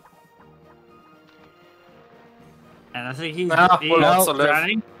 And I think he's also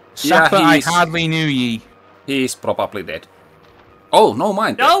drowning. Sapper, Yeah, I he's- hardly knew ye. He's probably dead. Oh, no,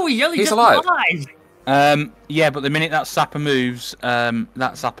 mind. No, he's only He's just alive. Yeah, but the minute that Sapper moves,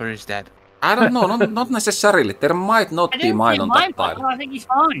 that Sapper is dead. I don't know, not necessarily. There might not I be didn't mine see on mine, that tile. I think he's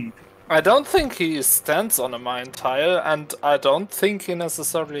fine. I don't think he stands on a mine tile, and I don't think he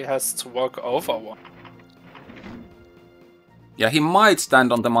necessarily has to walk over one. Yeah, he might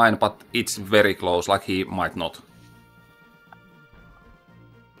stand on the mine, but it's very close, like he might not.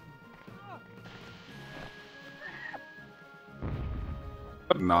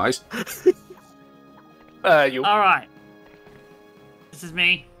 Nice. You. Alright. This is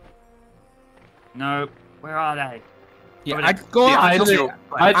me. No. Where are they? Yeah, But I'd go Behind after you.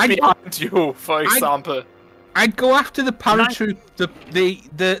 I'd- Behind you, for example. I'd go after the paratroop,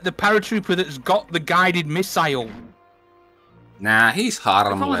 the paratrooper that's got the guided missile. Nah, he's Which one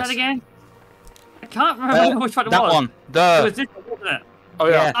was harmless. that again? I can't remember which one it That was. one. It The was this one, wasn't it? Oh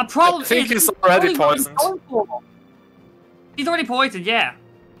yeah. Yeah. I probably I think he's already poisoned. He's already poisoned, yeah.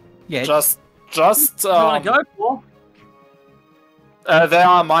 yeah. Just What do you want to go for? there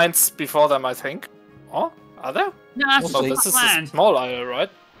are mines before them, I think. Oh, are there? No, that's Oh, just this is a land. small isle, right?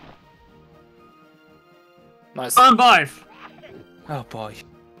 Nice. Burn both. Oh boy.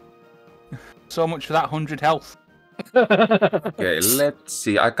 So much for that 100 health. Okay, let's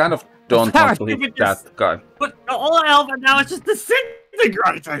see. I kind of don't want to hit that guy. But all I have now is just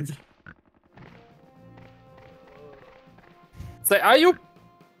disintegrated. Say, are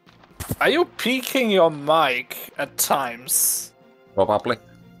you peeking your mic at times? Probably.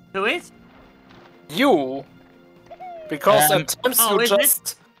 Who is? You. Because at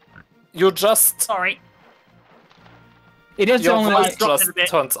times you just Sorry. It is your only voice like, just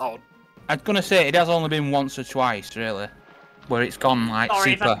turns out. I was gonna say it has only been once or twice, really, where it's gone like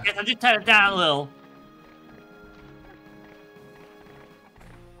Sorry, super. if I just turn it down a little.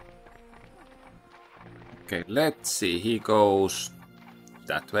 Okay, let's see. He goes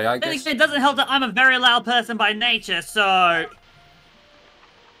that way, I guess. It doesn't help that I'm a very loud person by nature, so.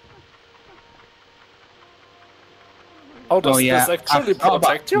 Oh, does this actually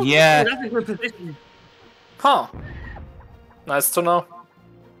protect you? Yeah. Oh, that's a good position. Huh. Nice to know.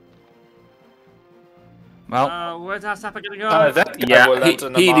 Well, where's our sapper gonna go? That guy will land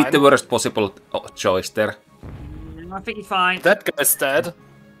in a he mine. did the worst possible choice there. I think he's fine. That guy's dead.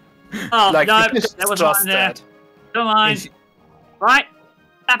 Oh, Like, no, he's that was just mine there. dead. Don't mind. Right,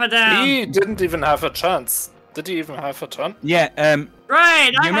 sapper down. He didn't even have a chance. Did he even have a turn? yeah. Great, I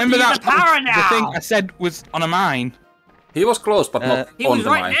You have remember to use that the power now. the thing I said was on a mine? He was close, but not He on was the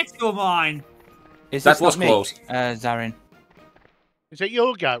right mine. next to a mine. Is That this was not me, close. Zarin? Is it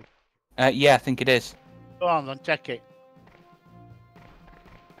your go? Yeah, I think it is. Go on then, check it.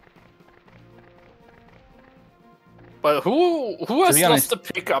 Well, who has be lost honest- the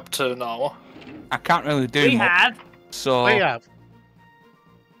pick up till now? I can't really do We much. have. So We have.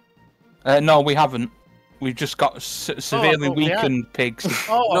 no, we haven't. We've just got severely thought we had. weakened pigs.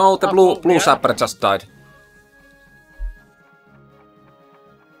 Oh, No, the I blue thought we had. sapper just died.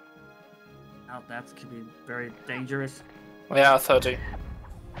 Oh, that could be very dangerous. Yeah, 30.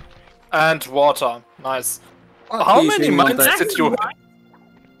 And water. Nice. But How he's many swimming on mines the- did you have?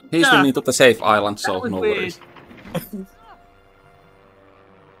 He's Yeah. swimming to the safe island, That so was no weird. worries.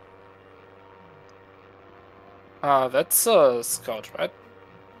 That's a scout, right?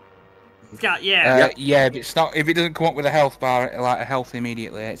 Scout, yeah. Yeah, if it's not, if it doesn't come up with a health bar, like a health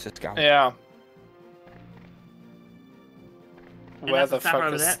immediately, it's a scout. Yeah. And Where that's the sapper fuck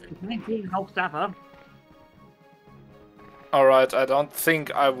over is... there. 19 health sapper. Alright, I don't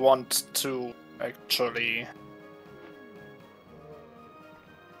think I want to actually...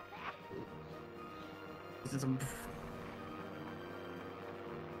 This is some...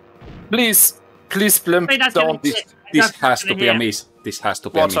 Please, Blimp, Wait, that's don't... gonna- This That's has to gonna be a hit. miss. This has to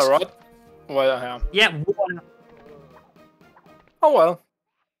be a miss. Water, right? Well, yeah. Yeah, water. Oh well.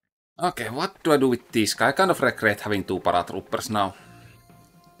 Okay, what do I do with this guy? I kind of regret having two paratroopers now.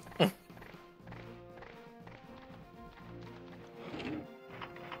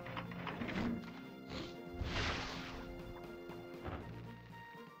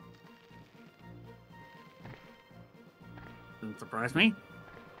 Doesn't surprise me.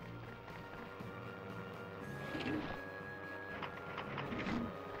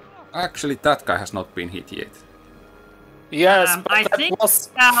 Actually, that guy has not been hit yet. Yes, but I that think was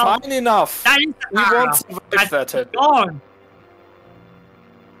now- fine enough. That is We won't survive that hit. gone.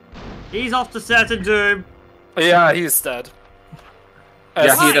 He's off to certain doom. Yeah, he's dead.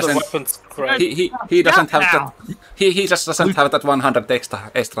 Yeah, he the doesn't- weapons great. He doesn't have now. that. He just doesn't have that 100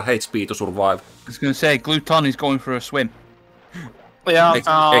 extra HP to survive. I was going to say, Gluton is going for a swim. Yeah,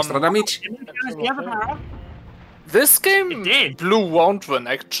 Extra damage. The other power. this game It did. Blue won't win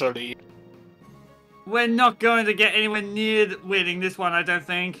actually. We're not going to get anywhere near winning this one, I don't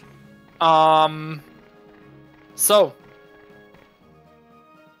think. So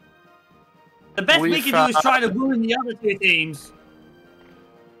The best we We've, can do is try to ruin the other two teams.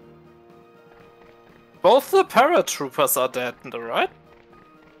 both the paratroopers are dead, right?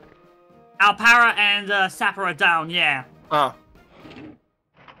 Our para and Sapper are down, yeah.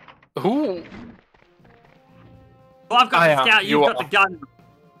 Who? Well, I've got the yeah, scout, you you've got are. the gun.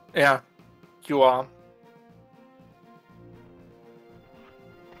 Yeah, you are.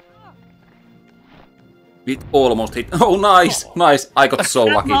 It almost hit. Oh, nice, nice. I got so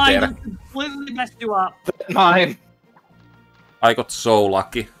That lucky mine there. has completely messed you up. Mine. I got so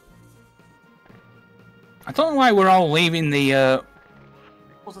lucky. I don't know why we're all leaving the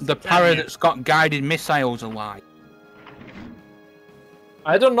Also, para that's got guided missiles alive.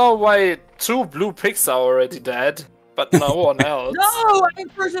 I don't know why 2 blue pigs are already dead, but no one else. No, I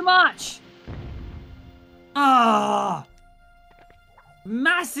didn't throw too much. Ah,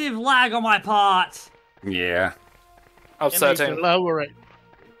 massive lag on my part. Yeah. You need Upsetting. to lower it.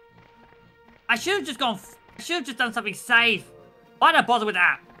 I should have just gone. I should have just done something safe. Why not bother with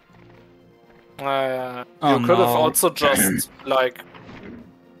that? You Oh, could have no. also just like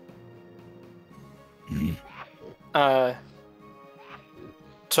turned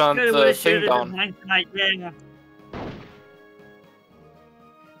Could've, the would've, thing should've down. been mine tonight, yeah.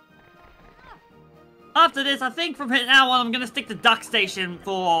 After this, I think from now on, I'm gonna stick to Duck Station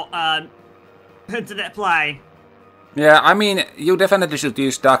for internet play. Yeah, I mean, you definitely should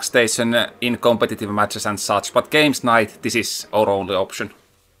use Dark Station in competitive matches and such, but games night, this is our only option.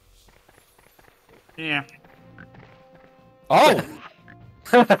 Yeah. Oh!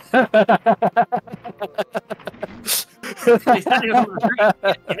 He's standing on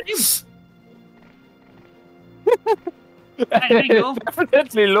the street. There you go.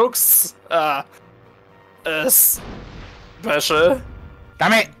 Definitely looks special.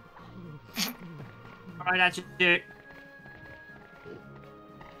 Damn it! Alright, that should do it.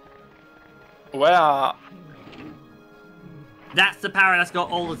 Where? That's the parrot that's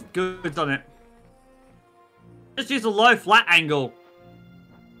got all the goods on it. Just use a low flat angle.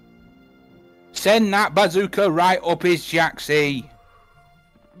 Send that bazooka right up his jacksie.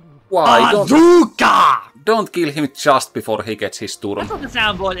 Why? Bazooka! Don't kill him just before he gets his turn. That's on the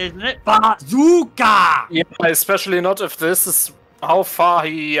soundboard, isn't it? Bazooka! Yeah, especially not if this is how far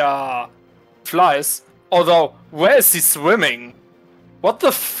he flies. Although, where is he swimming? What the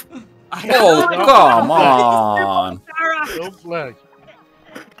f... Oh, come on! Lovely.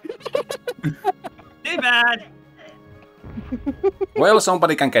 Too bad. Well,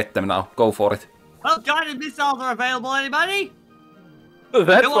 somebody can get them now. Go for it. Well, guided missiles are available, anybody?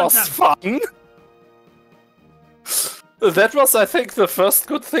 That Who wants was fun. That was, I think, the first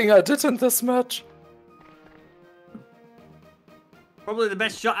good thing I did in this match. Probably the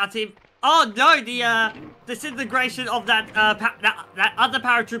best shot our team. Oh no, the disintegration of that that other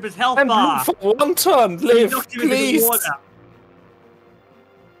paratrooper's health And bar. for one turn, live, Knocked him into the please. water.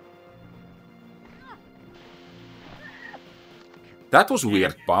 That was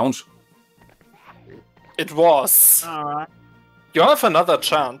weird, Bounce. It was. Alright. You have another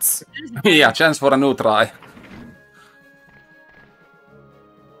chance. Yeah, chance for a new try.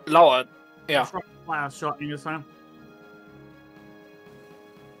 Lower. Yeah. Fire shot in this time.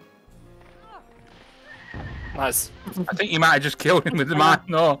 Nice. I think you might have just killed him with the mine.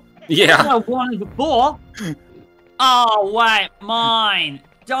 No. Yeah. I wanted before. Oh wait, mine.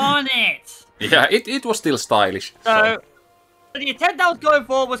 Darn it. Yeah, it was still stylish. So the attempt I was going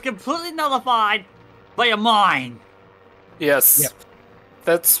for was completely nullified by a mine. Yes. Yep.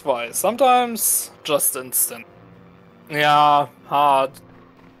 That's why. Sometimes just instant. Yeah, hard.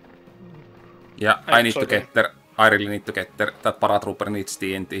 Yeah, I need to Actually. get there. I really need to get there. That paratrooper needs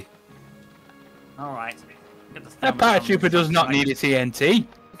TNT. Alright. That paratrooper does not need a TNT.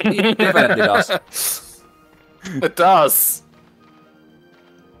 It definitely does. It does.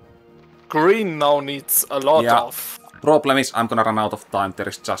 Green now needs a lot Yeah. of. Problem is, I'm gonna run out of time. There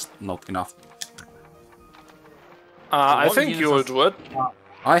is just not enough. I think you will do it.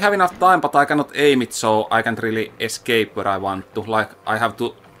 I have enough time, but I cannot aim it, so I can't really escape where I want to. Like, I have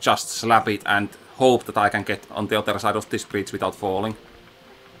to just slap it and hope that I can get on the other side of this bridge without falling.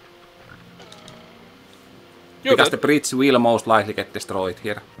 Because the bridge will most likely get destroyed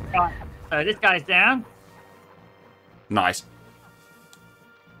here. Right. So this guy's down. Nice.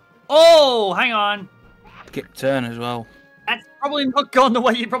 Oh, hang on. Skip turn as well. That's probably not gone the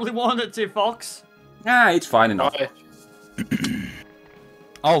way you probably wanted it to, Fox. Yeah, it's fine enough.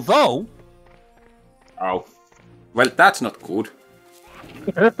 Although... Oh. Well, that's not good.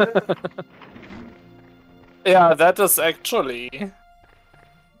 Yeah, that is actually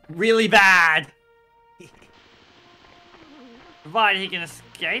really bad. Provided he can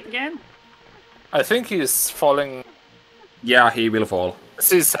escape again. I think he's falling. Yeah, he will fall. Is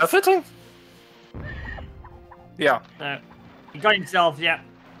he self-hitting? Yeah. So, he got himself, yeah.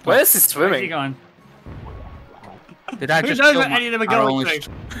 Where is he Where's he swimming? going? Did I Who just knows kill where my any of them are going arrow?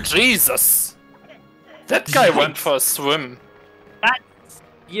 to? Jesus! That guy went for a swim. That's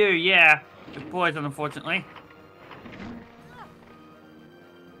you, yeah. With poison, unfortunately.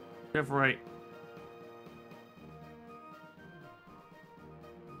 Go for it.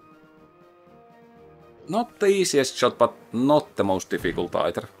 Not the easiest shot, but not the most difficult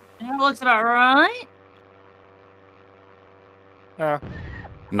either. Yeah, looks about right. Yeah.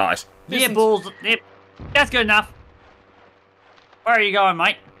 Nice. Yeah, balls. Yep. That's good enough. Where are you going,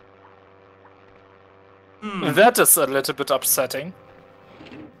 mate? That is a little bit upsetting.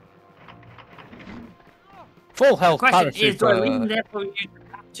 Full health Question is, do I leave him paratrooper. there for you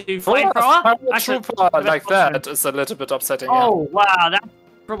to For a flamethrower? Actually, trooper like that is a little bit upsetting. Oh, wow, that's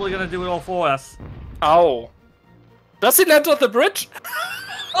probably going to do it all for us. Yeah. Ow. Does he land on the bridge?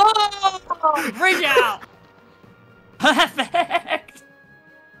 Oh! Bridge out! Perfect!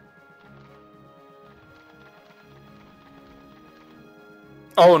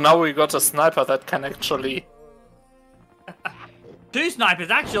 Oh, now we got a sniper that can actually... 2 snipers,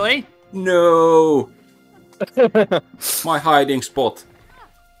 actually! No! My hiding spot.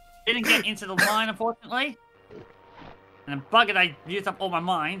 Didn't get into the line, unfortunately. And buggered, I used up all my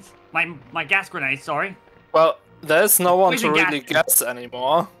mines. My gas grenades, sorry. Well, there's no one Where's to the really gas? guess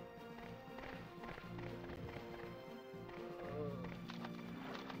anymore.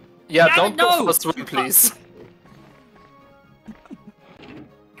 Yeah, Damn don't it, go no! for the swing, please.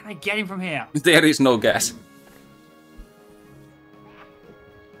 Can I get him from here? There is no gas.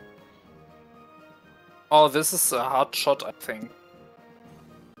 Oh, this is a hard shot, I think.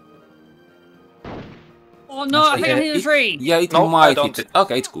 Oh no, I think I hit a tree! Yeah, it No, I might don't. hit it.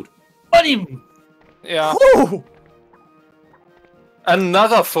 Okay, it's good. Got him! Yeah. Woo!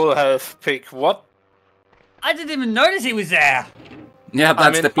 Another full health pick. What? I didn't even notice he was there! Yeah,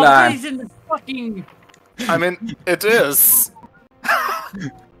 that's mean- the Oh, plan. he's in the fucking... I mean, it is.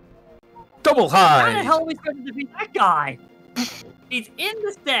 Double How the high. hell are we supposed to defeat that guy? He's in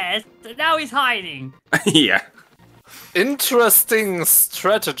the stairs, and now he's hiding. Yeah. Interesting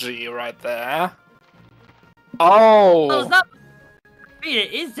strategy right there. Oh, Oh, it's not...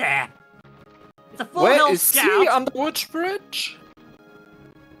 It is there. It's a full where health is scout. he? Under which bridge?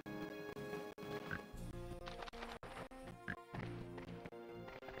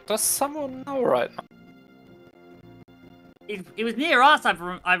 Does someone know right now? He was near us,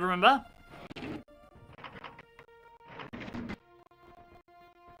 I remember.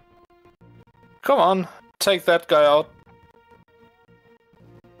 Come on, take that guy out.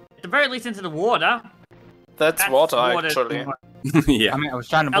 At the very least into the water. That's water, actually. Yeah. I mean, I was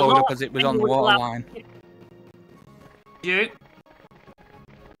trying to A blow it lot up because it was on the would water allow- line. You.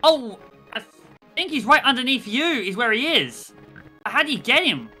 Oh, I think he's right underneath you. Is where he is. How do you get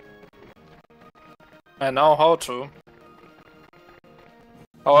him? I know how to.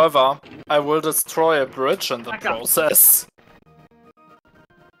 However, I will destroy a bridge in the Back up. process.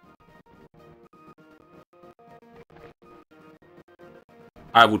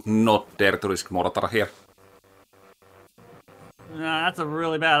 I would not dare to risk mortar here. Nah, that's a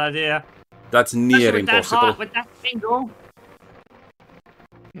really bad idea. That's near Especially with that impossible. heart, with that single.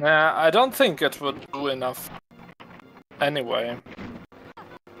 Nah, I don't think it would do enough. Anyway.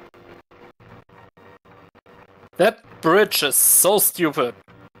 That bridge is so stupid.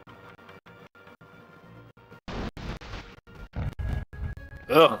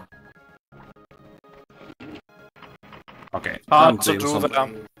 Ugh. Okay, Hard to do that.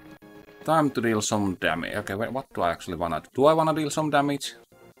 Time to deal some damage. Okay, wait, what do I actually wanna do? Do I wanna deal some damage?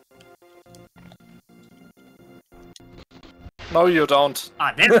 No, you don't.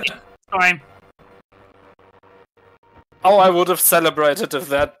 Ah, there's it. Sorry. Oh, I would have celebrated if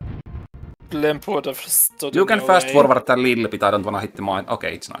that blimp would have stood You in can your fast way. forward a little bit, I don't wanna hit the mine.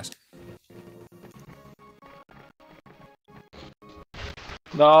 Okay, it's nice.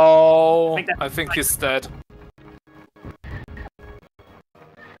 No, I I think he's dead.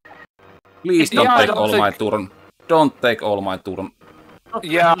 Please don't Yeah, I take don't all my think- turn. Don't take all my turn.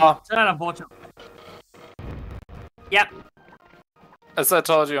 Yeah. Turn, unfortunately. Yep. As I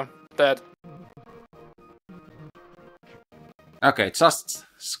told you, dead. Okay, just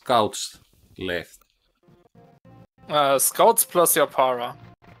scouts left. Scouts plus your para.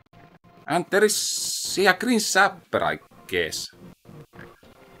 And there is a green sapper, I guess.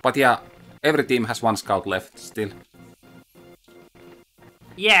 But yeah, every team has one scout left still.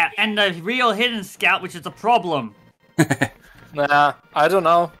 Yeah, and the real hidden scout, which is a problem. Nah, I don't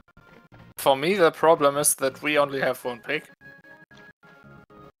know. For me, the problem is that we only have one pick.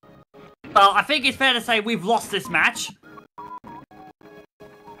 Well, I think it's fair to say we've lost this match.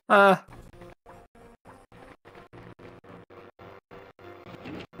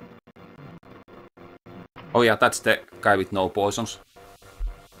 Oh yeah, that's the guy with no poisons.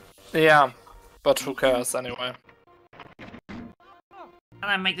 Yeah, but who cares anyway? Can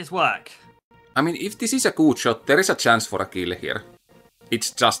I make this work? I mean, if this is a good shot, there is a chance for a kill here.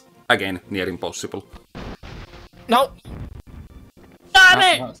 It's just, again, near impossible. No! Damn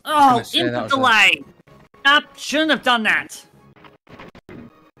I it! was Oh, gonna say that input was a- delay! I shouldn't have done that.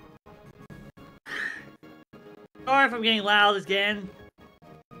 Sorry if I'm getting loud again.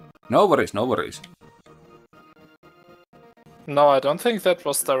 No worries, no worries. No, I don't think that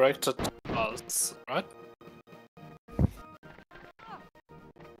was directed to us, right?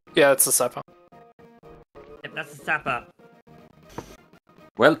 Yeah, it's a sapper. Yep, that's a sapper.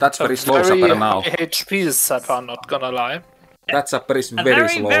 Well, that's very slow Very sapper now. high HP sapper, not gonna lie. That sapper is A very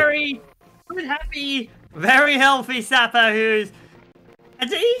slow. very good, happy, very healthy sapper who's...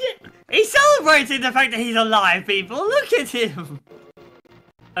 And he's celebrating the fact that he's alive, people. Look at him.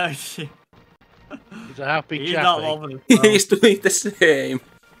 Oh shit. He's a happy He's chappy. not loving it. He's doing the same.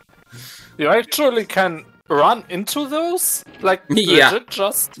 You actually can run into those? Like, Yeah. legit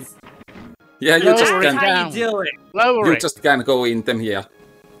just... Yeah, you Lower just it can. How you do it? Lower You it. just can go in them here.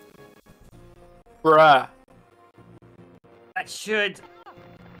 Bruh. That should...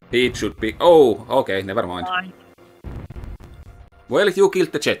 It should be. Oh, okay, never mind. Fine. Well, you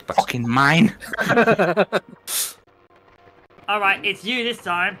killed the jetpack. Fucking mine. Alright, it's you this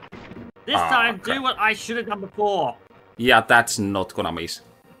time. This time, crap. do what I should have done before. Yeah, that's not gonna miss.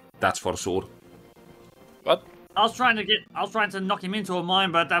 That's for sure. What? I was trying to knock him into a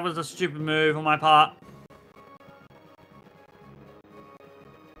mine, but that was a stupid move on my part.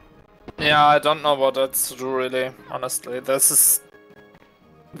 Yeah, I don't know what that's to do really, honestly. This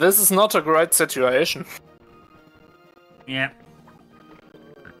is not a great situation. Yeah.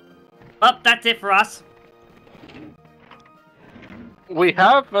 Well, that's it for us. We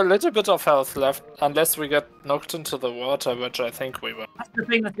have a little bit of health left, unless we get knocked into the water, which I think we will. That's the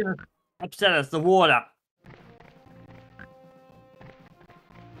thing that's gonna upset us, the water.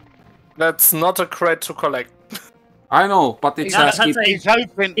 That's not a crate to collect. I know, but it's No, a that's skip. a- He's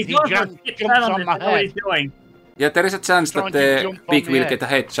hoping He's he going for a jumps skip down on this, my that's what he's head. doing. Yeah, there is a chance that Trying to the jump on pig the will head. get a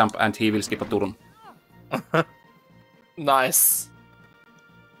head jump and he will skip a turn. Nice.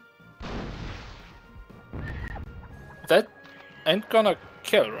 That ain't gonna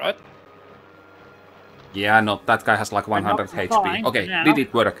kill, right? Yeah, no, that guy has like 100 not HP. fine Okay, now. did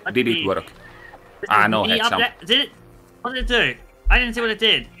it work? Let's Did it see. work? This Ah, is no me head up jump. there. Did it? What did it do? I didn't see what it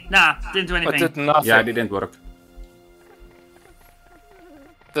did. Nah, didn't do It anything. did nothing. Yeah, it didn't work.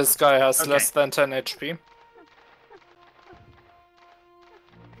 This guy has Okay. less than 10 HP.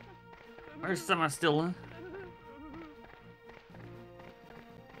 Where's someone still in?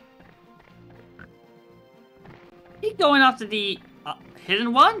 He going after the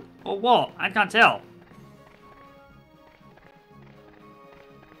hidden one? Or what? I can't tell.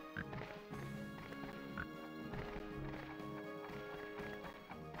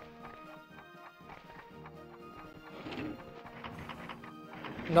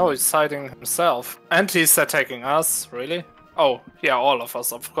 No, he's hiding himself. And he's attacking us, really? Oh, yeah, all of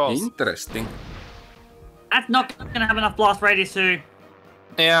us, of course. Interesting. That's not gonna have enough blast radius to...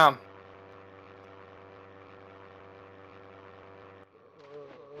 Yeah.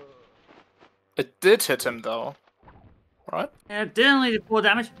 It did hit him, though. Right? Yeah, didn't lead to 4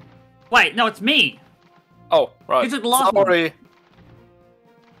 damage. Wait, no, it's me. Oh, right. You took the last one. Sorry.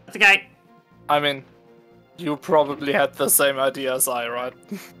 That's okay. I mean, you probably had the same idea as I, right?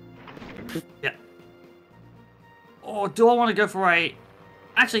 Yeah. Or do I want to go for a...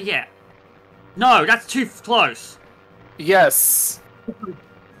 Actually, yeah. No, that's too close. Yes.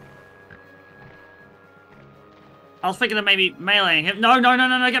 I was thinking of maybe meleeing him. No, no, no,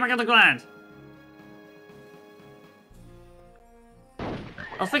 no, no, get back on the ground.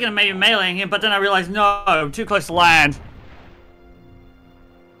 I was thinking of maybe meleeing him, but then I realized, no, too close to land.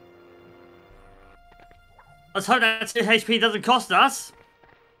 Let's hope that 2 HP doesn't cost us.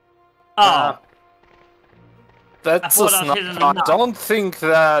 Oh. That's I thought a I was hitting sniper. I enough. don't think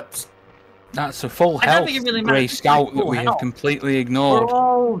that... That's a full I don't health think it really Grey matters. Scout It's that full we have health. completely ignored.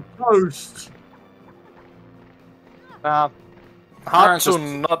 Oh, toast. hard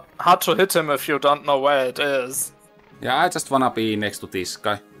to hit him if you don't know where it is. Yeah, I just wanna be next to this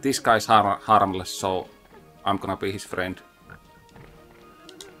guy. This guy's harmless, so I'm gonna be his friend.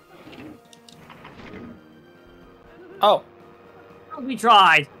 Oh. We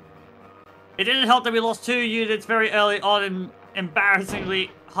tried. It didn't help that we lost 2 units very early on in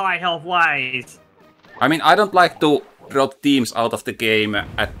embarrassingly high health ways. I mean, I don't like to drop teams out of the game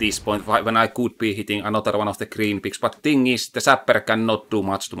at this point when I could be hitting another one of the green picks, but thing is, the sapper cannot do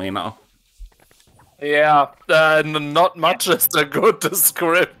much to me now. Yeah, not much is a good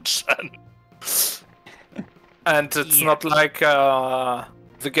description. And it's not like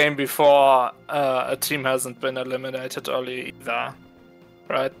the game before a team hasn't been eliminated early either,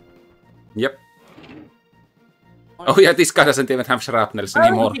 right? Yep. Oh yeah, this guy doesn't even have shrapnels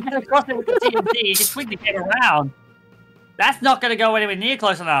anymore. You get across it with the TNT, you just quickly get around. That's not going to go anywhere near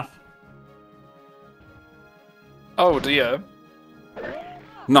close enough. Oh dear.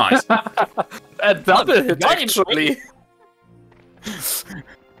 Nice. A double hit, got him, actually.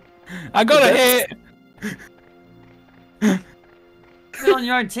 I got a hit! Good on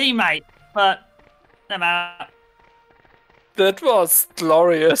your own teammate, but no matter. That was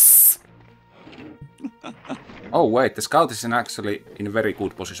glorious. Oh wait, the scout is actually in very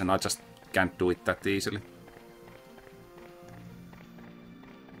good position. I just can't do it that easily.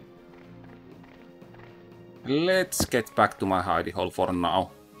 Let's get back to my hidey hole for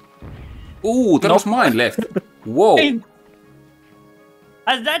now. Ooh, there was mine left. Whoa.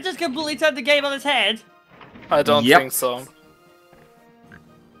 Has that just completely turned the game on its head? I don't think so.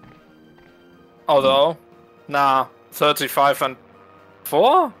 Although, nah, 35 and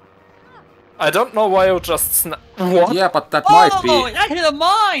 4? I don't know why you just what? Yeah, but that might be. Oh, that hit a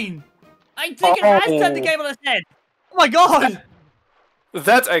mine! I think it has turned the game on its head. Oh my god!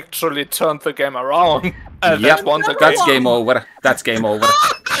 That actually turned the game around. Yep, that's game over. That's game over.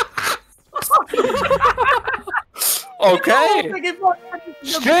 Okay.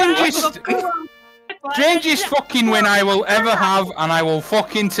 Strangest fucking win I will ever have, and I will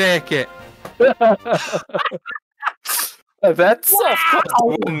fucking take it. That's of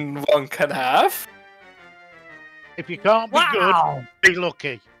course one can have. If you can't be good, be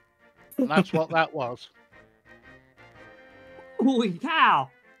lucky. And that's what that was. Holy cow!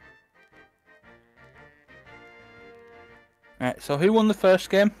 Right, so who won the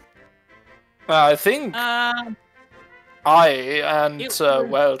first game? I think I and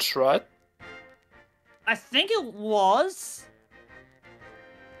Welch, right? I think it was.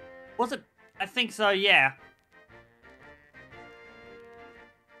 Was it? I think so, yeah.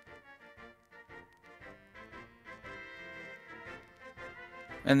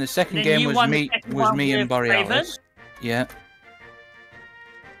 And the second game was me and Borealis. Raven? Yeah.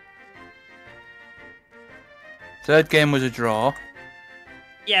 Third game was a draw.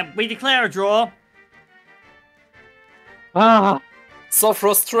 Yeah, we declare a draw. So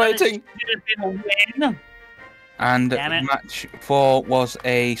frustrating. Should have been a win. And match 4 was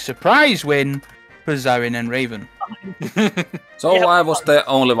a surprise win for Zarin and Raven. So I was the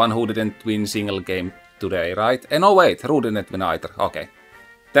only one who didn't win single game today, right? No, wait, Ru didn't win either. Okay.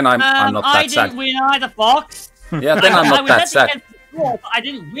 Then I'm not that sad. I didn't win either, Fox. Yeah, then I'm not that sad. But I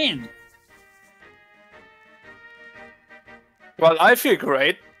didn't win. Well, I feel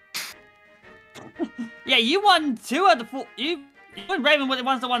great. Yeah, you won 2 of the 4. You and Raven were the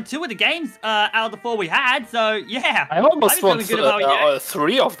ones that won 2 of the games out of the 4 we had. So yeah, I almost won good about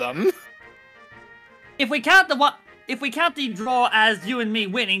 3 of them. If we count the draw as you and me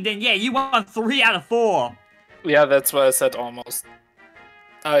winning, then yeah, you won 3 out of 4. Yeah, that's why I said almost.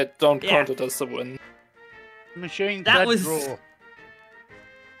 I don't count it as a win. Machines that was draw.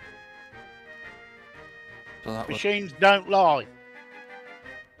 So that Machines don't lie.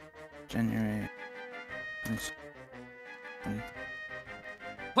 January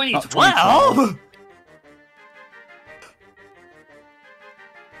 2012?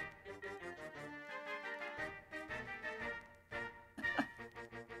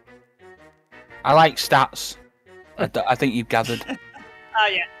 I like stats. I think you've gathered. Oh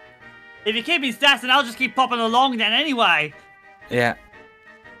yeah. If you keep me stats, then I'll just keep popping along then anyway. Yeah.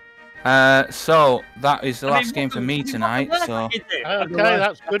 So that is the last game for me tonight. So okay,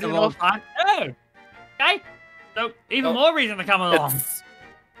 that's good enough. Oh. Okay. So even more reason to come along.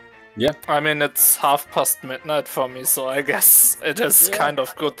 Yeah. I mean, it's midnight for me, so I guess it is kind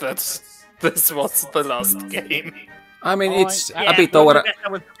of good that this was the last game. I mean, it's yeah, a bit over.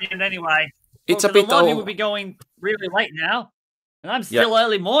 That was the end anyway. It's a bit over. A lot of over. people be going really late now, and I'm still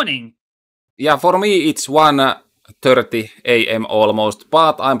early morning. Yeah, for me it's 1:30 a.m. almost,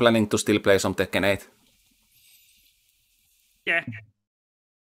 but I'm planning to still play some Tekken 8. Yeah.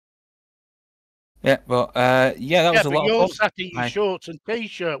 Yeah, well, yeah, that was a lot of fun. You're sat in your shorts and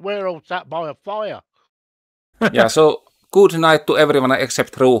t-shirt. We're all sat by a fire. Yeah, so good night to everyone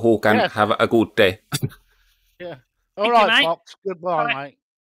except Ru, who can have a good day. Yeah. All right, Fox. Goodbye, mate.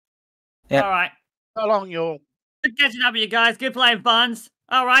 Yeah. All right. So long, y'all. Good catching up with you guys. Good playing funs.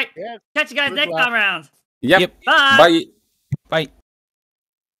 All right. Yeah. Catch you guys next time round. Yep. Bye. Bye. Bye.